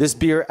try this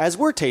beer as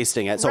we're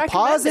tasting it. So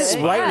pause Recommend this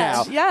it. right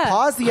Yes. now. Yeah.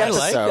 Pause the I episode.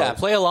 like that.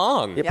 Play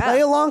along. You Yeah.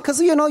 play along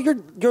because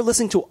you're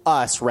listening to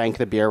us rank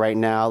the beer right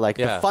now. Like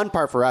Yeah. the fun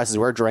part for us is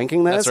we're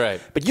drinking this. That's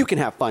right. But you can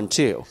have fun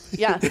too.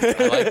 Yeah.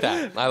 I like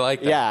that. I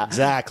like that. Yeah,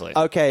 Exactly.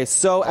 Okay,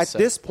 so at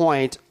this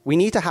point we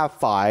need to have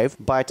 5,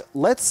 but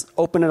let's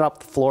open it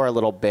up the floor a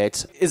little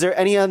bit. Is there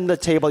any on the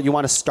table you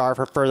want to star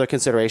for further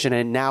consideration?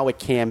 And now it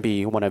can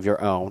be one of your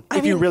own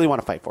if you mean, really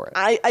want to fight for it.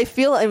 I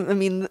feel, I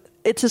mean,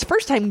 it's his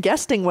first time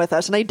guesting with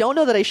us, and I don't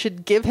know that I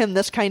should give him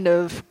this kind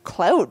of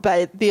clout,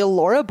 but the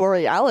Aurora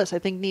Borealis, I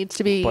think, needs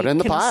to be Put in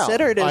the pile.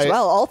 considered as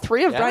well. All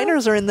 3 of Yeah.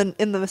 Briner's are in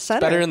the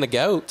center. Better in the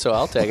goat, so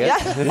I'll take it.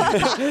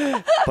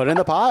 Put it in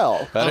the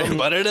pile. Put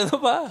it in the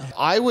pile.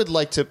 I would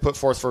like to put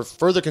forth for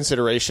further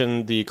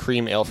consideration the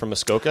cream ale from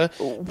Muskoka.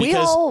 We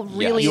all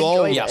really you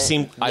all enjoyed it.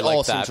 seem I you like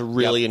all seem that. to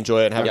really Yep.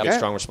 enjoy it and have Yep. a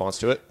strong response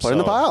to it. Put it in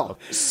the pile.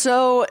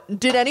 So,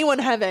 did anyone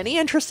have any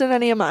interest in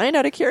any of mine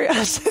out of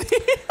curiosity?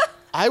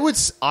 I would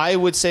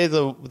say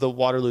the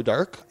Waterloo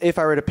Dark. If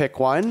I were to pick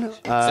one, It's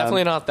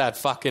definitely not that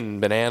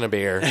fucking banana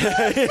beer.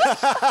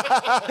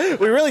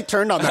 we really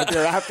turned on that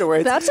beer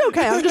afterwards. That's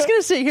okay. I'm just going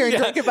to sit here and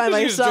drink it by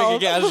Just drink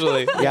myself. it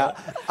casually. Yeah,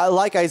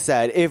 like I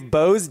said, if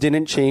Bose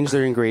didn't change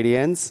their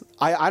ingredients,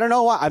 I don't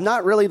know why. I'm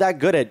not really that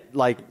good at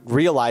like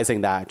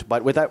realizing that,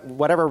 but with that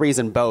whatever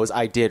reason, Bose,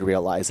 I did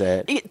realize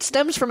it. It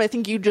stems from, I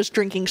think, you just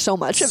drinking so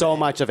much of So it.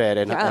 much of it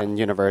in Yeah.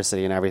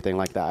 university and everything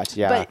like that.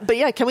 Yeah. But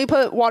yeah, can we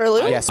put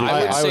Waterloo? Yes, we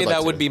I would can. say like that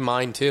that would be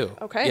mine too.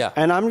 Okay. Yeah.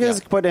 And I'm going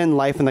to put in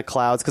Life in the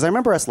Clouds because I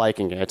remember us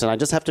liking it, and I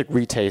just have to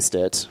retaste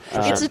it.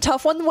 It's a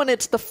tough one when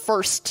it's the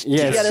first Yeah,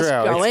 to it's get true.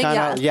 us It's going.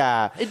 kinda-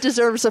 yeah. It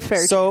deserves a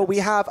fair So chance. we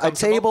have a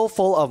table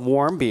full of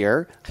warm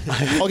beer.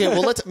 Okay,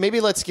 well,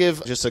 let's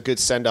give just a good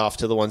send off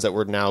to the ones that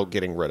we're now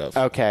getting rid of.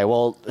 Okay,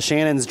 well,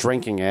 Shannon's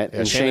drinking it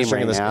in Shannon's shame right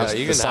drinking this- now. Yeah, you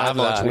The can side have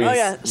launch that. wheat. Oh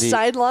yeah, The-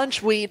 side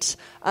launch wheat.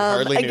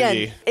 Hardly Again,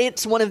 nudie.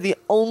 it's one of the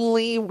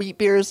only wheat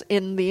beers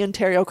in the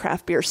Ontario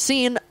craft beer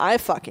scene. I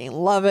fucking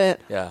love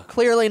it. Yeah.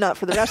 Clearly not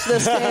for the rest of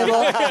this table,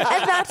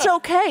 and that's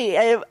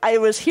okay. I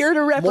was here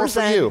to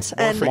represent, you.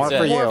 and More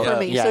for you. for Yeah.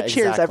 me. Yeah, so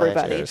cheers, exactly.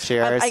 everybody.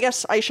 Cheers. I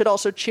guess I should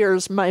also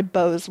cheers my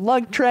Bose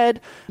Lug Tread.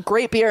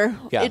 Great beer.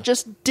 Yeah. It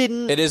just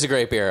didn't. It is a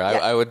great beer. Yeah.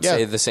 I would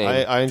say the same.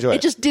 I enjoy it.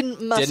 It just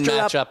didn't muster Didn't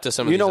match up to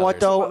some of You these know what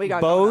others. though? What we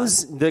got going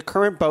Bose, the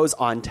current Bose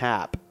on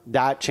tap,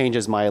 that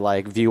changes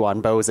my view on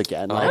Bose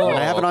again. Like when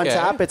I have it on okay.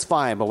 tap, it's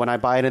fine, but when I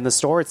buy it in the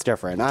store, it's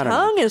different. I don't know.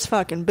 Tongue is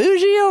fucking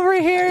bougie over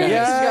here.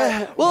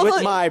 Yeah, Well, with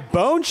look, my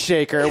bone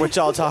shaker, which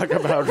I'll talk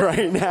about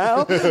right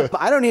now. But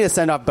I don't need to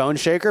send off bone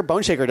shaker.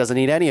 Bone shaker doesn't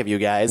need any of you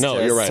guys. No,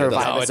 to you're right, it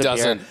survive doesn't. No, as it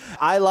a beer. doesn't.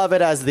 I love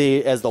it as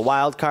the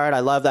wild card.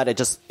 I love that it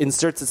just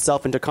inserts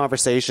itself into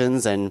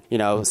conversations, and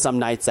some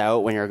nights out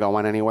when you're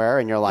going anywhere,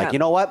 and you're like, Yeah. you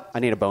know what? I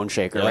need a bone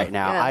shaker right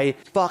now. Yeah.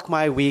 Fuck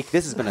my week.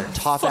 This has been a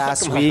tough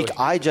ass week.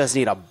 I just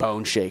need a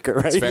bone shaker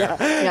right fair. now.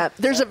 yeah,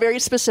 there's a very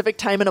specific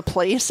time and a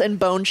place, and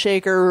Bone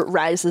Shaker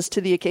rises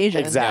to the occasion.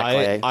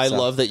 Exactly. I So-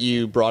 love that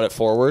you brought it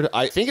forward.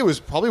 I think it was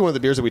probably one of the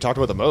beers that we talked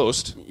about the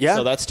most. Yeah.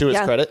 So that's to its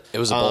Yeah. credit. It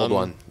was a bold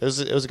one. It was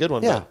a good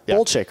one. Yeah, but-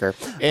 bold shaker.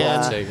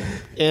 And,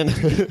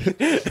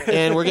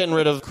 and we're getting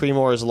rid of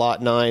Creamore's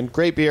Lot 9.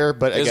 Great beer,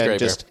 but is again, great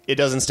just it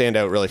doesn't stand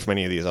out really from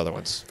any of these other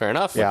ones. Fair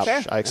enough. Yeah.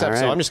 Fair. I accept. All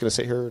So right. I'm just going to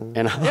sit here and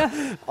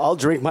And I'll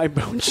drink my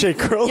bone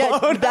shaker alone.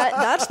 Yeah,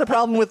 that's the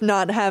problem with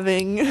not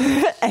having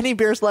any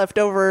beers left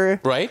over.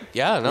 Right?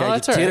 Yeah. No, Yeah,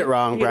 that's you all did right. it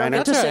wrong, You don't Brian.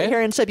 get to That's sit all right.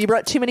 here and say you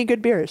brought too many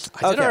good beers.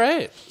 I did all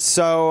right.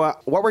 So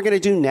what we're going to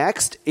do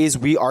next is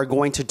we are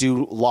going to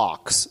do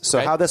locks. So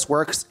Okay. how this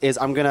works is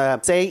I'm going to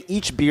say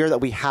each beer that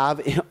we have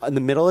in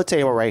the middle of the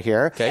table right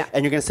here, Okay.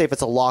 and you're going to say if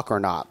it's a lock or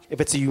not. If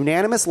it's a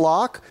unanimous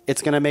lock,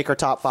 it's going to make our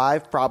top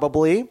 5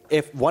 probably.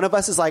 If one of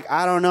us is like,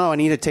 I don't know, I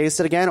need to taste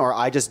it again, or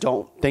I just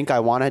don't think I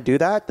want to do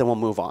that, then we'll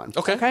move on.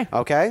 Okay. Okay.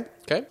 Okay?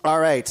 Okay. All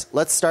right.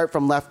 Let's start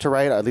from left to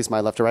right, or at least my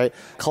left to right.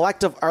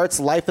 Collective Arts,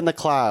 Life in the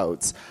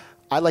Clouds.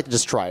 I'd like to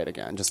just try it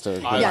again, just to.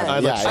 Yeah.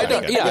 I'd like to I try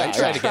don't, it yeah, again. I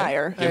tried again.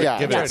 Trier. Give, Yeah. it,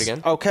 give it a try it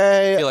again.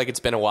 Okay. I feel like it's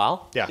been a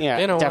while. Yeah. Yeah,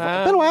 Been a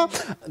definitely. while.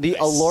 Been a while. The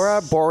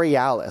Aurora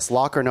Borealis,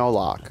 lock or no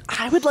lock?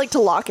 I would like to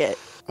lock it.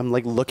 I'm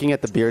like looking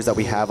at the beers that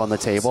we have on the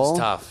table. is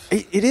tough.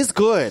 It is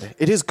good.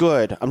 It is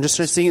good. I'm just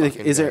trying to see, like,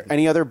 fucking is there good.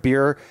 any other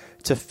beer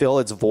to fill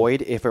its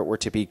void if it were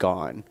to be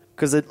gone?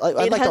 Because I'd It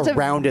like has a a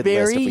rounded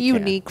list very if we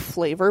unique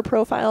flavor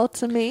profile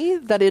to me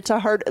that it's a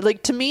hard,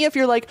 like, to me, if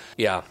you're like,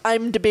 Yeah.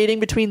 I'm debating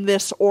between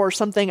this or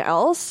something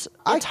else,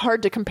 it's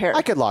hard to compare. can.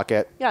 I could lock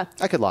it. Yeah.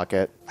 I could lock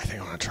it. I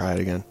think I want to try it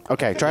again.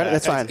 Okay, try it.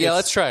 That's fine. Yeah,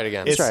 let's try it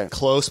again. It's try it.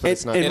 close, but It-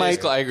 it's not. it It might-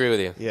 is I agree with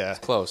you. Yeah. It's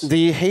close.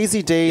 The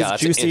Hazy Days Yeah,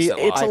 that's an Juicy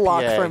instant lock. It's a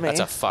lock IPA. for me. That's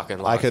a fucking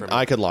lock for me.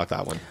 I could lock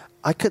that one.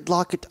 I could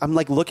lock it. I'm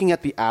like looking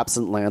at the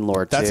Absent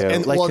Landlord too, That's-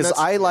 and- like well, because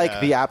that's- I like yeah.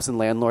 the Absent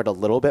Landlord a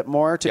little bit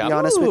more, to be Yeah.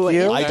 honest Ooh, with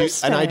you. I do,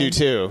 and I do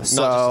too.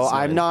 So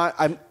I'm not.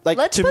 I'm like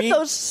Let's to put me.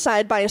 those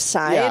side by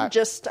side Yeah.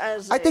 just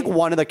as I think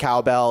one of the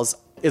cowbells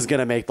is going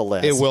to make the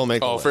list. It will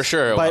make. the Oh, list. for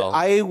sure. It but will.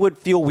 I would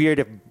feel weird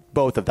if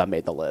both of them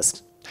made the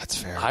list. That's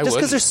fair. I Just would.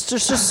 because there's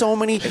just so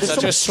many. It's there's so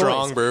such a much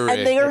strong choice. brewery.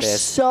 and they are It is.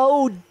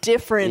 so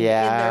different in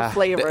Yeah. their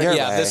flavor. You're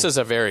yeah, right. this is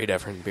a very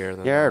different beer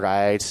than You're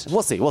right.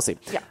 We'll see. We'll see.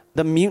 Yeah.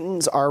 The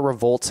mutants are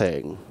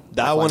revolting.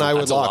 That one I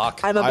would That's a lock.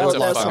 lock. I'm That's about a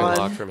this fucking one.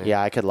 lock for me. Yeah,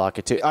 I could lock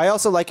it too. I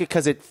also like it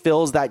because it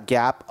fills that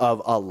gap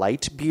of a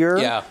light beer,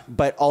 Yeah.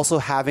 but also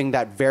having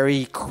that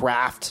very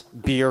craft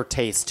beer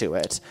taste to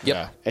it. Yep.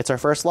 Yeah. It's our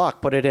first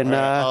lock. Put it in All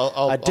right,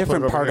 I'll a put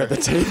different it over part of here.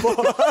 the table.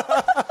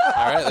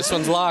 All right, this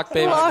one's locked,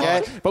 baby.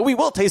 Okay, but we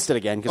will taste it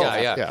again. 'cause Yeah,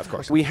 yeah. Yeah, of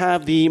course. We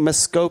have the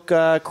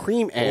Muskoka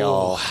Cream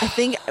Ale. I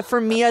think for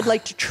me, I'd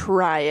like to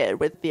try it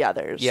with the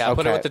others. Yeah, put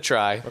it Okay. with the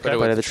try. Put it Put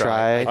with it the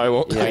try. I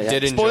won't. Yeah, I yeah.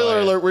 did enjoy Spoiler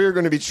it. alert: we are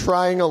going to be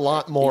trying a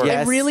lot more.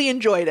 Yeah. I really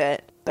enjoyed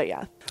it, but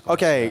yeah.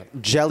 Okay,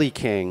 Jelly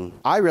King.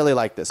 I really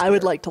like this. I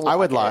would beer. like to I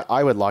would lock it.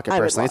 I would lock it I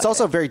would personally. It's lock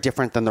also it. very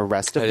different than the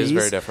rest of It is these.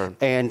 very different.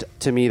 And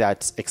to me,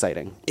 that's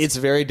exciting. It's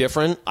very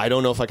different. I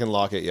don't know if I can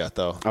lock it yet,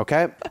 though.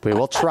 Okay, we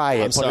will try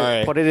it. I'm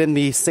sorry. Put it in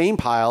the same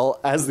pile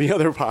as the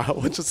other pile,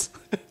 which is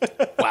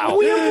Wow.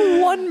 We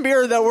have one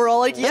beer that we're all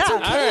like, yeah. All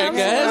right,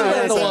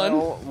 guys. The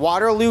one.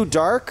 Waterloo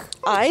Dark.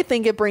 I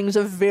think it brings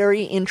a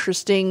very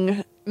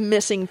interesting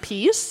missing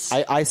piece.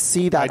 I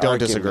see that. I don't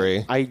argument.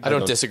 disagree. I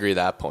don't disagree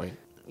that point.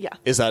 Yeah.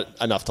 Is that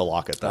enough to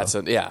lock it, though? That's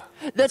it. Yeah.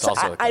 That's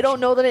also I don't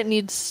know that it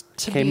needs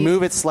to Okay, be.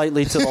 move it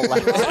slightly to the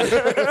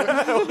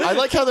left. I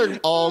like how they're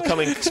all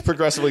coming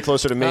progressively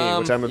closer to me,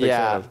 which I'm a big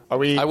yeah. fan of. Are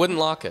we? I wouldn't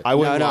lock it. I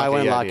wouldn't No, lock I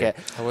wouldn't yeah, lock yeah. it.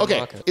 I wouldn't Okay,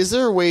 lock it. is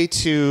there a way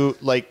to,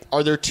 like,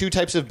 are there two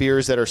types of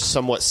beers that are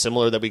somewhat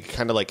similar that we could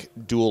kind of, like,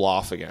 duel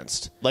off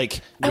against?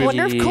 Like, I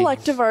wonder if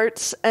Collective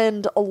Arts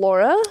and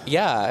Allura.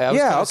 Yeah. I was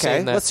Yeah, kinda okay.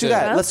 saying Let's do too.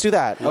 that. Let's do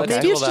that. Let's Okay.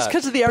 Maybe it's do just that.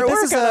 because of the But artwork.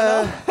 this is I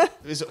don't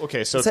know. is it,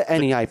 okay, so It's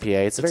any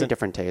IPA. It's a very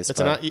different taste. it's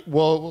but- an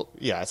well,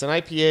 yeah, it's an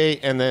IPA,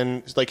 and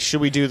then like,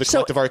 should we do the So,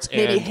 Collective Arts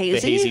maybe and hazy? the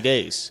Hazy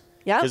Days?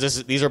 Yeah.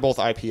 because these are both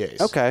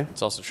IPAs. Okay,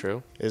 It's also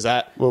true. Is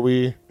that what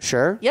we?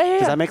 sure. Yeah, yeah,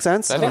 Does yeah. that make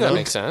sense? I think that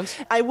makes sense.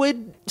 I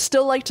would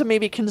still like to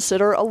maybe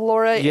consider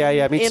Allura Yeah,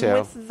 yeah, me in too.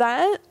 with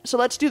that. So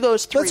let's do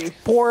those three. Let's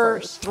pour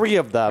first. 3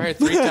 of them. All right,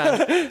 3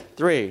 times.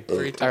 Three.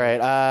 Three times. All right.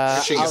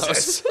 There she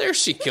goes. There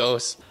she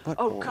goes.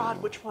 Oh,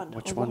 God, which one?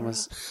 Which Allura. one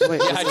was?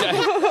 Wait,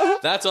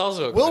 That's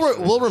also a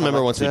question. We'll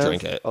remember once we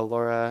drink it.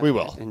 Allura. We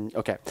will.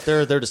 Okay.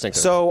 They're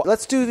distinctive. So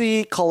let's do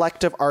the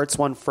Collective Arts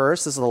one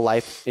first. This is the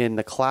Life in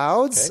the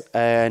Clouds,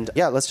 and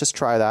yeah, let's just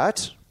try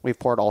that. We've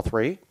poured all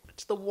 3.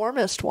 It's the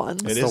warmest one.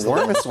 It The is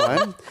warmest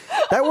one.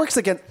 That works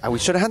again. We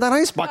should have had that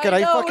ice bucket. I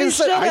know, fucking we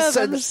said. should I have.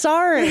 said I'm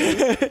sorry.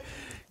 all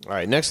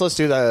right, next let's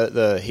do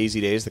the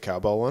Hazy Days, the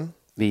Cowbell one.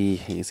 the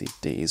Hazy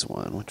Days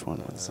one. Which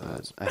one was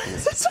that? I think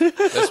it's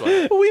This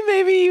one. We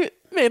maybe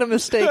made a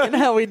mistake in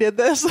how we did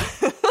this. All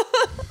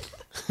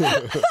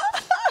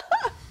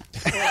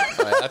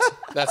right,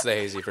 that's the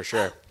hazy for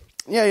sure.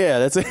 yeah.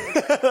 That's it.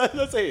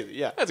 That's Hazy.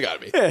 Yeah. That's got to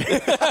be.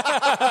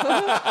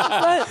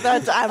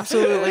 That's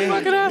absolutely.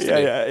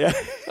 Yeah.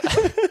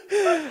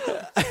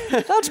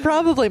 That's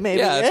probably maybe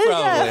Yeah, it. that's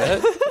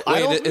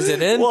probably it. Wait, is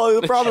it in? Well,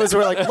 the problem is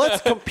we're like,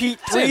 let's compete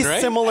 3 in,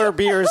 right? similar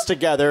beers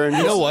together. And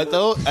You know what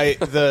though?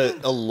 The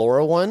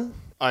Allura one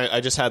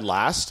I just had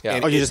last. Yeah.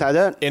 and Oh, you it- just had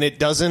that? and it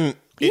doesn't.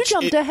 You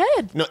jumped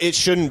ahead. No, it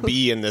shouldn't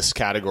be in this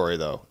category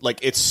though. Like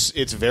it's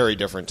very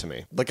different to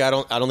me. Like I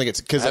don't think it's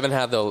because I haven't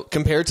had the.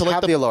 compared to like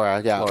Have the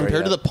Allura, yeah.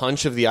 compared to the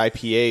punch of the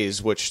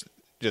IPAs, which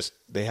just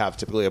they have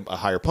typically a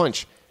higher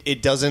punch.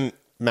 It doesn't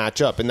match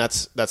up, and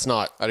that's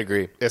not. I'd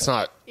agree. It's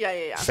not.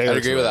 Yeah. Fair I'd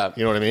agree to with it. that.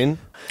 You know what I mean?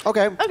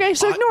 Okay. Okay,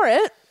 so ignore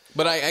it.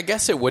 But I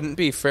guess it wouldn't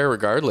be fair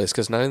regardless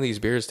because none of these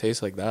beers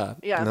taste like that.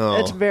 Yeah, No.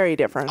 it's very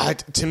different.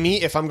 To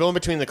me, if I'm going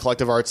between the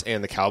Collective Arts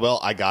and the Cowbell,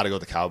 I got to go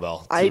with the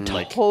Cowbell. I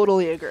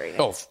totally agree.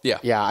 Oh, yeah.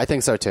 Yeah, I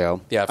think so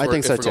too. Yeah, I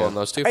think so if we're too. going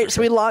those two. All right, for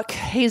so we sure. lock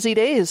Hazy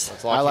Days.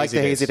 I like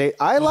the Hazy Day.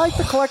 I like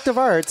the Collective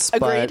Arts.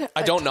 Agreed. But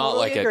I don't not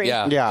totally like agree. it.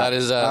 Yeah, Yeah, that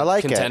is a I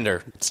like it.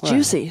 contender. It's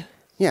juicy.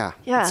 yeah,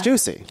 Yeah. it's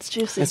juicy. It's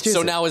juicy. It's juicy.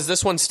 So now is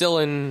this one still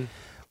in?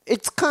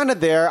 It's kind of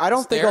there. I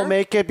don't think there? I'll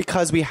make it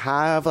because we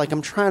have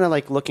I'm trying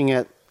to looking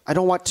at. I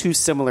don't want 2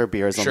 similar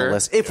beers on Sure. the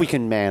list if we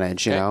can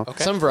manage. You know.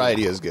 Okay. Some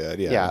variety is good.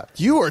 Yeah. Yeah.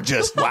 You are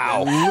just losing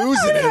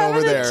it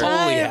over there.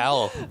 Holy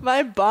hell!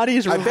 My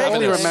body's I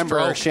vaguely a remember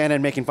stroke.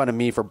 Shannon making fun of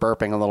me for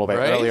burping a little bit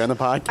Right? earlier in the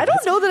podcast. I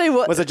don't know that I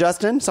would. Was it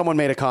Justin? Someone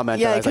made a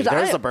comment. Yeah, and I was like, 'cause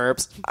 "There's I- the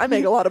burps." I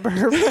make a lot of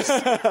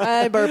burps.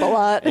 I burp a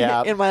lot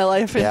Yeah. in my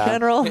life in Yeah.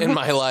 general. In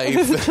my life,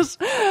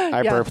 Just,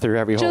 I burp through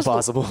every hole just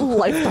possible.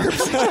 life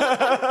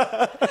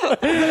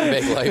burps.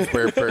 big life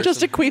beer person.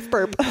 Just a queef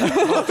burp.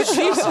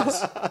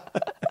 Jesus.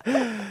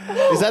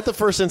 Is that the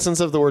first instance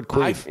of the word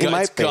queef?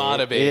 It's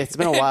gotta be. It's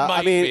been a It while. I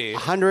might mean, be.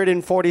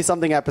 140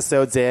 something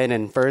episodes in,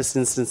 and first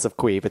instance of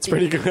queef. It's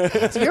pretty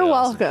good. You're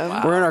welcome.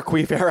 We're in our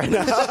queef era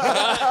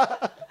now.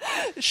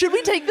 Should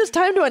we take this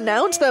time to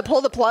announce that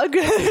pull the plug?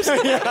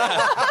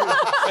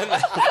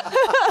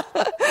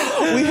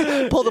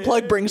 We pull the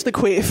plug brings the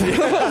queef.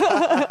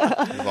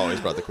 I've always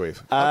brought the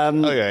queef.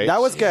 Okay.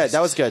 That was good.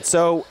 That was good.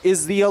 So,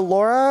 is the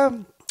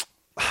Allura?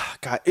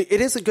 God, it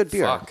is a good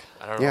beer. Fuck.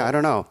 I don't know. Yeah, I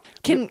don't know.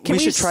 Can we we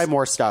should s- try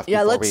more stuff. Yeah,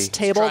 before let's we...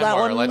 table Try that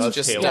more. one. Let's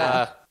just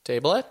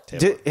table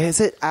it. Is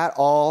it at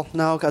all?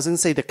 No, I was going to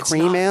say the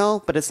cream not.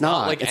 ale, but it's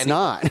not. Like it's any-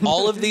 not.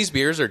 All of these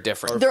beers are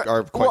different. They're-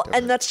 are quite well,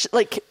 different. and that's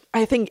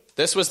I think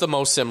This was the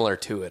most similar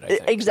to it. I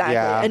think. exactly,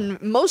 Yeah.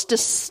 and most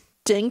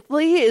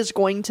distinctly is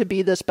going to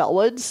be this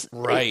Bellwoods,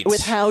 Right.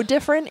 With how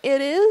different it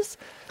is.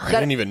 I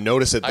didn't even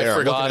notice it I there. I'm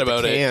forgot looking at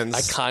about the it. cans.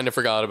 I kind of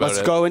forgot about Let's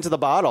it. go into the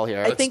bottle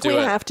here. I think do we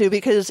it. have to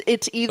because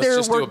it's either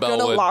just do we're a going to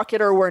Bellwood. lock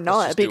it or we're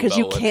not just do a because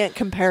you Bellwood. can't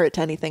compare it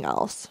to anything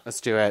else. Let's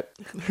do it.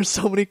 There's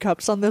so many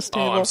cups on this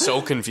table. Oh, I'm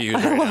so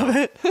confused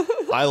right now.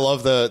 I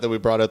love that we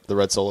brought out the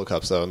red Solo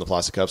cups though, and the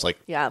plastic cups. Like,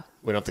 Yeah.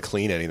 we don't have to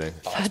clean anything.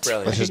 That's Let's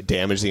brilliant. just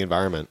damage the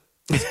environment.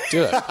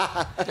 Do it.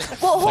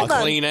 Well, hold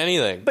on. Clean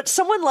anything. But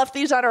someone left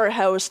these at our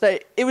house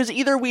that it was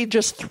either we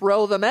just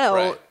throw them out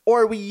Right.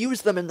 or we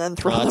use them and then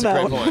throw That's them a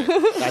out. great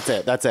point. That's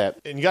it. That's it.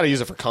 And you got to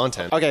use it for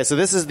content. Okay, so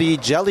this is the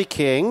Jelly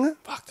King.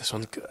 Fuck, this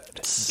one's good.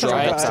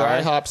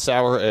 Dry hop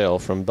sour ale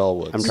from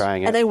Bellwoods. I'm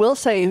trying it. And I will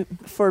say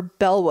for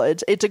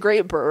Bellwoods, it's a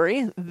great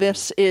brewery.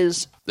 This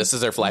is This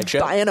is their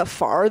flagship. by and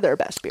far their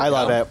best beer. I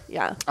love it.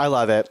 Yeah. I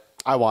love it.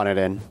 I want it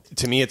in.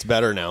 To me, it's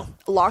better now.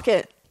 Lock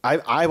it.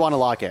 I want to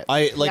lock it.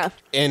 I like, Yeah.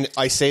 and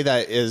I say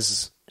that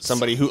as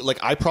somebody who like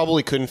I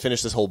probably couldn't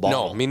finish this whole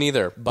bottle. No, me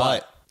neither.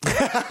 But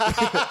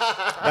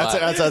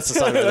That's the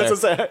sign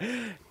right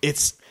there.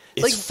 It's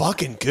Like,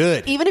 fucking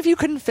good. Even if you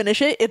couldn't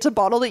finish it, it's a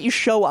bottle that you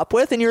show up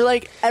with, and you're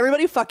like,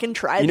 everybody fucking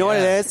try it. You know what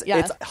it is? Yeah.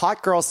 It's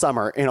hot girl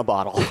summer in a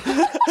bottle.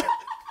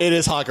 It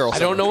is hot girl. I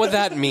don't know what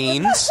that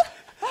means,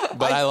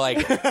 but I like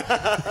it.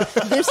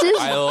 This is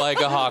I like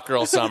a hot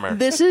girl summer.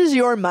 this is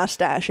your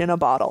mustache in a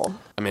bottle.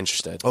 I'm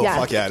interested. Oh,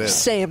 fuck yeah, it is.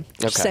 Same.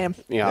 Same.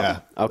 Yeah.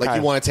 Okay. Like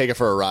you want to take it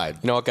for a ride.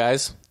 You know what,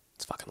 guys?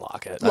 Let's fucking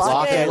lock it.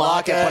 Lock it.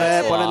 Lock it. Put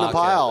it in the Lock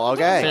pile.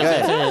 Okay,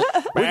 good.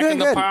 We're Back doing in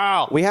the good.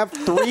 pile. We have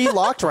 3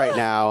 locked right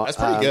now. That's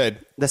pretty good.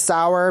 The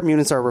sour,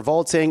 Mutants Are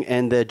Revolting,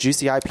 and the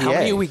Juicy IPA. How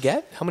many do we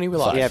get? How many we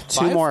lost? We have 2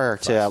 5? more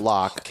to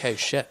lock. Okay,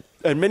 shit.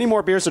 And many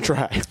more beers to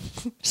try.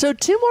 So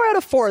 2 more out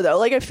of 4, though.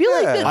 Like, I feel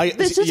like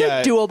this is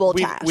a doable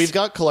task. We've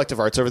got Collective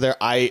Arts over there.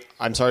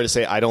 I'm sorry to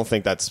say, I don't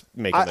think that's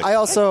making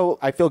the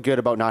I feel good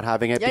about not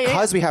having it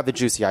because we have the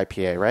Juicy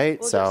IPA,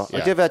 right? So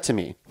give that to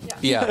me.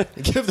 Yeah.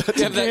 give that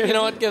to me. You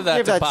know what? Give that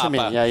Give to that Papa.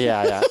 to me.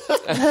 Yeah.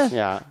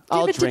 Yeah.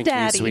 I'll it to drink you,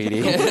 Daddy.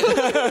 sweetie.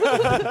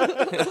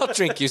 I'll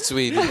drink you,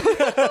 sweetie.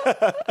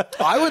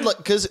 I would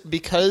like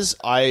because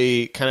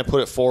I kind of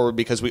put it forward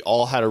because we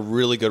all had a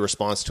really good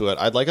response to it.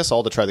 I'd like us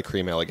all to try the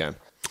cream ale again.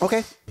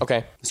 Okay.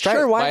 Okay.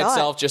 Sure, why By not?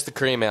 itself, just the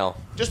cream ale.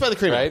 Just by the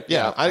cream ale. Right?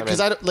 Yeah. Yeah, Because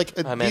I'm I in. don't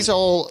like I'm these in.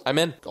 all. I'm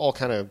in. All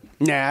kind of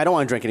Nah, I don't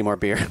want to drink any more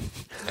beer.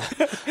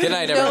 Good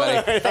night,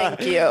 everybody.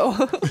 Thank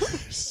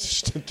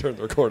you. turn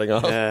the recording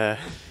off.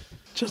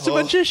 Just a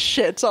bunch of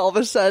shits all of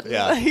a sudden.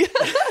 Yeah.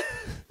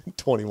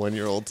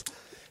 21-year-olds.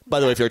 By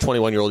the way, if you're a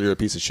 21-year-old, you're a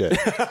piece of shit.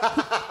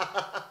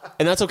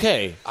 And that's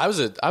okay. I was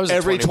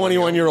Every 21-year-old.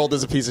 21-year-old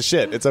is a piece of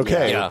shit. It's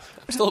okay. Yeah.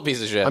 I'm still a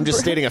piece of shit. I'm just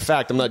stating a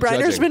fact. I'm not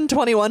Briner's judging. been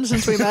 21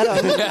 since we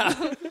met him.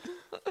 Yeah.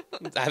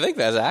 I think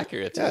that's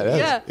accurate. Too. Yeah, it is.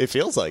 Yeah. It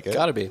feels like it.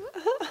 Gotta be.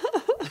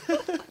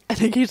 I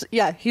think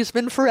he's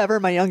been forever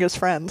my youngest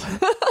friend.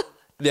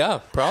 Yeah,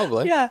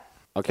 probably. Yeah.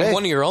 Okay. And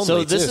one of your only, So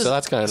too, this is- so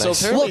that's kind of so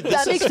nice. apparently-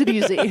 That makes it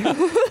easy.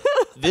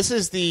 This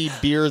is the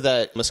beer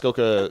that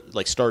Muskoka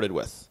started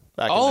with.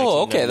 Back in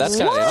Oh, okay. 1990. That's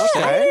kind of I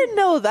interesting. didn't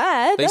know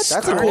that. They That's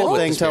That's a started cool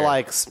with thing this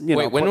to beer. know.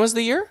 Wait, when was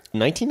the year?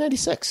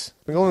 1996.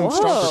 We're going Whoa.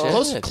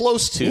 strong,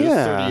 close to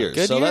Yeah. 30 years.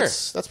 Good so year.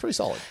 That's pretty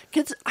solid.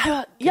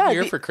 Yeah,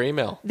 year the, for cream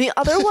ale. the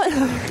other one,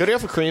 Good ale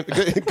for cream.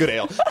 Good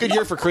ale. Good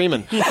year for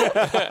creaming. You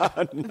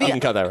can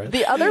cut that right.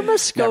 the other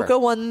Muskoka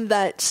one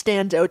that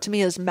stands out to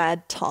me is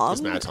Mad Tom.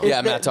 Is Mad Tom.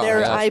 Yeah, Mad Tom,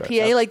 Their yeah, that's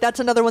IPA, right. like that's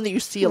another one that you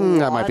see a lot.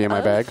 That might be in my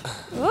of. bag.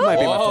 Might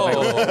be my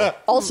flavor.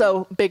 Oh,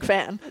 Also, big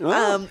fan.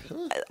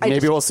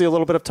 Maybe we'll see a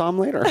little bit of Tom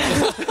later.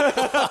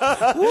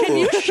 Can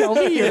you show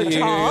me your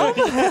Tom?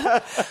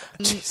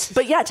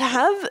 But yeah, to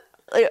have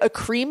a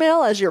cream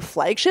ale as your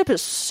flagship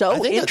is so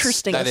think that's-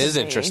 interesting. that to is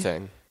me.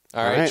 interesting.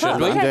 All All right, right. should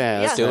we? Okay. Yeah,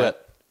 let's Yeah. Do it.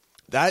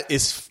 That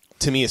is,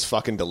 to me, is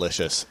fucking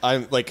delicious.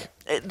 I'm like,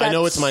 I That's-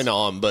 know it's my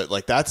nom, but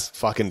like that's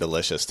fucking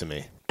delicious to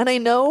me. And I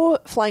know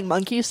Flying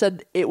Monkey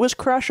said it was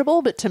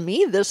crushable, but to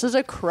me, this is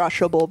a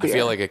crushable I beer.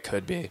 feel like it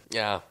could be.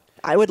 Yeah.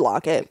 I would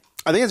lock it.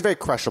 I think it's very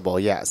crushable.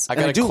 Yes, I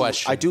got And a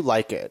question. I do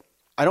like it.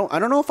 I don't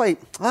know if I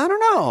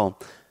don't know.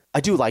 I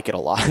do like it a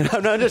lot.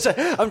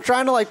 I'm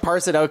trying to like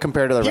parse it out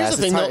compared to the Here's rest.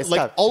 the thing, It's though, it's like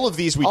tough. all of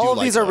these we do all of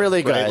like, these are though,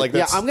 really good. right? Like, yeah,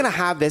 that's- I'm gonna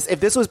have this. If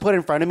this was put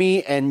in front of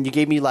me and you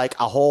gave me like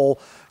a whole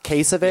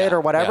case of it Yeah,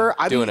 or whatever,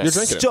 yeah, I'd doing be it. You're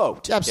drinking it.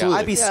 stoked. Absolutely.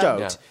 I'd be Yeah.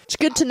 stoked. Yeah. It's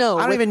good to know.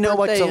 I don't with even know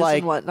what to birthdays like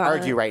and whatnot.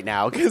 argue right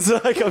now because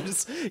like I'm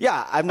just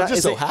I'm not. just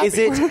is so it, happy.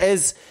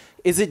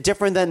 is it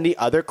different than the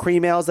other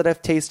cream ales that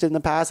I've tasted in the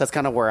past? That's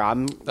kind of where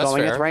I'm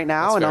going fair. with right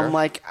now, That's and fair. I'm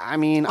like, I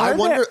mean, I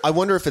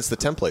wonder if it's the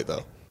template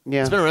though.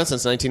 Yeah. It's been around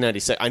since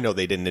 1996. I know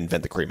they didn't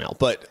invent the cream ale,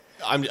 but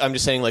I'm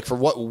just saying, like, for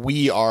what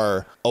we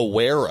are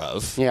aware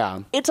of. yeah.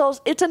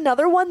 It's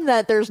another one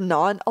that there's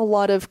not a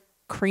lot of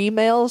cream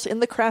ales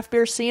in the craft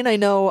beer scene. I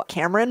know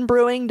Cameron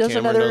Brewing does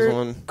Cameron another does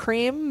one.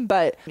 cream,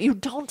 but you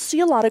don't see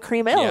a lot of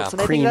cream ales. Yeah.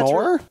 And I think that's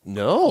Creamore?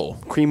 No.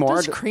 Creamore?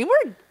 Does Creamer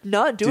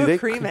not do Do a they-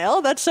 cream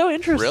ale? That's so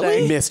interesting.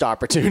 Really? Missed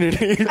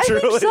opportunity. I think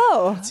truly.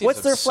 so. Seems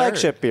What's their absurd.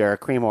 flagship beer?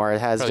 Creamore. It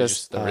has Probably just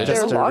just the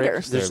original. They're a lager.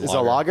 Is They're it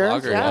a lager?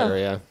 Lager, Yeah.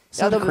 Yeah. It's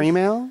not a cream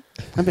ale?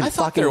 I've been I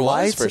thought fucking there was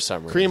lied for to-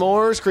 some reason. Cream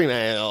ores, cream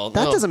ale.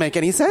 That No. doesn't make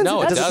any sense.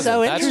 No, it That's doesn't.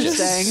 so That's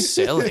interesting. just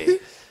silly.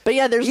 But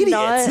yeah, there's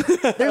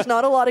Idiots. there's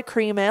not a lot of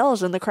cream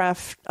ales in the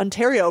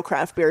Ontario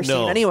craft beer scene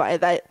No. anyway.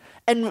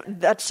 And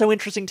that's so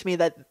interesting to me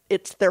that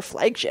it's their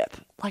flagship.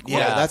 Like Yeah,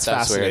 what? that's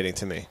that's fascinating weird.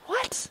 to me.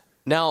 What?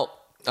 Now,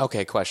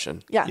 okay,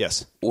 question. Yeah.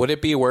 Yes. Would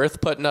it be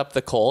worth putting up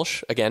the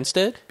Kolsch against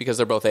it because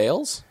they're both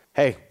ales?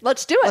 Hey,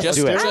 Let's do it. Just,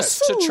 do it. just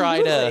to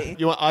try to. Absolutely.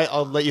 You want?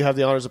 I'll let you have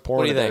the honors of pouring.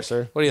 What do you it there, think?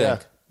 sir? What do you Yeah.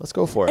 think? Let's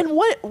go for it. And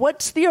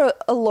what's the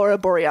Aurora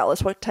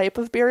Borealis? What type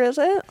of beer is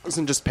it?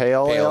 isn't just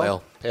pale Pale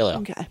ale. Pale ale.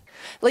 Okay.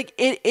 Like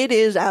it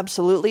is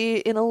absolutely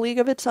in a league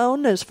of its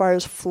own as far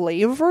as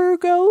flavor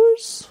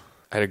goes.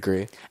 I'd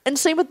agree. And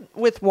same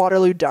with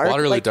Waterloo Dark.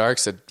 Waterloo Like,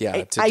 Dark's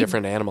it's a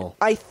different animal.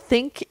 I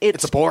think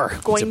it's a boar.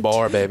 Going It's a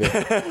boar, baby.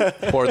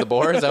 Pour the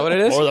boar, is that what it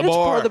is? Or the It's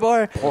boar. Pour the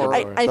Boar. Or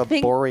I the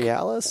think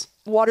Borealis?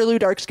 Waterloo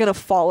Dark's going to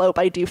fall out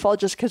by default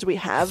just because we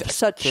have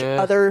such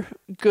other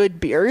good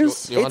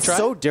beers. You wanna It's try?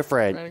 so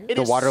different. It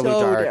The is Waterloo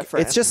so Dark.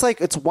 different. It's just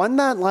like it's one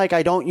that like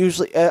I don't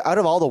usually out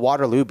of all the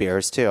Waterloo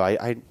beers too.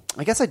 I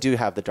guess I do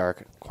have the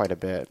dark quite a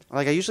bit.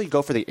 Like I usually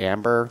go for the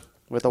amber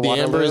with the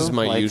Waterloo. amber is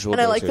my like, usual.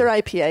 And I like go-to. their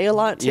IPA a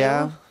lot too.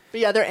 Yeah.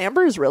 But yeah, their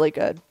amber is really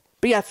good.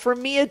 But yeah, for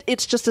me,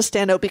 it's just a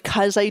standout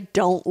because I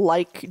don't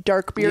like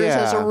dark beers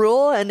Yeah. as a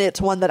rule, and it's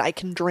one that I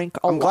can drink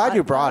a lot. I'm glad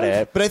you brought of.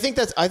 it. But I think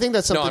that's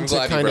something No, I'm to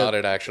glad you kind brought of.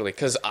 it, actually,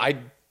 because I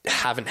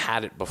haven't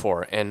had it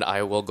before, and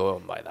I will go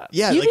and buy that.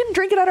 Yeah, You like, didn't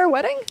drink it at our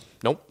wedding?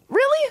 Nope.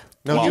 Really?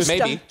 No, Well, he was-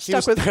 maybe.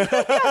 Stuck with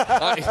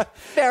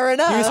fair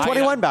enough. He was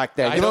 21 back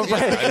then. I Give him don't- a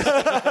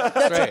break.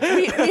 That's right.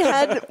 we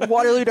had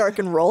Waterloo Dark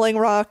and Rolling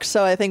Rock,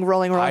 so I think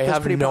Rolling Rock I was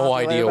have pretty no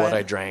popular, idea what but-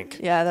 I drank.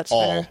 Yeah, that's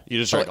all. fair. You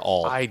just drank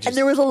all. I just And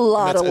there was a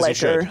lot of That's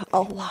as you liquor. should.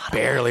 A lot. Of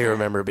barely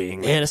remember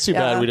being there. Man, it's too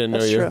bad we didn't know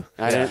that's you. true.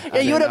 I didn't- Yeah,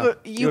 you would have. You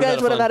You would've guys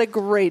had would have fun. had a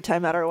great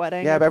time at our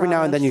wedding. Yeah, I but every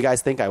now and then promise. you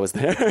guys think I was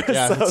there.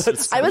 Yeah, So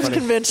it's I was funny.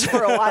 convinced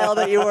for a while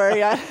that you were.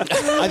 Yeah.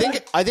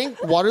 I think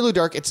Waterloo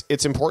Dark.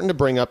 It's important to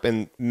bring up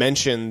and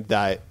mention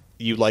that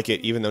you like it,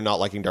 even though not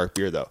liking dark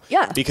beer, though.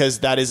 Yeah. because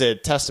that is a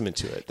testament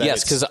to it. That Yes,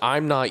 it's- because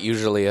I'm not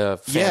usually a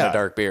fan Yeah. of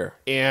dark beer,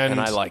 and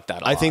I like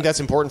that. I think that's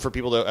important for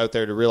people out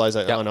there to realize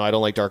that. Yep. Oh no, I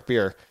don't like dark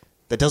beer.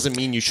 That doesn't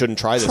mean you shouldn't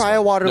try this. try a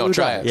one. Waterloo No,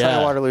 try Dark. it. Try Yeah.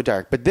 a Waterloo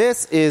Dark. But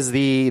this is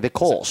the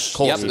Kolsch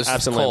Kolsch. Yep, this is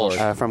Absent Kolsch.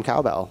 Landlord. from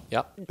Cowbell.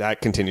 Yep. That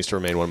continues to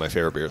remain one of my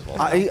favorite beers. Of all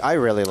time. I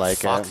really like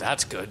Fuck, it.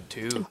 that's good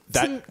too.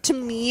 To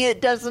me,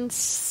 it doesn't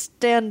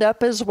stand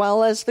up as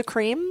well as the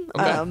cream.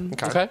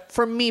 Okay.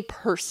 For me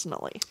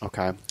personally,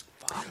 Okay.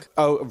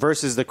 Oh,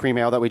 versus the cream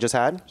ale that we just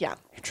had? yeah.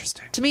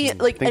 Interesting. To me,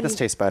 like, I think and this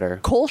tastes better.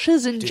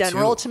 Kolsch's in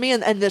general too. to me,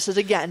 and this is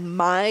again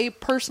my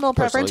personal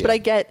preference, Personally,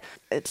 but yeah. I get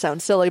it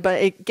sounds silly,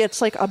 but it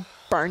gets like a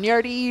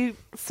barnyardy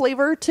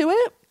flavor to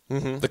it.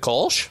 The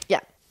Kolsch? Yeah,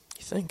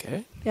 You think,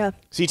 eh? yeah.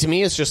 See, to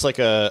me, it's just like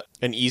an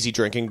easy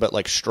drinking, but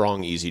like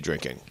strong easy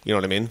drinking. You know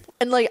what I mean?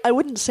 And like, I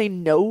wouldn't say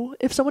no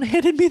if someone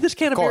handed me this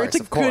can of beer. course, It's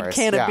a of good course,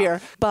 can yeah. of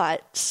beer,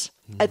 but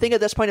I think at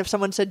this point, if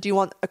someone said, "Do you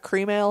want a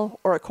cream ale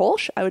or a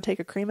Kolsch?" I would take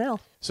a cream ale.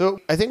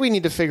 So I think we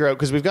need to figure out,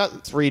 because we've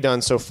got 3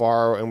 done so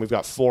far, and we've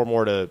got 4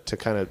 more to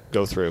kind of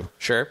go through.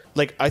 Sure.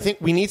 Like, I think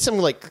we need some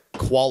like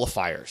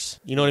qualifiers.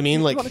 You know what I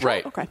mean? Like, You wanna try?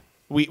 right. Okay.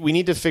 we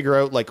need to figure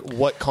out like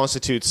what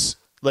constitutes.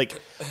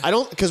 Like, I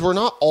don't, because we're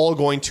not all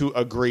going to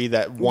agree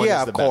that one Yeah,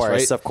 is the of best, course,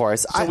 right? of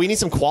course. So we need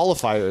some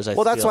qualifiers.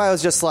 Well, that's why I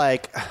was just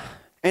like,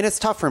 and it's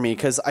tough for me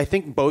because I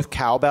think both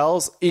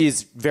Cowbells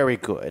is very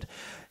good.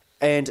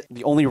 And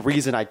the only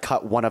reason I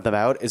cut one of them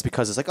out is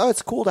because it's like, oh,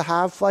 it's cool to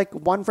have like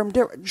one from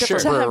different To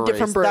have breweries.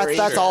 different breweries.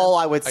 That's Sure. all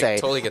I would I say.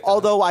 totally get that.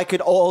 Although I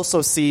could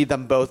also see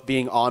them both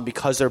being on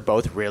because they're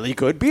both really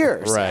good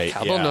beers. right.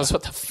 Cowbell knows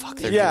what the fuck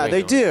they're Yeah, doing.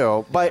 they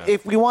do. But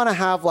if we want to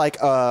have like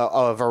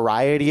a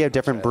variety of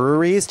different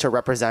breweries to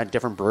represent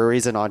different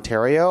breweries in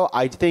Ontario,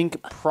 I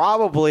think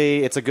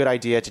probably it's a good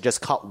idea to just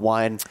cut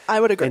one.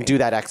 I would agree. And do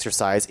that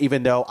exercise,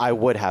 even though I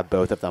would have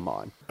both of them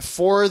on.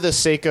 For the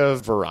sake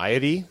of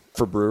variety,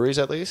 for breweries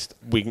at least,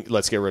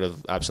 let's get rid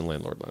of Absent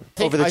Landlord then.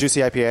 Over the Juicy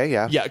IPA,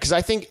 yeah. Yeah, because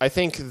I think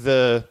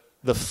the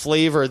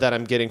flavor that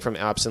I'm getting from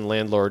Absent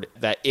Landlord,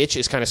 that itch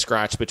is kind of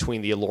scratched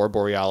between the Allure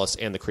Borealis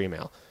and the cream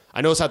ale.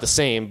 I know it's not the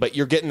same, but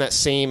you're getting that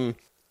same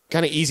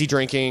kind of easy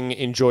drinking,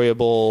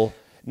 enjoyable,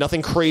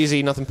 nothing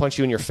crazy, nothing punch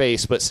you in your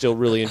face, but still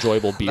really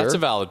enjoyable beer. That's a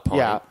valid point.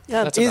 Yeah.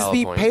 That's a Is valid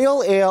the point.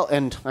 pale ale,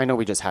 and I know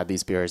we just had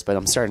these beers, but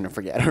I'm starting to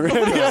forget already.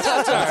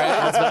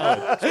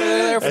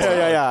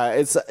 Yeah.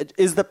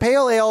 Is the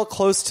pale ale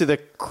close to the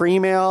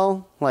cream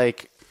ale?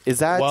 Like, is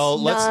that? Well,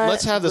 Not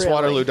let's have this really.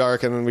 Waterloo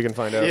Dark, and then we can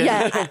find out.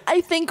 Yeah,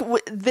 I think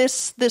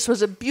this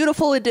was a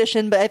beautiful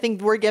addition, but I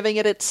think we're giving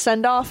it its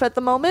send off at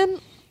the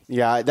moment.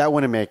 yeah, that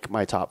wouldn't make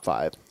my top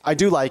 5. I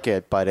do like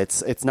it, but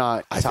it's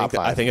not top 5.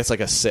 I think it's like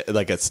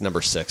it's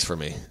number 6 for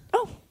me.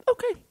 Oh,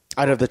 okay.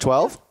 Out of the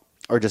 12,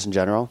 or just in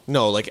general.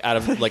 No, like out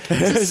of like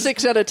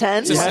 6 out of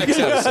 10. It's a 6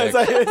 out of 6.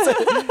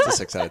 it's a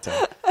 6 out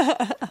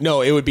of 10.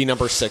 No, it would be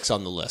number 6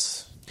 on the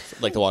list.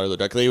 Like the Waterloo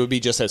Dark. It would be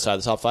just outside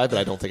the top 5, but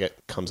I don't think it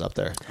comes up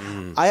there.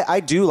 I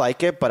do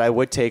like it, but I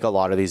would take a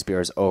lot of these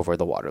beers over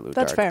the Waterloo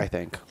That's Dark, fair. I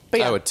think. But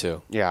yeah, I would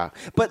too. Yeah.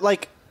 But,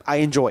 like, I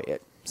enjoy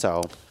it.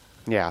 So,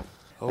 yeah.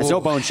 It's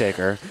no bone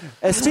shaker.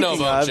 Speaking no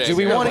bone of, do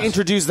we shaker. want to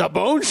introduce the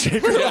bone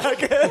shaker?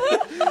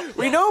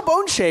 We know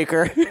bone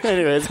shaker.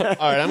 Anyways. All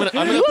right, I'm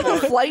gonna you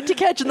have a flight to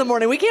catch in the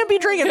morning. We can't be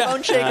drinking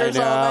bone shakers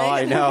all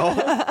I night.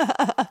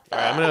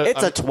 know.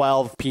 It's a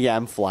 12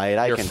 p.m. flight.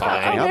 I You're can fine.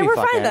 fucking. I'll Okay, be we're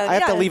fucking. fine then, I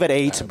have to yeah. leave at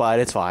 8, but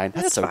it's fine.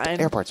 That's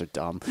fine. Airports are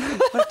dumb. What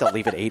do I have to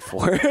leave at 8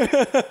 for?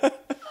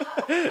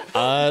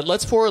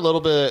 let's pour a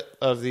little bit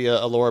of the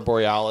Allure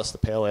Borealis, the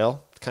pale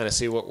ale, kind of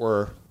see what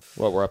we're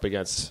up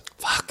against.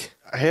 Fuck.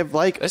 I have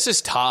like This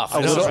is tough.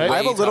 I This is right? have a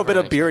way little bit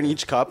tougher of beer in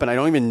each cup, and I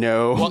don't even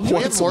know Well, we have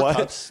what's more what.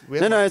 cups. We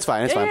have No, it's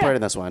fine. It's fine. Yeah. Put it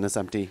in this one. It's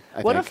empty.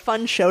 I What a think.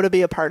 fun show to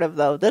be a part of,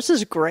 though. This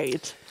is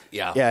great.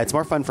 Yeah. Yeah, it's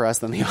more fun for us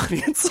than the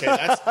audience. Okay,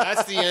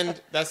 that's the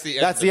end. That's the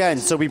end. That's the end.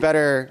 So we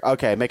better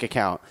make it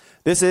count.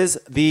 This is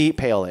the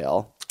pale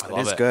ale. love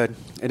It is it. good.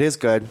 It is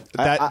good.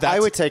 I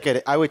would take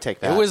it. I would take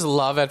that. It was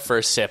love at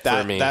first sip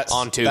for me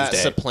on Tuesday. That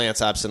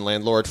supplants Absent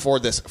Landlord for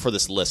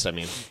this list. I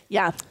mean,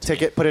 Yeah.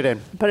 Take it. Put it in.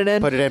 Put it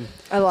in. Put it in.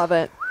 I love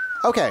it.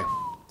 Okay.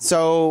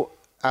 So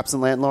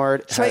Absent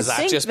Landlord. So I Is that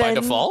think just by then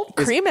default?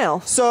 Cream ale.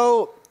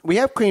 So we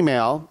have cream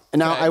ale.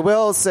 Now, Okay. I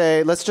will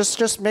say, let's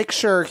just make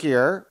sure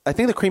here. I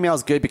think the cream ale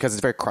is good because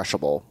it's very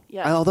crushable.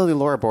 Yeah. And although the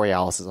Laura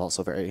Borealis is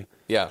also very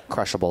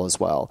crushable as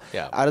well.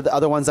 Yeah. Out of the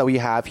other ones that we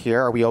have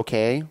here, are we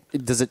okay?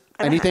 Does it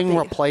I'm anything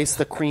happy. replace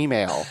the cream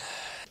ale?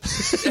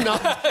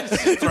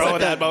 Throwing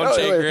that bone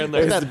shaker in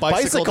there. that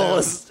bicycle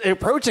is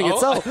approaching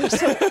itself.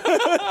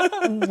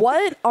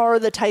 What are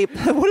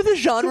the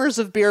genres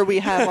of beer we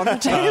have on the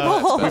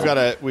table?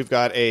 we've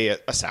got a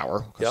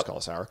sour. Let's call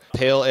it sour.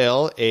 Pale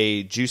ale,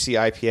 a juicy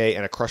IPA,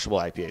 and a crushable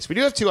IPA. So we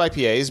do have two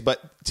IPAs,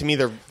 but to me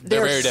they're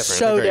They're very different.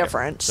 So They're very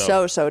different.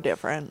 different. So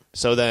different.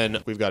 So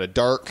then we've got a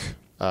dark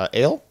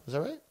ale. Is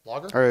that right?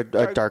 Lager. Or a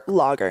dark.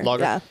 Lager.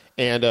 Lager. Yeah.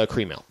 And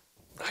cream ale.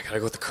 I gotta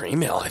go with the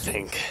cream ale, I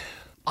think.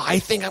 I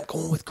think I'm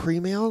going with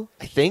cream ale.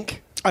 I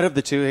think. Out of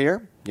the two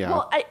here? Yeah.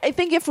 Well, I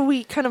think if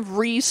we kind of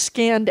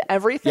rescanned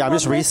everything. Yeah, I'm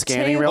just on this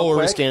rescanning table- real we're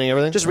quick. rescanning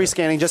everything? Just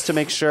rescanning just to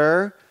make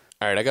sure.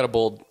 All right, I got a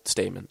bold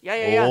statement.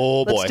 Yeah.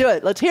 Oh, boy. Let's do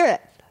it. Let's hear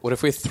it. What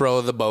if we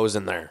throw the bows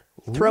in there?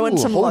 Throw in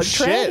some oh lug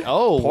shit! tray.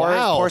 Oh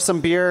wow! Pour some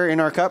beer in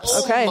our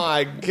cups. Okay. Oh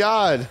my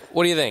god!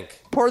 What do you think?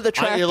 Pour the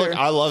tractor.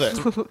 I love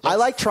it. I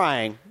like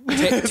trying.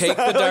 Take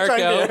the dark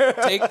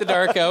out. Take the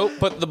dark out.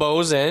 Put the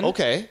bows in.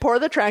 Okay. Pour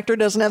the tractor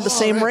doesn't have the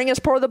same ring as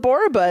pour the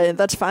bore, but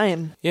that's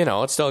fine. You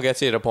know, it still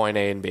gets you to point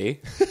A and B.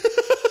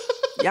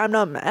 Yeah, I'm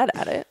not mad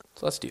at it.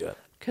 So let's do it.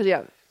 Because,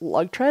 yeah,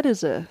 Lug Tread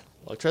is a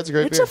Tread's a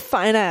great it's beer. a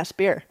fine-ass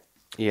beer.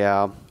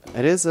 Yeah.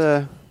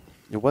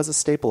 It was a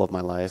staple of my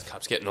life.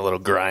 Cup's getting a little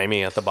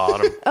grimy at the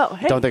bottom. Oh,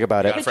 hey. Don't think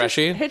about it. Got a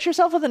freshie? Hit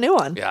yourself with a new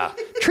one. Yeah.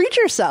 Treat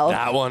yourself.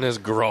 That one is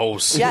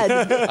gross.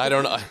 Yeah. I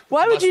don't know.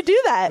 Why would you do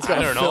that?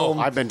 I don't know.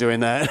 I've been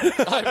doing that.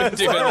 I've been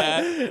doing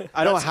that.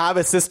 I don't have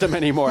a system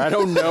anymore. I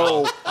don't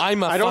know.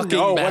 I'm a I don't know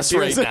fucking what mess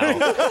beers- right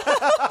now.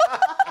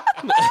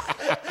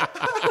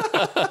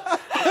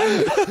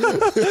 All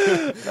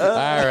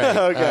right.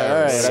 Okay,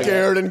 all right.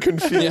 Scared and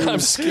confused. Yeah, I'm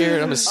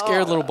scared. I'm a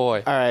scared little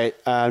boy. All right,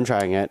 I'm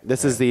trying it.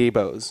 This is the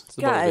Bose.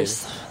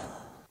 Guys,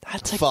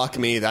 that's a Fuck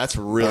me. That's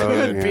really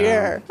good good.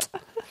 beer.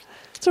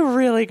 It's a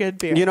really good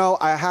beer. You know,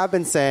 I have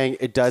been saying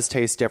it does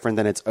taste different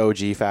than its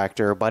OG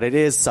factor, but it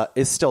is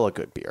still a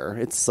good beer.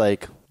 It's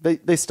like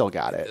they still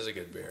got it. It's a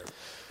good beer.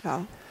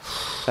 Oh.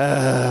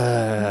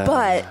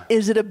 But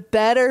is it a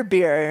better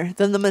beer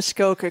than the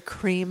Muskoka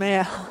Cream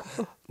Ale?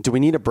 Do we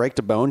need a break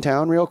to Bone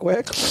Town real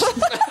quick? That's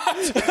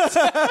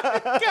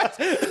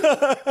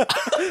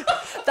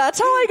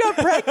how I got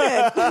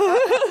pregnant.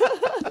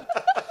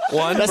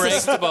 One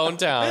break to Bone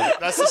Town.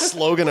 That's the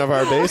slogan of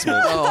our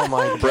basement. Oh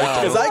my god.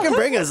 Because I can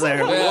bring us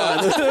there.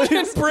 Yeah.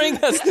 Can bring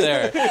us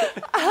there.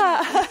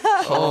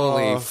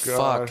 Holy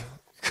fuck.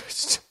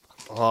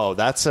 Oh,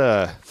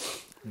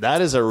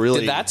 that is a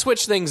really. Did that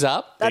switch things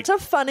up? That's a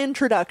fun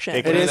introduction.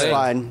 It is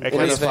fun. It It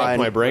kind is of fucked fun.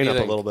 my brain What up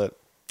do a you little bit.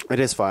 It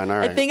is fun. All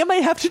right. I think I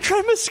might have to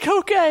try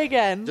Muskoka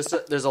again.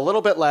 There's a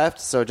little bit left,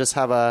 so just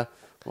have a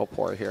little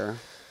pour here.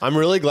 I'm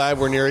really glad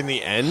we're nearing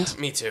the end.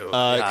 Me too.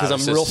 Because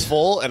I'm real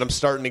full and I'm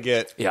starting to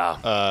get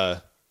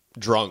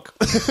drunk.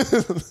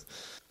 This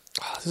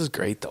is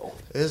great though.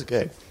 It is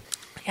good.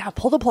 Yeah,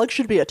 Pull the Plug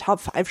should be a top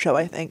 5 show,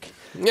 I think.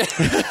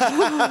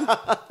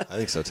 I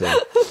think so too.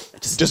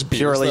 Just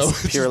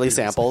Purely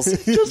samples.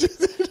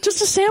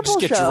 Just a sample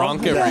Just get show.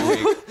 drunk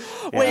every week.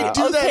 Wait,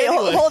 Do that okay,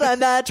 anyway. hold on.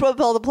 That's what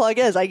Pull the Plug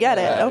is. I get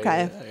it.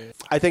 Okay.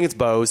 I think it's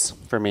Bose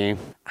for me.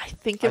 I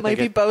think it might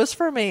be Bose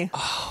for me.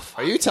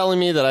 Are you telling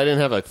me that I didn't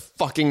have a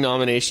fucking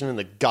nomination in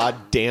the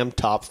goddamn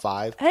top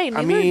 5? Hey,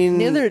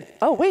 neither.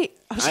 Oh, wait.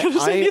 I was going to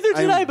say neither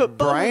did I, but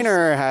Bose.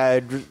 Briner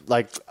had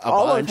like a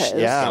All bunch. of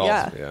his.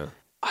 Yeah. Yeah.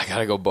 I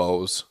gotta go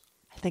Bose.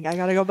 I think I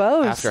got to go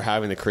Bose. After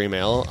having the cream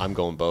ale, I'm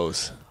going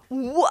Bose.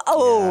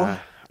 Whoa.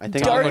 I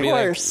think Dark I'm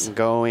horse.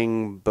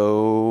 going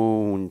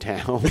Bone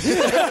Town. He's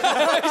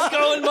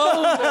going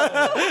Bone.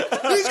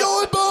 He's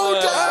going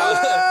Bone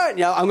Town.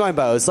 Yeah, I'm going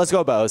Bose. Let's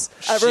go Bose.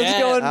 Everyone's Shit.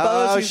 going Bose.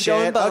 Oh Who's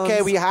going shit! Bones.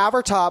 Okay, we have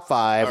our top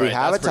 5. All We right,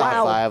 have a that's top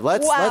pretty- 5. Wow.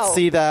 Let's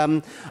see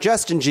them.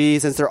 Justin G,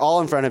 since they're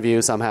all in front of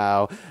you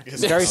somehow.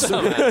 Very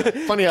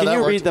Funny how Can that you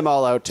worked. read them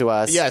all out to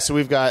us? Yeah, so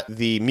we've got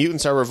the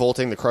Mutants Are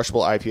Revolting, the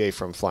Crushable IPA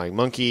from Flying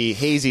Monkey,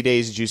 Hazy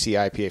Days Juicy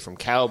IPA from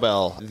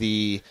Cowbell,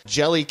 the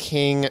Jelly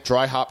King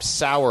Dry Hop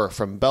Sour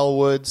from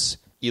Bellwoods,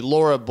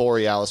 Elora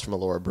Borealis from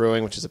Elora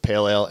Brewing, which is a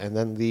pale ale, and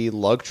then the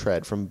Lug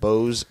Tread from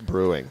Bose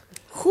Brewing.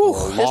 Whew,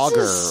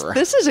 Lager.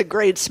 This is a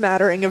great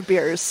smattering of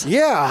beers.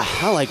 Yeah,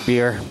 I like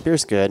beer.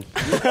 Beer's good.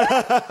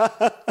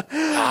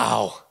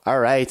 Wow. All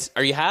right.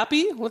 Are you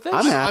happy with this?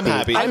 I'm happy. I'm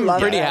happy. I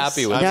love pretty this.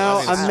 happy with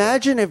Now, this.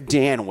 imagine if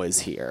Dan was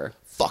here.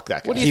 Fuck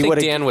that guy. What do you He think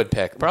would've- Dan would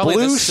pick? Probably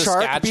Blue the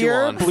shark beer.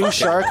 Saskatchewan. Blue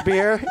shark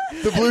beer.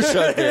 the blue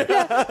shark beer.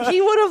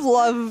 He would have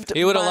loved.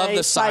 He would have my loved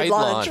the side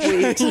launch.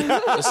 wheat.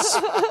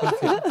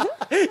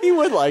 He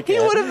would like it. He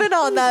would have been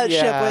on that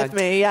Yeah. ship with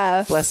me.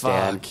 Yeah. Bless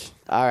Dan.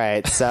 All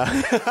right, so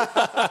and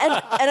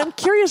I'm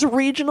curious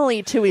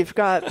regionally too. We've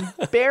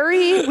got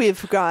Barrie,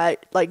 we've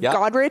got like Yep.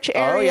 Goderich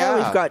area, yeah.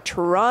 we've got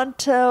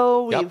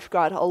Toronto, Yep. we've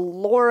got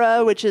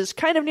Elora, which is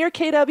kind of near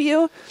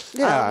KW,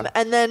 Yeah.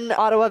 and then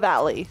Ottawa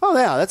Valley. oh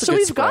yeah, that's a So good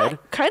we've spread.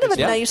 got kind of a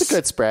Yeah. nice. It's a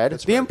good spread.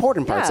 The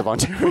important parts Yeah. of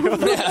Ontario.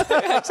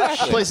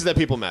 Places that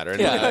people matter.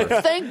 Yeah.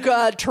 Thank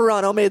God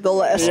Toronto made the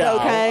list.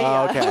 Okay.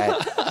 Okay.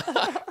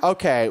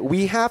 Okay.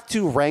 We have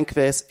to rank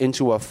this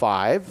into a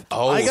 5.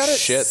 Oh, I got it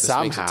shit. This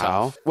makes it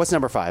somehow. tough. What's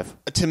number 5?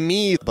 To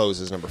me,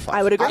 Bose is number 5.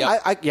 I would agree.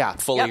 Yeah.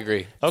 Fully Yep.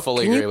 agree.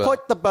 Fully Can agree you with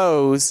put the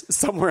bows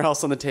somewhere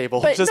else on the table?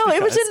 But just no,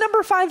 it was because? in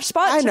number 5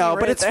 spot. I to know, me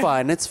but right it's there.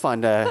 fun. It's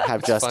fun to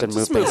have Justin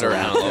move Smooth things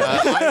around. around a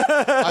little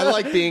bit. I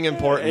like being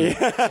important.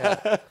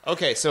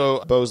 Okay,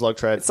 so Bose Lug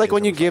Tread. It's like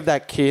when you give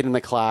that kid in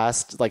the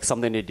class like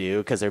something to do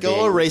because they're Go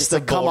being erase it's the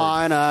like, come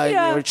board. on,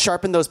 Yeah.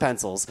 sharpen those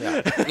pencils.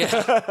 Yeah.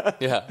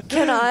 Yeah.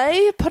 Can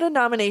I put a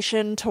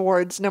nomination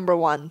towards number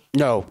 1?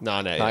 No,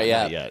 No, not Not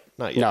yet. yet.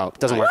 Not yet. no, it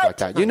doesn't work like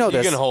that. You know You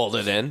this. can hold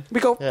it in. We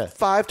go Yeah.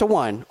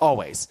 5-1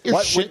 always. Your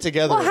What, shit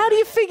together. Well, how do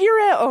you figure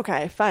it?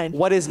 Okay, fine.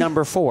 what is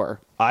number 4?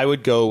 I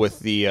would go with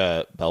the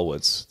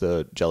Bellwoods,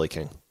 the Jelly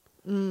King.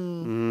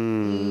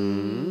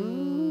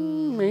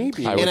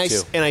 Maybe. I would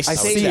too. I I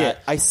say see that.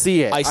 it. I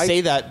see it. I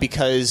say that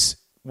because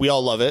we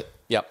all love it.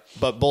 Yep.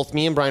 But both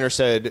me and Briner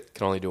said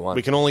Can only do one.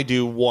 we can only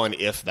do one,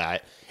 if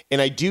that.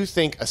 And I do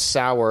think a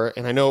sour,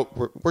 and I know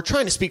we're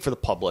trying to speak for the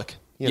public.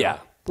 You know. Yeah.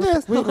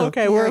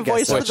 Okay, we're a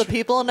voice for so. the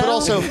people now.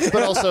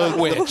 But also,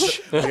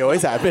 Which? we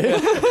always have been.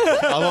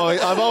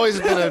 I've always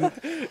been a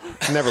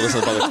never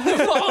listen to the public.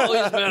 I've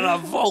always been a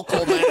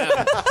vocal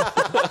man.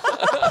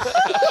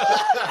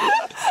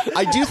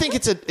 I do think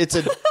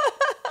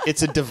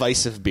it's a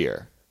divisive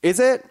beer. Is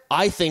it?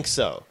 I think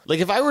so. Like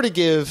if I were to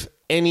give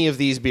any of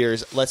these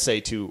beers, let's say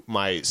to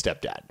my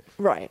stepdad,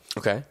 right.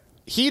 Okay.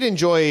 he'd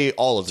enjoy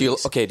all of Do you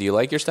these. do you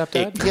like your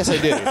stepdad? Yes, I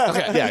do.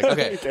 Okay. Yeah.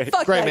 Okay.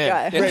 Fuck Great that man.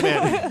 guy. Great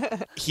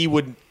man. He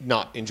would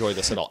not enjoy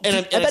this at all. And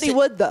I bet he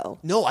would though.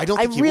 No, I don't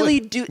I think he really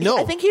would. do. No.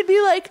 I think he'd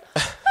be like,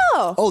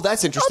 oh, Oh,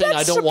 that's interesting.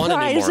 that's I don't want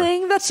anymore.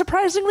 surprising. That's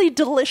surprisingly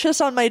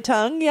delicious on my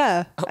tongue.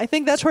 Yeah, I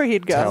think that's where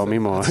he'd go. Tell me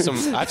more.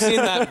 I've seen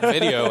that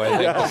video, I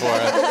think,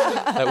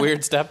 before. That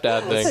weird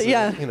stepdad thing.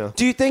 Yeah. You know.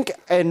 Do you think,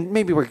 and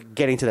maybe we're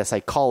getting to the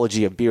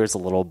psychology of beers a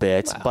little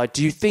bit, but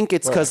do you think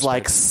it's because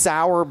like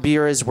sour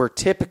beers were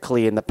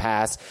typically in the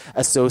past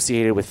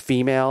associated with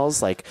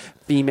females? Like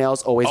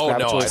females always Oh,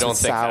 gravitate no, I towards don't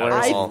think that sours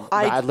at and all.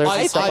 radlers I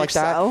and stuff think like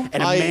that. so.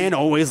 And a man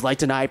always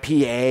liked an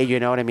IPA, you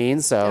know what I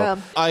mean? So Yeah.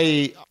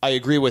 I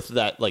agree with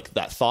that, like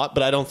that thought,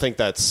 but I don't think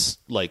that's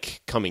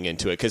like coming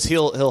into it because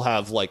he'll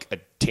have like a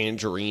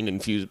tangerine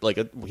infused, like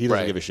he doesn't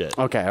Right. give a shit.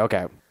 okay.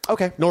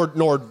 Nor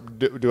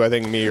do I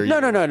think me or you. No.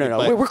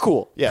 But- We're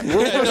cool. Yeah,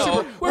 We're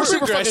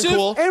super fucking progressive.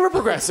 cool, And we're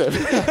progressive.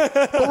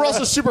 but we're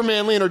also super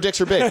manly and our dicks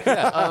are big. Big You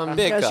guys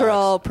guys. are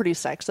all pretty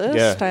sexist.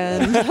 Yeah.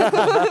 And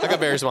I got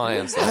very small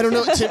hands. I don't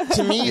know.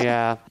 To me,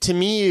 Yeah. To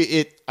me,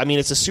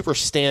 it's a super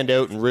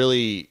standout and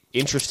really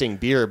interesting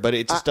beer, but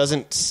it just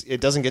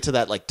doesn't get to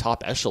that like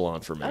top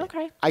echelon for me.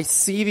 okay. I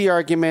see the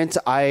argument.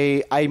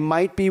 I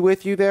might be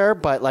with you there,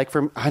 but like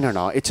I don't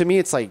know. To me,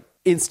 it's like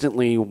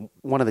instantly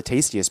one of the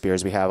tastiest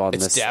beers we have on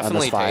It's this.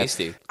 definitely on this vibe.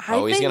 tasty. I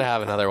Oh, he's think- going to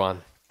have another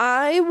one.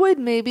 I would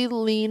maybe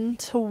lean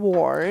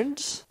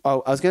towards.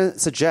 Oh, I was going to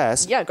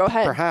suggest. Yeah, go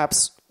ahead.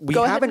 Perhaps we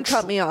Go ahead haven't and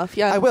cut me off.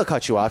 Yeah. I will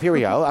cut you off. Here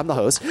we go. I'm the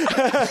host.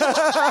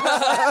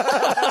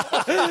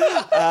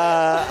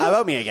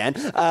 About me again.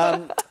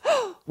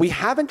 We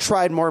haven't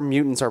tried More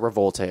Mutants Are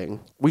Revolting.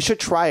 We should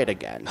try it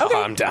again.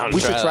 Oh, I'm down. We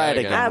to should try that it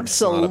again.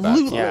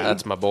 Absolutely. Yeah.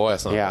 That's my boy.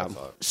 Yeah.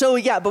 So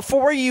yeah,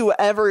 before you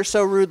ever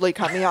so rudely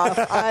cut me off,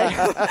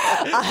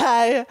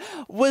 I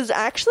was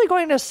actually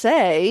going to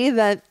say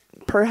that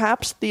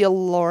perhaps the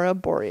Aurora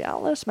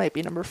Borealis might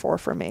be number 4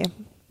 for me.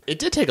 It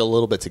did take a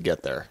little bit to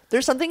get there.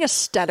 There's something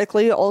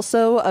aesthetically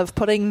also of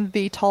putting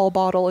the tall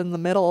bottle in the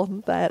middle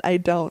that I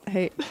don't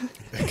hate.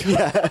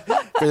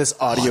 For this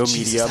audio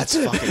medium. That's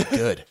fucking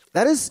good.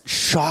 That is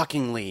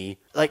shockingly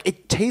like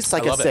it tastes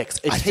like a love it. 6.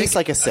 It tastes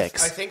like a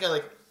 6. I think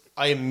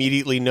I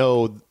immediately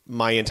know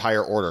my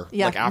entire order.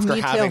 Yeah, like after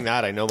me too. having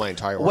that, I know my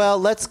entire order. Well,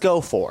 let's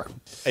go 4.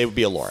 It would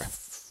be a Laura.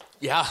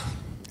 Yeah.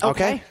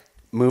 Okay.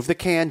 Move the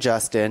can,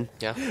 Justin.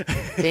 Yeah.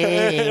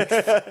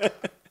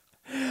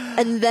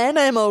 And then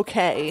I'm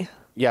okay.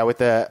 Yeah, with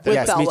the With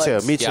yes, me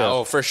Bellwoods. too. Me too. Yeah,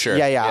 oh, for sure.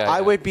 Yeah. Yeah, I yeah.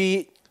 would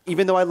be,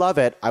 even though I love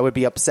it, I would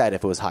be upset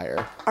if it was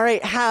higher. All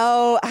right,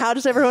 how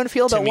does everyone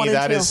feel To about me, 1 and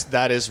 2?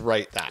 that is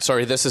right. That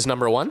Sorry, this is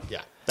number 1?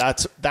 yeah.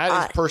 That is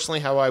personally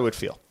how I would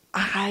feel.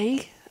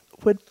 I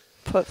would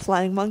put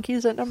Flying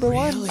Monkeys at number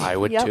 1. I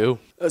would Yep. too.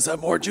 Is that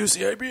more juicy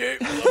IPA?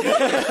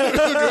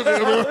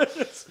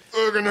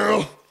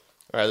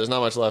 All right, there's not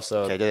much left,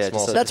 so Okay, yeah,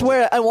 small just- That's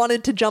where I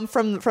wanted to jump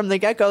from the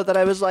get-go, that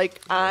I was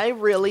like, I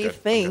really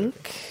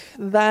think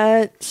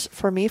that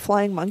for me,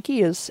 Flying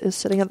Monkey is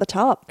sitting at the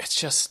top. It's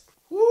just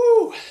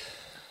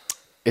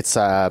It's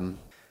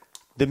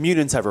the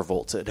mutants have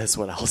revolted, is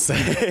what I'll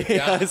say.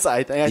 Yes,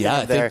 I think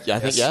I I'm there.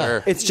 think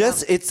sure. It's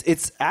just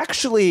it's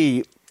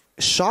actually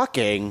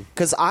shocking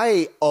because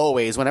I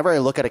always, whenever I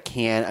look at a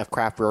can of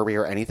craft brewery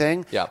or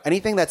anything,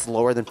 anything that's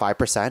lower than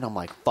 5%, I'm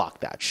like,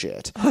 fuck that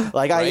shit.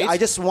 Like Right? I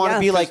just want to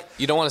be like,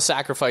 you don't want to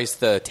sacrifice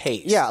the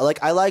taste. yeah,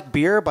 like I like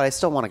beer, but I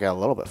still want to get a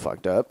little bit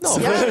fucked up. No,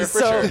 Yeah, for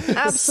sure.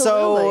 Absolutely.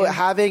 So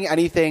having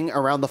anything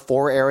around the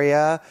 4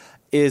 area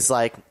is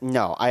like,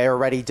 no, I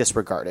already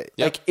disregard it.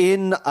 Yep. Like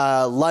in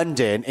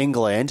London,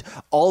 England,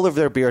 all of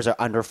their beers are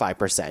under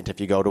 5% if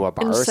you go to a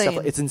bar or Insane.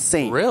 stuff. It's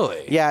insane.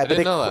 Really? Yeah. I but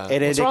didn't know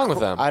that. What's wrong with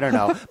them? I don't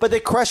know. But they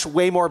crush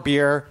way more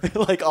beer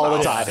like all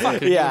the time.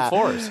 fucking Yeah.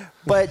 force.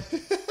 But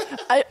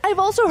I've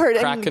also heard,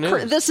 Crack and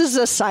canoes. this is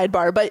a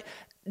sidebar, but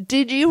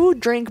did you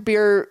drink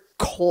beer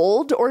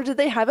cold, or did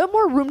they have it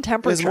more room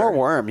temperature? there's more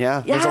warm,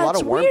 yeah. There's a Yeah, lot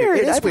it's of warm beer. weird.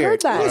 It is I've weird.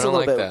 heard that. It is I a don't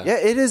little like bit. that.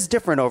 Yeah, it is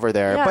different over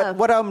there. Yeah. But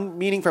what I'm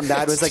meaning from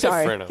that was like,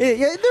 different.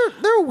 yeah,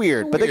 they're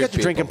weird, but they Weird get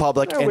to drink in people.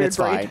 public They're and weird it's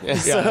fine.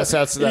 breed. Yeah,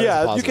 that's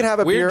Yeah, you can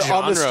have a Weird beer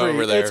on the genre street.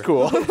 over there. It's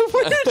cool.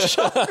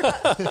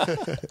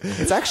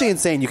 It's actually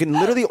insane. You can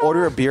literally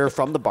order a beer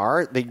from the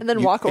bar and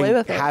then walk away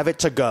with it. have it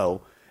to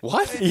go.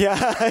 What?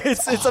 Yeah,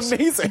 it's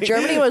amazing.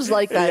 Germany was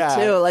like that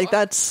Yeah. too. Like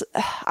that's,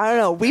 I don't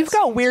know. We've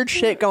got weird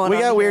shit going on.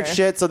 We got weird here.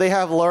 shit, so they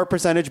have lower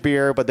percentage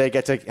beer, but they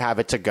get to have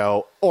it to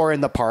go or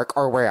in the park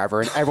or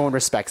wherever, and everyone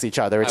respects each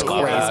other. It's I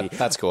love crazy. that.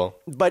 That's cool.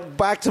 But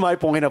back to my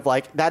point of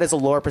like, that is a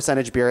lower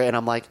percentage beer, and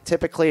I'm like,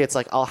 typically it's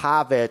like, I'll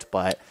have it,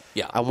 but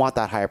Yeah. I want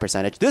that higher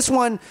percentage. This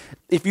one,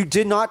 if you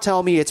did not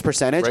tell me its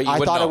percentage, Right, you I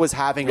wouldn't thought know. it was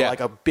having Yeah.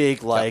 like a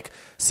big, like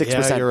 6%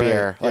 Yeah, you're right.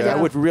 beer. Like, Yeah.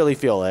 I would really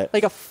feel it.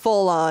 Like a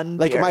full on.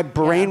 Like beer. my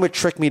brain Yeah. would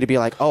trick me to be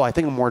like, oh, I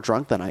think I'm more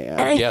drunk than I am.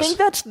 And I Yes.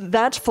 think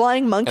that's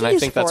Flying Monkeys. And I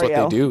think that's for what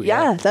they you. do,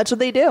 yeah. that's what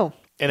they do.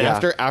 And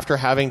Yeah. after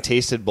having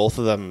tasted both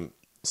of them,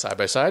 Side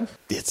by side?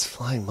 it's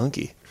Flying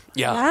Monkey.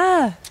 Yeah.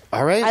 Yeah,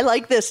 All right. I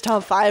like this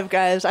top 5,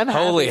 guys. I'm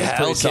happy. Holy hell,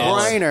 pretty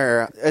solid. kids.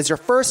 Reiner, as your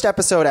first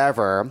episode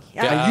ever,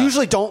 Yeah. I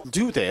usually don't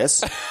do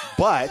this,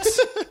 but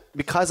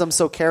because I'm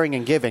so caring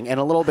and giving and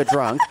a little bit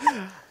drunk,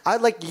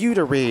 I'd like you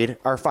to read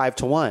our 5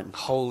 to 1.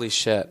 Holy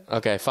shit.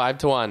 Okay,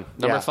 5-1.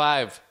 Number Yeah.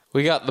 5.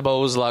 We got the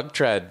Bose Lug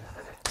Tread.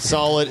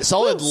 Solid late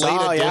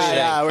Oh, addition.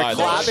 yeah, we're All right,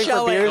 clapping for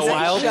Showing. beers. A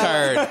wild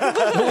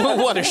card.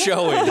 What a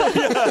showing.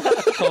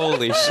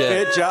 Holy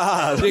shit. Good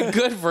job.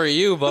 Good for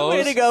you, Bose.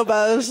 Way to go,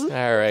 Buzz. All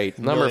right,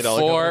 number $1 million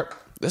 4.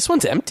 This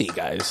one's empty,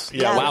 guys.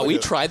 Yeah, wow, look we at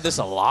it. tried this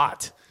a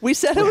lot. We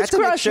said it We was had to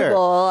make sure.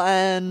 crushable,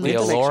 and The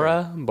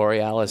Allura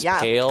Borealis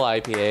Yeah. Pale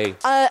IPA.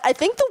 I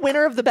think the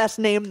winner of the best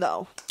name,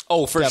 though.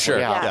 Oh, for sure.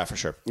 Yeah. Yeah, for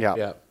sure. Yeah,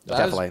 Yeah, that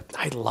definitely. is-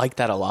 I like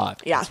that a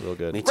lot. Yeah, Real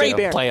good. Me Great too.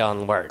 beer. Play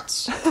on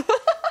words.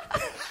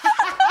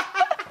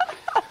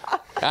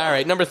 All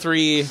right, number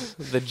 3,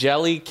 the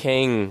Jelly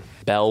King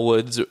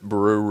Bellwoods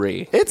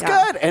Brewery. It's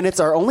Yeah. good, and it's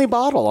our only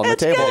bottle on the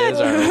table. good.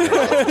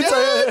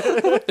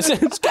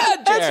 It's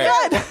good, Jerry.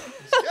 Good.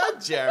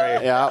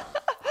 Jerry. Yeah.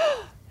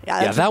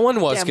 Yeah, Yeah, it's that one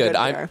was damn good.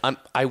 beer.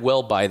 I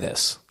will buy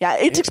this. Yeah,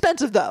 it's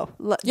expensive though.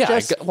 Yeah,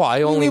 Just-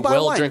 I only You buy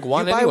will one. drink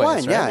one You buy anyways, one.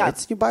 right? Yeah, Yeah.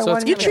 it's you buy So one.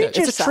 it's- you treat It's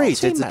a yourself. treat.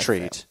 Team It's a method.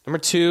 treat. Number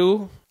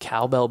 2,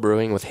 Cowbell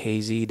Brewing with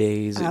Hazy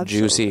Days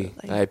Juicy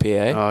Absolutely.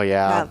 IPA. Oh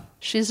yeah, yeah.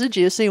 she's a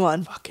juicy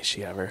one. Fuck is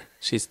she ever?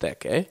 She's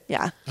thick, eh?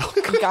 Yeah,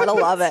 you gotta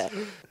love it.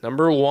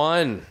 Number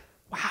 1,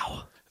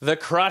 Wow. the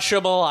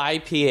Crushable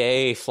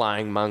IPA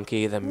Flying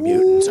Monkey, the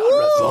Mutants are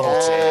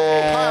revolting.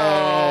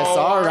 Yes.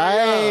 All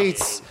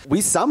right.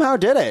 We somehow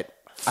did it.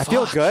 I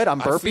feel good.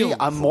 I'm I burpy. feel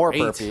I'm more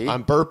great. burpy.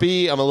 I'm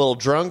burpy. I'm a little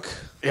drunk.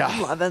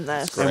 I'm loving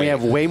this. And we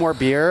have way more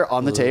beer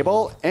on the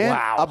table and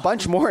Wow. a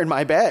bunch more in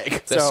my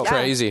bag. That's So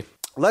crazy.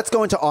 let's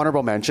go into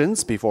honorable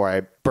mentions before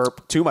I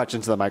burp too much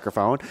into the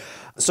microphone.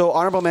 So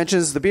honorable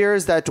mentions, the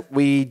beers that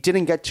we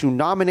didn't get to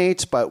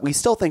nominate, but we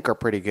still think are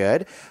pretty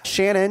good.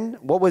 Shannon,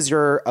 what was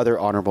your other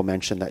honorable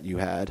mention that you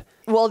had?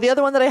 Well, the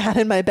other one that I had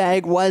in my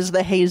bag was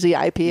the hazy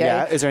IPA.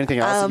 Yeah, is there anything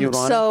else that you would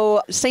want?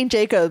 So St.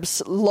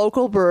 Jacobs,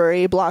 local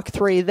brewery, Block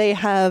 3, they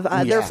have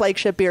their Yeah.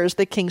 flagship beer is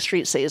the King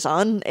Street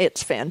Saison.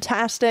 It's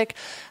fantastic.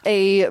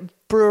 A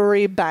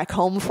brewery back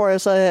home for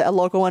us, a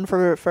local one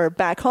for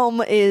back home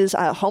is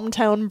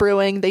Hometown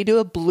Brewing. They do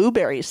a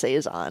blueberry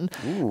Saison,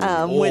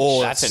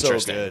 which That's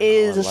interesting. good.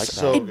 is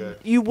So good.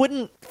 you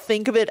wouldn't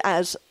think of it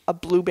as a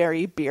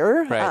blueberry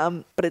beer,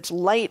 Right. but it's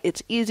light,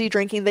 it's easy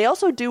drinking. They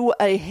also do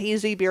a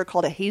hazy beer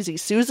called a Hazy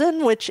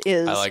Susan, which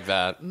is I like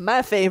that.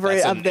 my favorite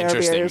That's an of their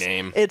interesting beers.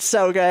 name. It's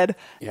so good.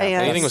 Yeah,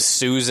 and Anything with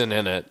Susan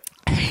in it.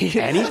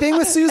 Anything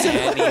with Susan?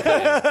 Anything.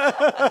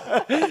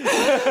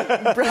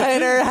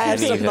 Briner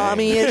has some Anything.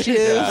 mommy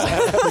issues.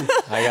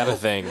 I got a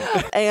thing.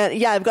 And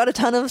yeah, I've got a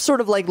ton of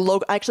sort of like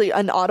local, actually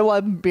an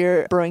Ottawa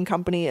beer brewing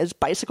company is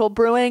Bicycle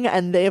Brewing,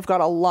 and they've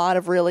got a lot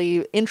of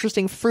really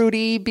interesting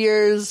fruity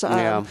beers.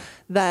 Yeah.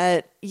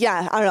 that,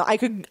 yeah, I don't know.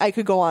 I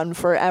could go on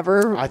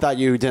forever. I thought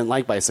you didn't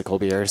like bicycle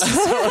beers.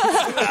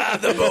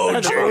 The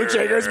bone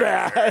Shaker's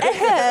bad.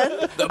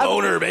 And The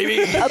boner,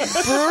 baby.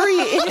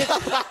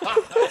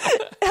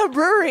 a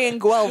brewery in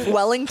Guelph,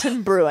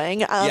 Wellington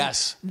Brewing.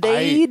 Yes,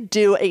 They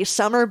do a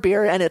summer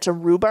beer, and it's a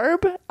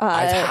rhubarb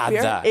I've had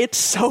beer. that. It's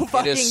so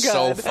fucking It is good.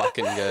 so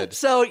fucking good.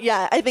 So,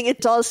 yeah, I think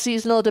it's all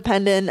seasonal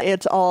dependent.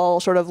 It's all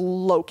sort of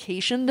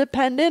location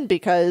dependent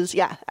because,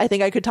 yeah, I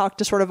think I could talk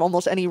to sort of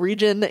almost any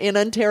region in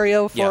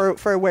Ontario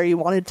for where you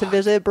wanted to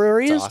visit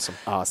breweries. It's awesome.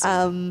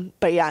 Awesome.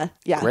 But yeah.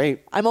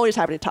 Great. I'm always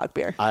happy to talk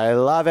beer. I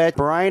love it.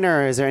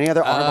 Briner, is there any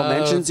other honorable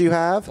mentions you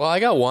have? Well, I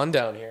got one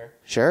down here.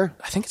 Sure.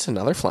 I think it's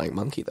another flying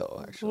monkey,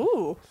 though, actually.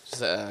 Ooh.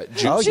 It's, Oh,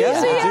 Juicy yeah.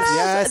 ass.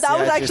 Yes, That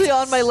was yes, actually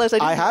yes. on my list.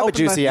 I have a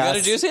juicy ass. got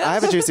a juicy ass? I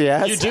have a juicy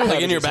ass. You do?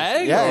 Like in your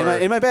bag? Yeah, or?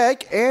 in my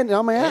bag and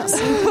on my ass.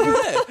 In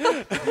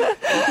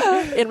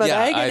my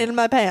Yeah, bag and in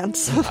my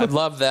pants. I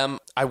love them.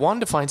 I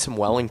wanted to find some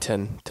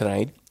Wellington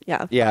tonight.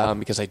 Yeah. Yeah.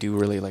 Because I do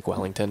really like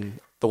Wellington.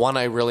 The one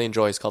I really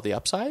enjoy is called The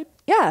Upside.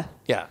 Yeah.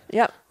 Yeah.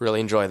 Yeah. Really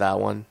enjoy that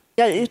one.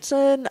 Yeah, it's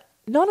an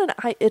SPA. I want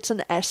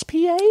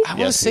to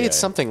Yes, say yeah. it's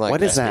something like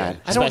What is that?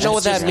 I don't know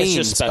what that means.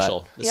 It's just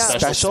special. but- It's Yeah.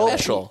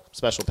 Special?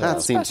 Special That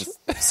pass. seems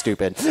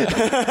stupid.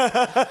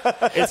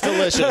 It's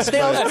delicious. They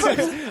but-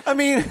 also, I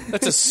mean,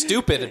 That's a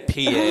stupid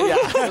PA.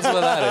 That's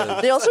what that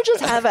is. they also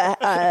just have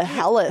a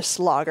Helles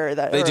lager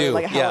that They or do,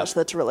 like a yeah. Helles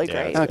that's really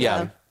great. Okay.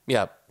 Yeah.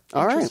 Yeah.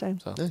 all right. Interesting.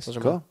 So those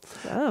are Cool.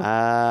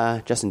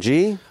 mine. Justin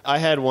G. I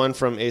had one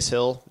from Ace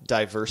Hill,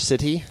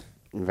 Diversity.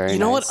 Very You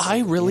know nice. what? I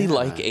really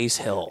like Ace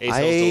Hill. Ace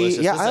Hill's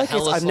delicious. Yeah, This I is like a it.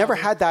 Helles I've never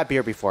lager. had that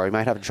beer before. You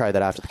might have to try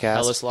that after the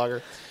cast. Helles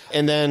Lager.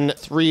 And then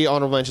 3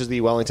 honorable mentions,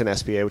 the Wellington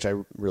SPA, which I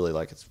really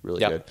like. It's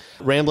really Yep. good.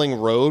 Rambling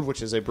Road,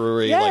 which is a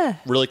brewery Yeah. like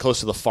really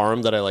close to the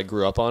farm that I like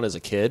grew up on as a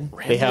kid.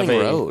 They have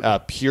Rambling a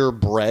Road. pure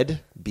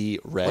bread, be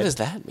red. What does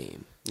that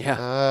mean?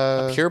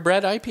 Yeah. A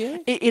purebred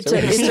IPA? It's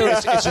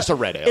It's just a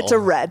red ale. a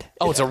red.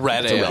 Oh, it's a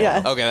red ale.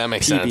 Yeah. Okay, that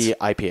makes sense. PB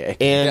IPA.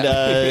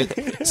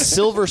 And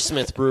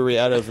Silversmith Brewery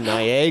out of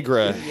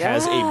Niagara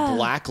has a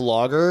black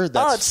lager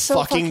that's it's so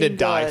fucking to fucking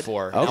die good.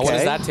 for. Now, what does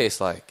Okay. that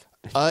taste like?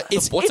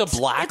 It's What's a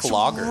black it's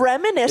lager?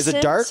 Reminiscent Is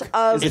it dark?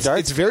 of Is it dark?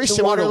 It's very the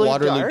similar to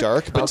Waterloo Dark.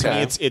 Dark, but to Okay.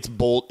 me it's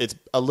bold. It's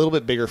a little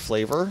bit bigger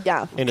flavor.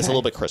 Yeah. And it's a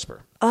little bit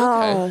crisper.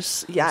 Oh, Okay.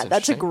 yeah,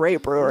 that's a interesting.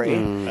 great brewery.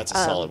 That's a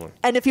solid one.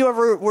 And if you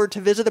ever were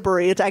to visit the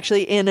brewery, it's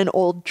actually in an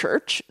old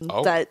church.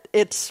 Oh. That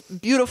it's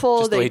beautiful.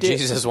 Just the They way do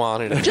Jesus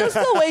wanted it. just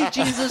the way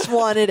Jesus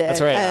wanted it. That's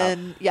right.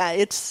 And yeah,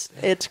 it's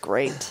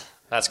great.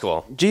 That's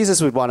cool.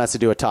 Jesus would want us to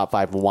do a top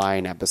 5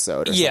 wine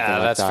episode or Yeah,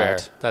 something like that's fair.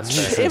 that.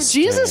 That's fair. If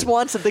Jesus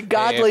wants it, the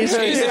godly's If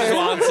are Jesus here.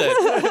 wants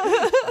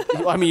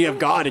it. I mean, you have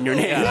God in your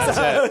name.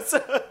 That's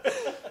it.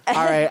 All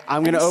right,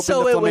 I'm going to open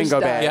So the it was flamingo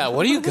done. bag. Yeah,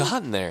 what do you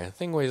got in there? I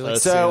think weighs like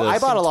Let's So see this. I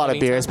bought a lot of 20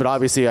 beers, but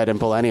obviously I didn't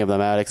pull any of them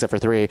out except for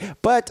 3.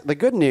 But the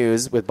good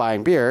news with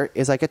buying beer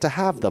is I get to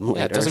have them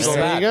later. it doesn't go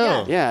There bad. you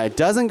go. Yeah, it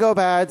doesn't go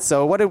bad.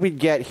 So what did we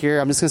get here?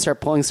 I'm just going to start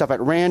pulling stuff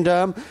at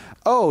random.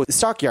 Oh,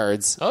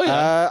 Stockyards. Oh,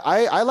 yeah.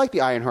 I like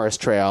the Iron Horse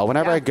Trail.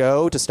 Whenever I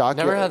go to Stockyards.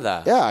 Never had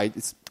that. Yeah,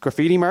 it's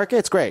graffiti market.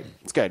 It's great.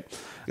 It's good.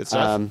 Good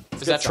stuff.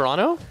 Is that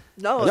Toronto?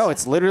 No,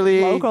 it's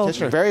literally Local.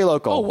 very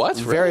local. Oh, what?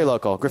 Very Really?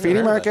 local. Graffiti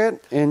Never heard of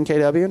market in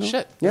KW. No?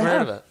 Shit. Yeah. Never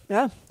heard of it.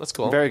 Yeah. That's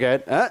cool. Very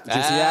good. Juicy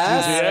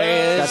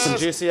ass. Got some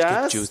juicy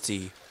ass.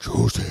 Juicy.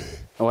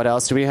 What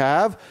else do we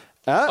have?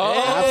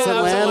 Absent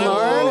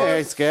Landlord.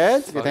 It's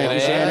good. Thank you, yeah.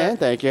 Shannon.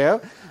 Thank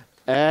you.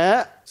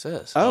 What's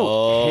this?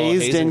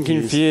 Hazed Hazed and and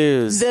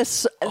Confused.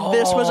 This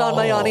was on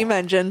my Yanni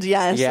mentions.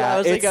 Yes. Yeah, that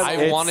was like it's- a, I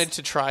It's- wanted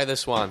to try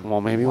this one.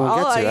 Well, maybe we'll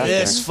get Oh, to that.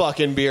 This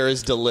fucking beer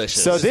is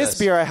delicious. So this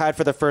beer I had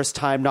for the first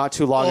time not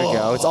too long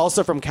ago. It's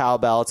also from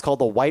Cowbell. It's called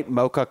the White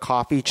Mocha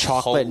Coffee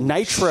Chocolate Holy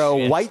Nitro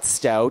shit. White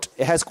Stout.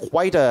 It has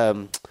quite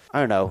a, I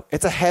don't know,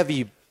 it's a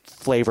heavy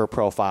flavor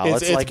profile.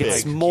 It's like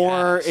it's big.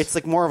 more Yes. it's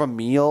like more of a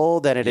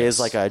meal than it is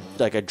like a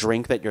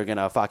drink that you're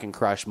gonna fucking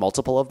crush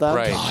multiple of them.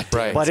 Right,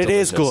 right. But It's it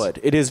is delicious. good.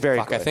 It is very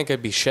Fuck, good. I think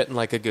I'd be shitting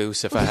like a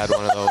goose if I had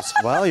one of those.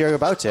 Well, you're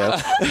about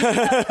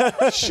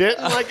to. shit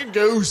like a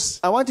goose.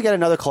 I wanted to get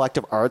another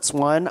Collective Arts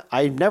one.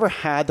 I've never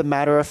had the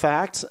Matter of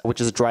Fact,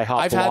 which is a dry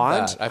hop I've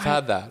blonde.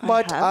 had that.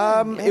 But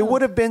haven't, yeah. it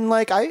would have been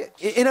like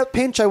in a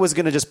pinch I was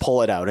gonna just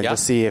pull it out and Yeah.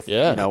 just see if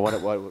Yeah. you know what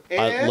it was. Look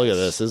at this.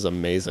 This is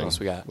amazing. else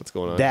we got? What's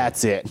going on?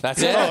 That's it.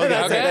 That's it?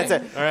 That's Okay. it.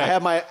 That's it. I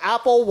have my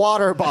apple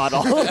water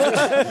bottle.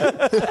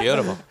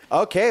 Beautiful.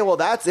 Okay, well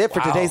that's it for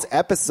Wow. today's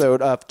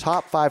episode of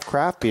Top 5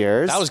 Craft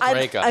Beers. That was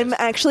great, guys. I'm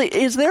actually.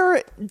 Is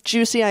there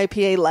juicy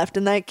IPA left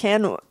in that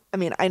can? I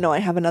mean, I know I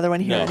have another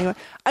one here No. anyway.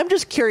 I'm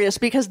just curious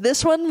because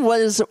this one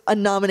was a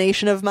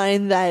nomination of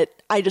mine that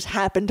I just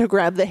happened to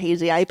grab the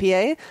hazy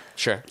IPA.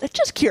 Sure. It's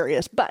just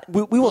curious, but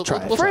we will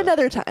try it. for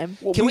another time.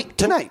 Can we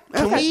tonight.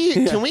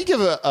 Can we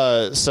give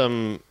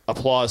some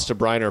applause to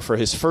Briner for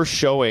his first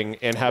showing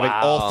and having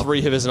Wow. all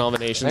 3 of his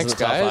nominations Thanks, in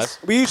the top guys.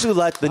 5? We usually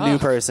let the new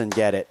person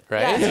get it.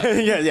 Right?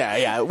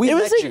 yeah. We It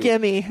was let a you.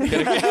 gimme.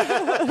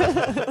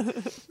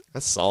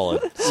 That's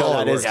solid. So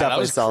that is Yeah, that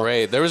definitely was solid.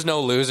 great. There was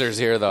no losers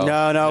here, though.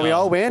 No, we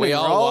all win. We and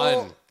all we're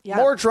won. Yeah.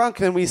 more drunk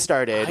than we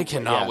started. I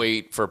cannot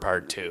wait for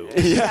part 2.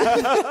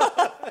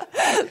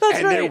 That's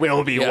right. There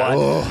will be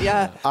one.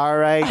 Yeah. All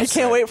right. I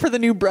can't wait for the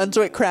New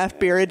Brunswick craft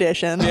beer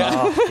edition.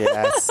 Oh,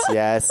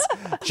 yes.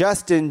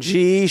 Justin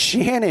G,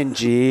 Shannon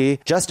G,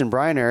 Justin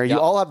Briner, you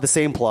all have the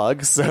same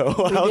plug, so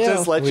I'll do.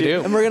 just let We you.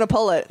 do. And we're going to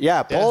pull it.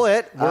 Yeah, pull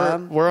it.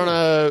 We're on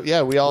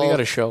a we all got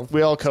a show.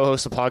 We all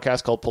co-host a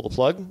podcast called Pull the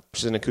Plug,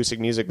 which is an acoustic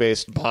music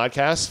based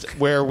podcast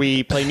where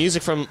we play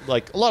music from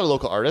like a lot of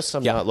local artists.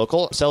 I'm not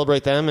local.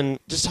 Celebrate them and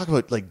just talk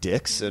about like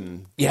dicks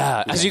and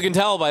Yeah, as you can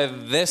tell by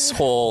this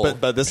whole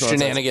But this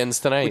nonsense. shenanigans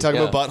tonight. we talk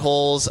about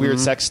buttholes, weird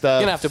sex stuff.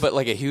 You're gonna have to put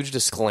like a huge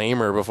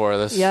disclaimer before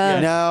this. Yeah.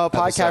 No,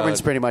 Pod episode.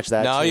 Cavern's pretty much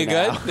that. No, too you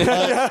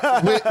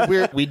now.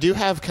 good? We do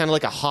have kind of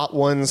like a Hot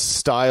Ones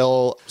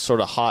style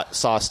sort of hot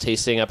sauce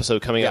tasting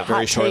episode coming out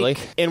very Hot shortly.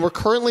 take. And we're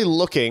currently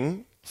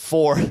looking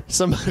for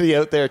somebody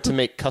out there to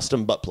make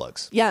custom butt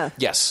plugs. Yeah.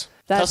 Yes.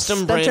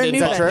 Custom that's our branded new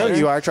butt Is that true? venture.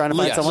 You are trying to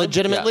find Yes. someone?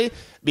 Legitimately,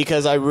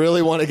 because I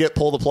really want to get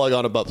Pull the Plug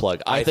on a butt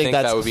plug. I think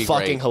that's that would be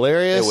fucking great.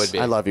 hilarious. It would be.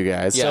 I love you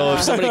guys. Yeah. So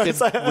if somebody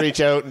could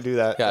reach out and do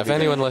that. Yeah, if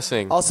anyone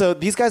listening, Also,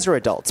 these guys are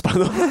adults, by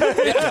the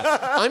way.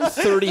 I'm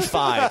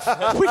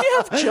 35. We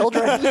have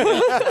children.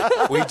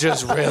 we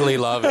just really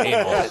love anal.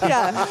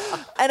 Yeah.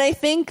 And I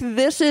think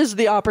this is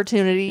the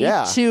opportunity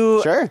Yeah,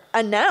 to sure.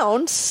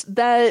 announce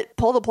that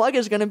Pull the Plug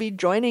is going to be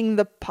joining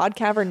the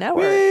Podcavern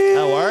Network.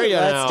 How are you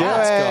Let's now? do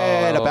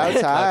it. go. About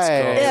Let's time.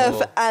 go.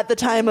 If at the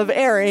time of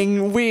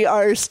airing we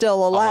are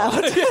still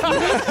allowed.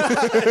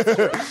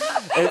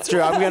 It's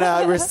true. I'm going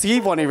to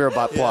receive one of your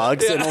butt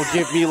plugs, and it'll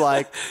give me,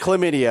 like,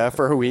 chlamydia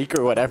for a week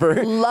or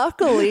whatever.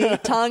 Luckily,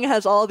 Tongue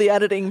has all the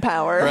editing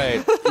power.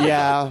 Right.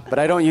 Yeah, but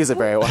I don't use it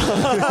very well.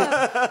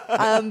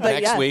 But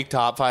Next yeah. week,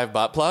 top 5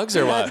 butt plugs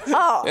or what?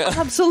 Oh,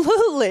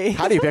 absolutely.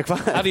 How do you pick five?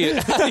 How do you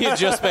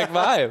just pick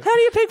 5? How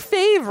do you pick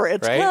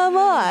favorites? Right? Come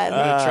on.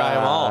 Try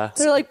them all.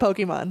 They're like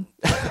Pokemon.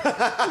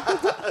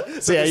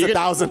 So yeah, There's you a can,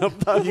 1,000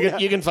 of them.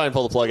 you can find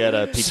Pull the Plug at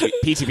a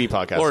PTP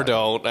podcast. Or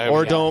don't. I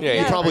Or mean, don't. yeah, You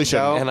yeah. probably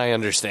shouldn't. And I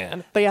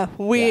understand. But yeah,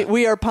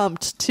 we are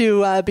pumped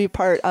to be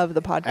part of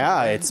the podcast.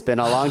 Yeah, it's been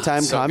a long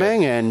time So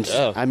coming, and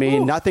I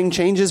mean, nothing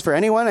changes for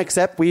anyone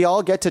except we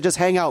all get to just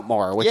hang out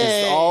more, which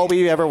Yay. is all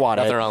we ever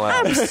wanted. Nothing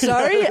wrong with that.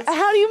 Sorry,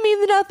 how do you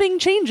mean that nothing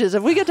changes?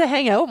 If we get to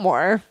hang out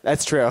more,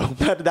 That's true.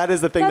 That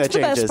is the thing That's that the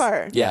best changes.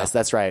 part. Yes,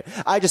 that's right.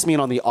 I just mean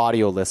on the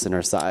audio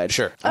listener side.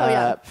 Sure. oh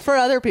yeah, for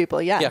other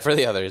people, yeah. Yeah, for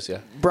the others, yeah.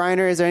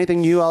 Briner, is there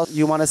anything you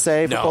want to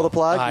say for Pull the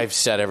Plug? I've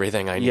said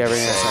everything I need Yeah, to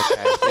everything say.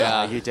 that's okay.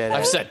 Yeah, you did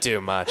I've it. said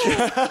too much.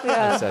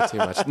 I've said too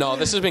much. No,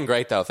 this has been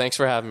great, though. Thanks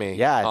for having me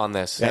Yeah, on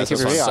this. Thank you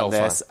This for was being so on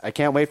this. fun. I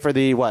can't wait for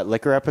the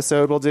liquor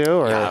episode we'll do.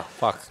 Or Yeah,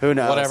 fuck. who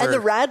knows? Whatever. And the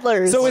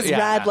Radlers. So is-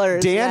 Yeah.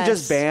 Radlers. Dan yes.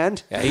 just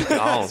banned. Yeah, he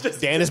gone.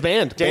 Dan is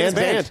banned. Dan is Dan's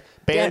banned.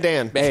 banned.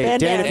 Dan. Hey, Ban Dan,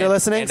 Dan. if you're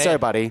listening, Ban Dan. sorry,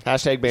 buddy.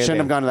 Hashtag ban Shouldn't Dan.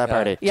 have gone to that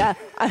party. Yeah,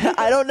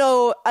 I don't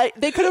know.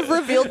 They could have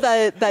revealed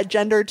that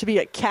gender to be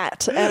a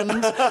cat, and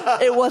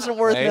it wasn't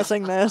worth Right.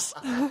 missing this.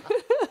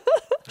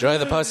 Enjoy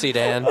the pussy,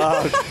 Dan.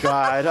 Oh,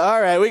 God.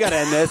 All right, we got to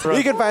end this.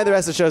 You can find the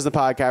rest of the shows in the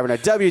Pod Cavern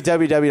at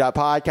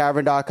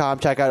www.podcavern.com.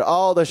 Check out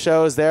all the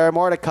shows there.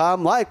 More to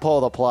come, like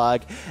Pull the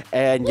Plug.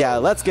 And, yeah,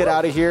 let's get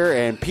out of here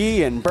and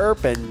pee and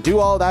burp and do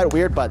all that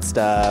weird butt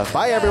stuff.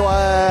 Bye,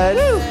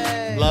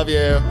 everyone. Love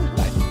you.